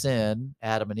man's sin,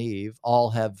 Adam and Eve, all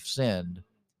have sinned.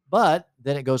 But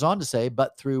then it goes on to say,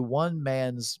 but through one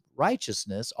man's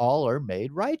righteousness, all are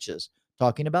made righteous,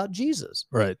 talking about Jesus.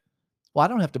 Right. Well, I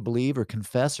don't have to believe or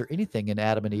confess or anything in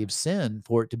Adam and Eve's sin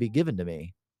for it to be given to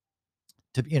me.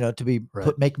 to be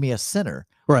Right. make me a sinner.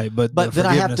 Right, but But the then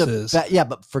I have to, forgiveness is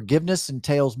but forgiveness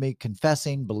entails me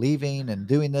confessing, believing, and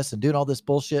doing this and doing all this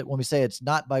bullshit. When we say it's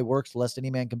not by works, lest any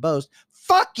man can boast,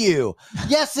 fuck you.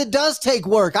 Yes, it does take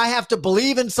work. I have to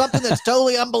believe in something that's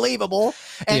totally unbelievable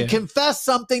and Yeah. confess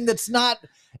something that's not.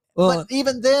 well. But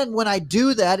even then, when I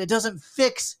do that, it doesn't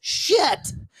fix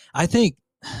shit. I think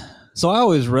so. I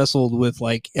always wrestled with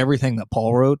like everything that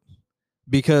Paul wrote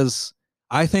because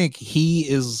I think he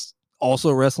is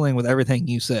also wrestling with everything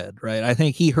you said, right? I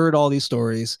think he heard all these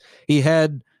stories. He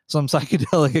had some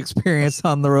psychedelic experience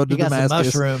on the road to You got some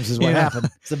Damascus, mushrooms, is what you know? happened.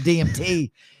 Some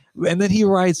DMT. and then he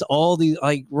writes all these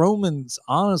like Romans.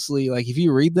 Honestly, like if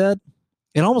you read that,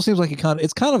 it almost seems like it's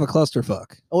kind of a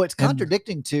clusterfuck. Oh, it's And-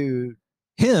 contradicting to.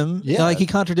 Him, Yeah. like he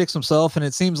contradicts himself, and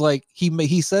it seems like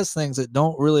he says things that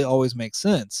don't really always make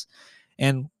sense.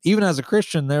 And even as a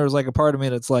Christian, there was like a part of me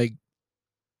that's like,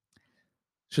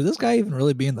 should this guy even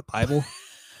really be in the Bible?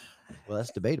 Well,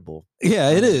 that's debatable.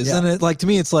 Yeah, it is. Yeah. And it, like to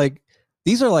me, it's like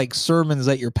these are like sermons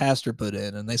that your pastor put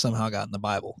in, and they somehow got in the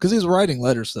Bible because he's writing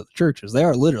letters to the churches. They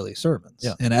are literally sermons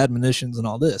Yeah. and admonitions and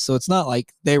all this. So it's not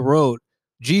like they wrote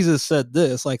Jesus said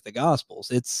this like the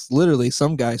Gospels. It's literally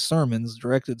some guy's sermons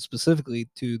directed specifically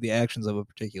to the actions of a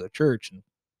particular church.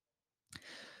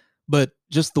 But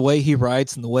just the way he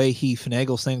writes and the way he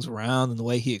finagles things around and the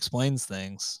way he explains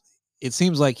things, it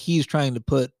seems like he's trying to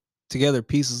put together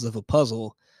pieces of a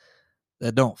puzzle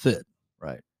that don't fit.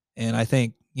 Right. And I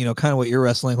think, kind of what you're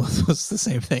wrestling with was the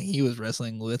same thing he was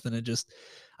wrestling with. And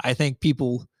I think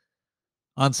people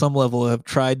on some level have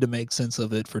tried to make sense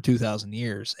of it for 2,000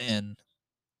 years. And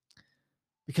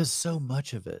Because so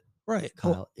much of it, right.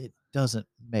 Kyle, it doesn't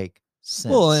make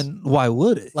sense. Well, and why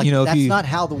would it? like if that's you, not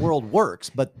how the world works.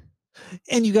 But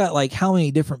and you got like how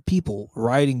many different people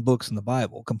writing books in the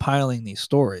Bible, compiling these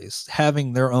stories,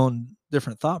 having their own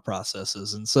different thought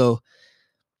processes. And so,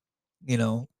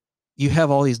 you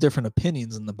have all these different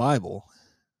opinions in the Bible,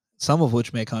 some of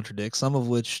which may contradict, some of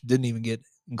which didn't even get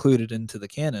included into the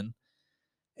canon.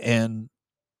 And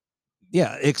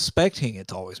yeah, expecting it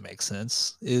to always make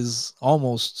sense is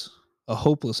almost a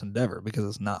hopeless endeavor because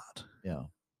it's not. yeah,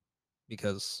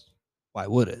 Because why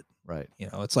would it? right.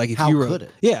 It's like if How you wrote, could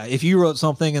it? yeah, if you wrote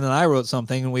something and then I wrote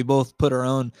something and we both put our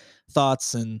own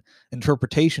thoughts and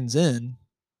interpretations in,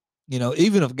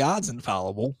 even if God's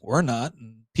infallible, we're not,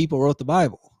 and people wrote the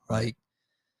Bible. Like,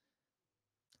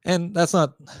 and that's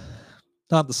not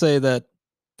to say that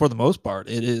for the most part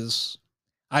it is.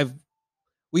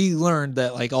 We learned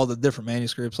that like all the different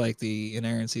manuscripts, like the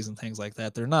inerrancies and things like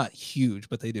that, they're not huge,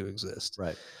 but they do exist.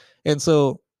 Right. And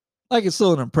so, like, it's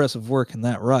still an impressive work in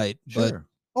that right. But Sure.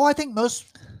 Oh, I think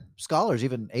most scholars,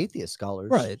 even atheist scholars,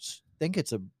 Right. think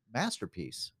it's a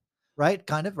masterpiece. Right?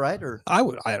 Kind of, right? Or I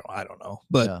don't know,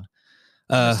 but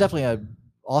yeah. It's definitely an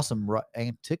awesome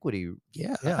antiquity.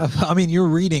 yeah. Yeah. I mean, you're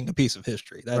reading a piece of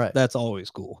history. Right. That's always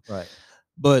cool. Right.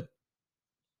 But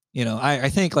I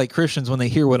think like Christians, when they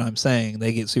hear what I'm saying,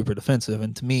 they get super defensive.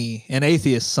 And to me, and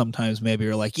atheists sometimes maybe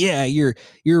are like, yeah, your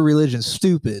religion's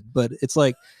stupid. But it's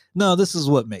like, no, this is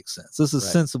what makes sense. This is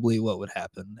Right. sensibly what would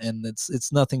happen. And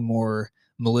it's nothing more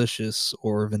malicious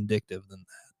or vindictive than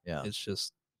that. Yeah. It's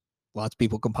just lots of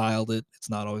people compiled it. It's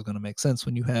not always going to make sense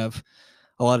when you have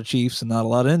a lot of chiefs and not a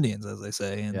lot of Indians, as they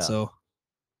say. And Yeah. so,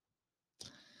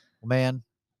 Well, man,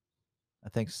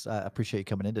 I appreciate you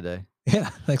coming in today. yeah,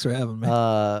 thanks for having me.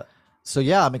 So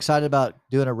yeah, I'm excited about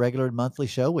doing a regular monthly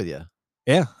show with you.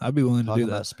 Yeah, I'd be willing to Talking do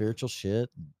about that. spiritual shit.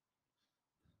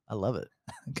 I love it.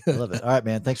 I Good. love it. All right,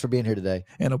 man. Thanks for being here today.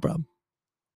 Yeah, no problem.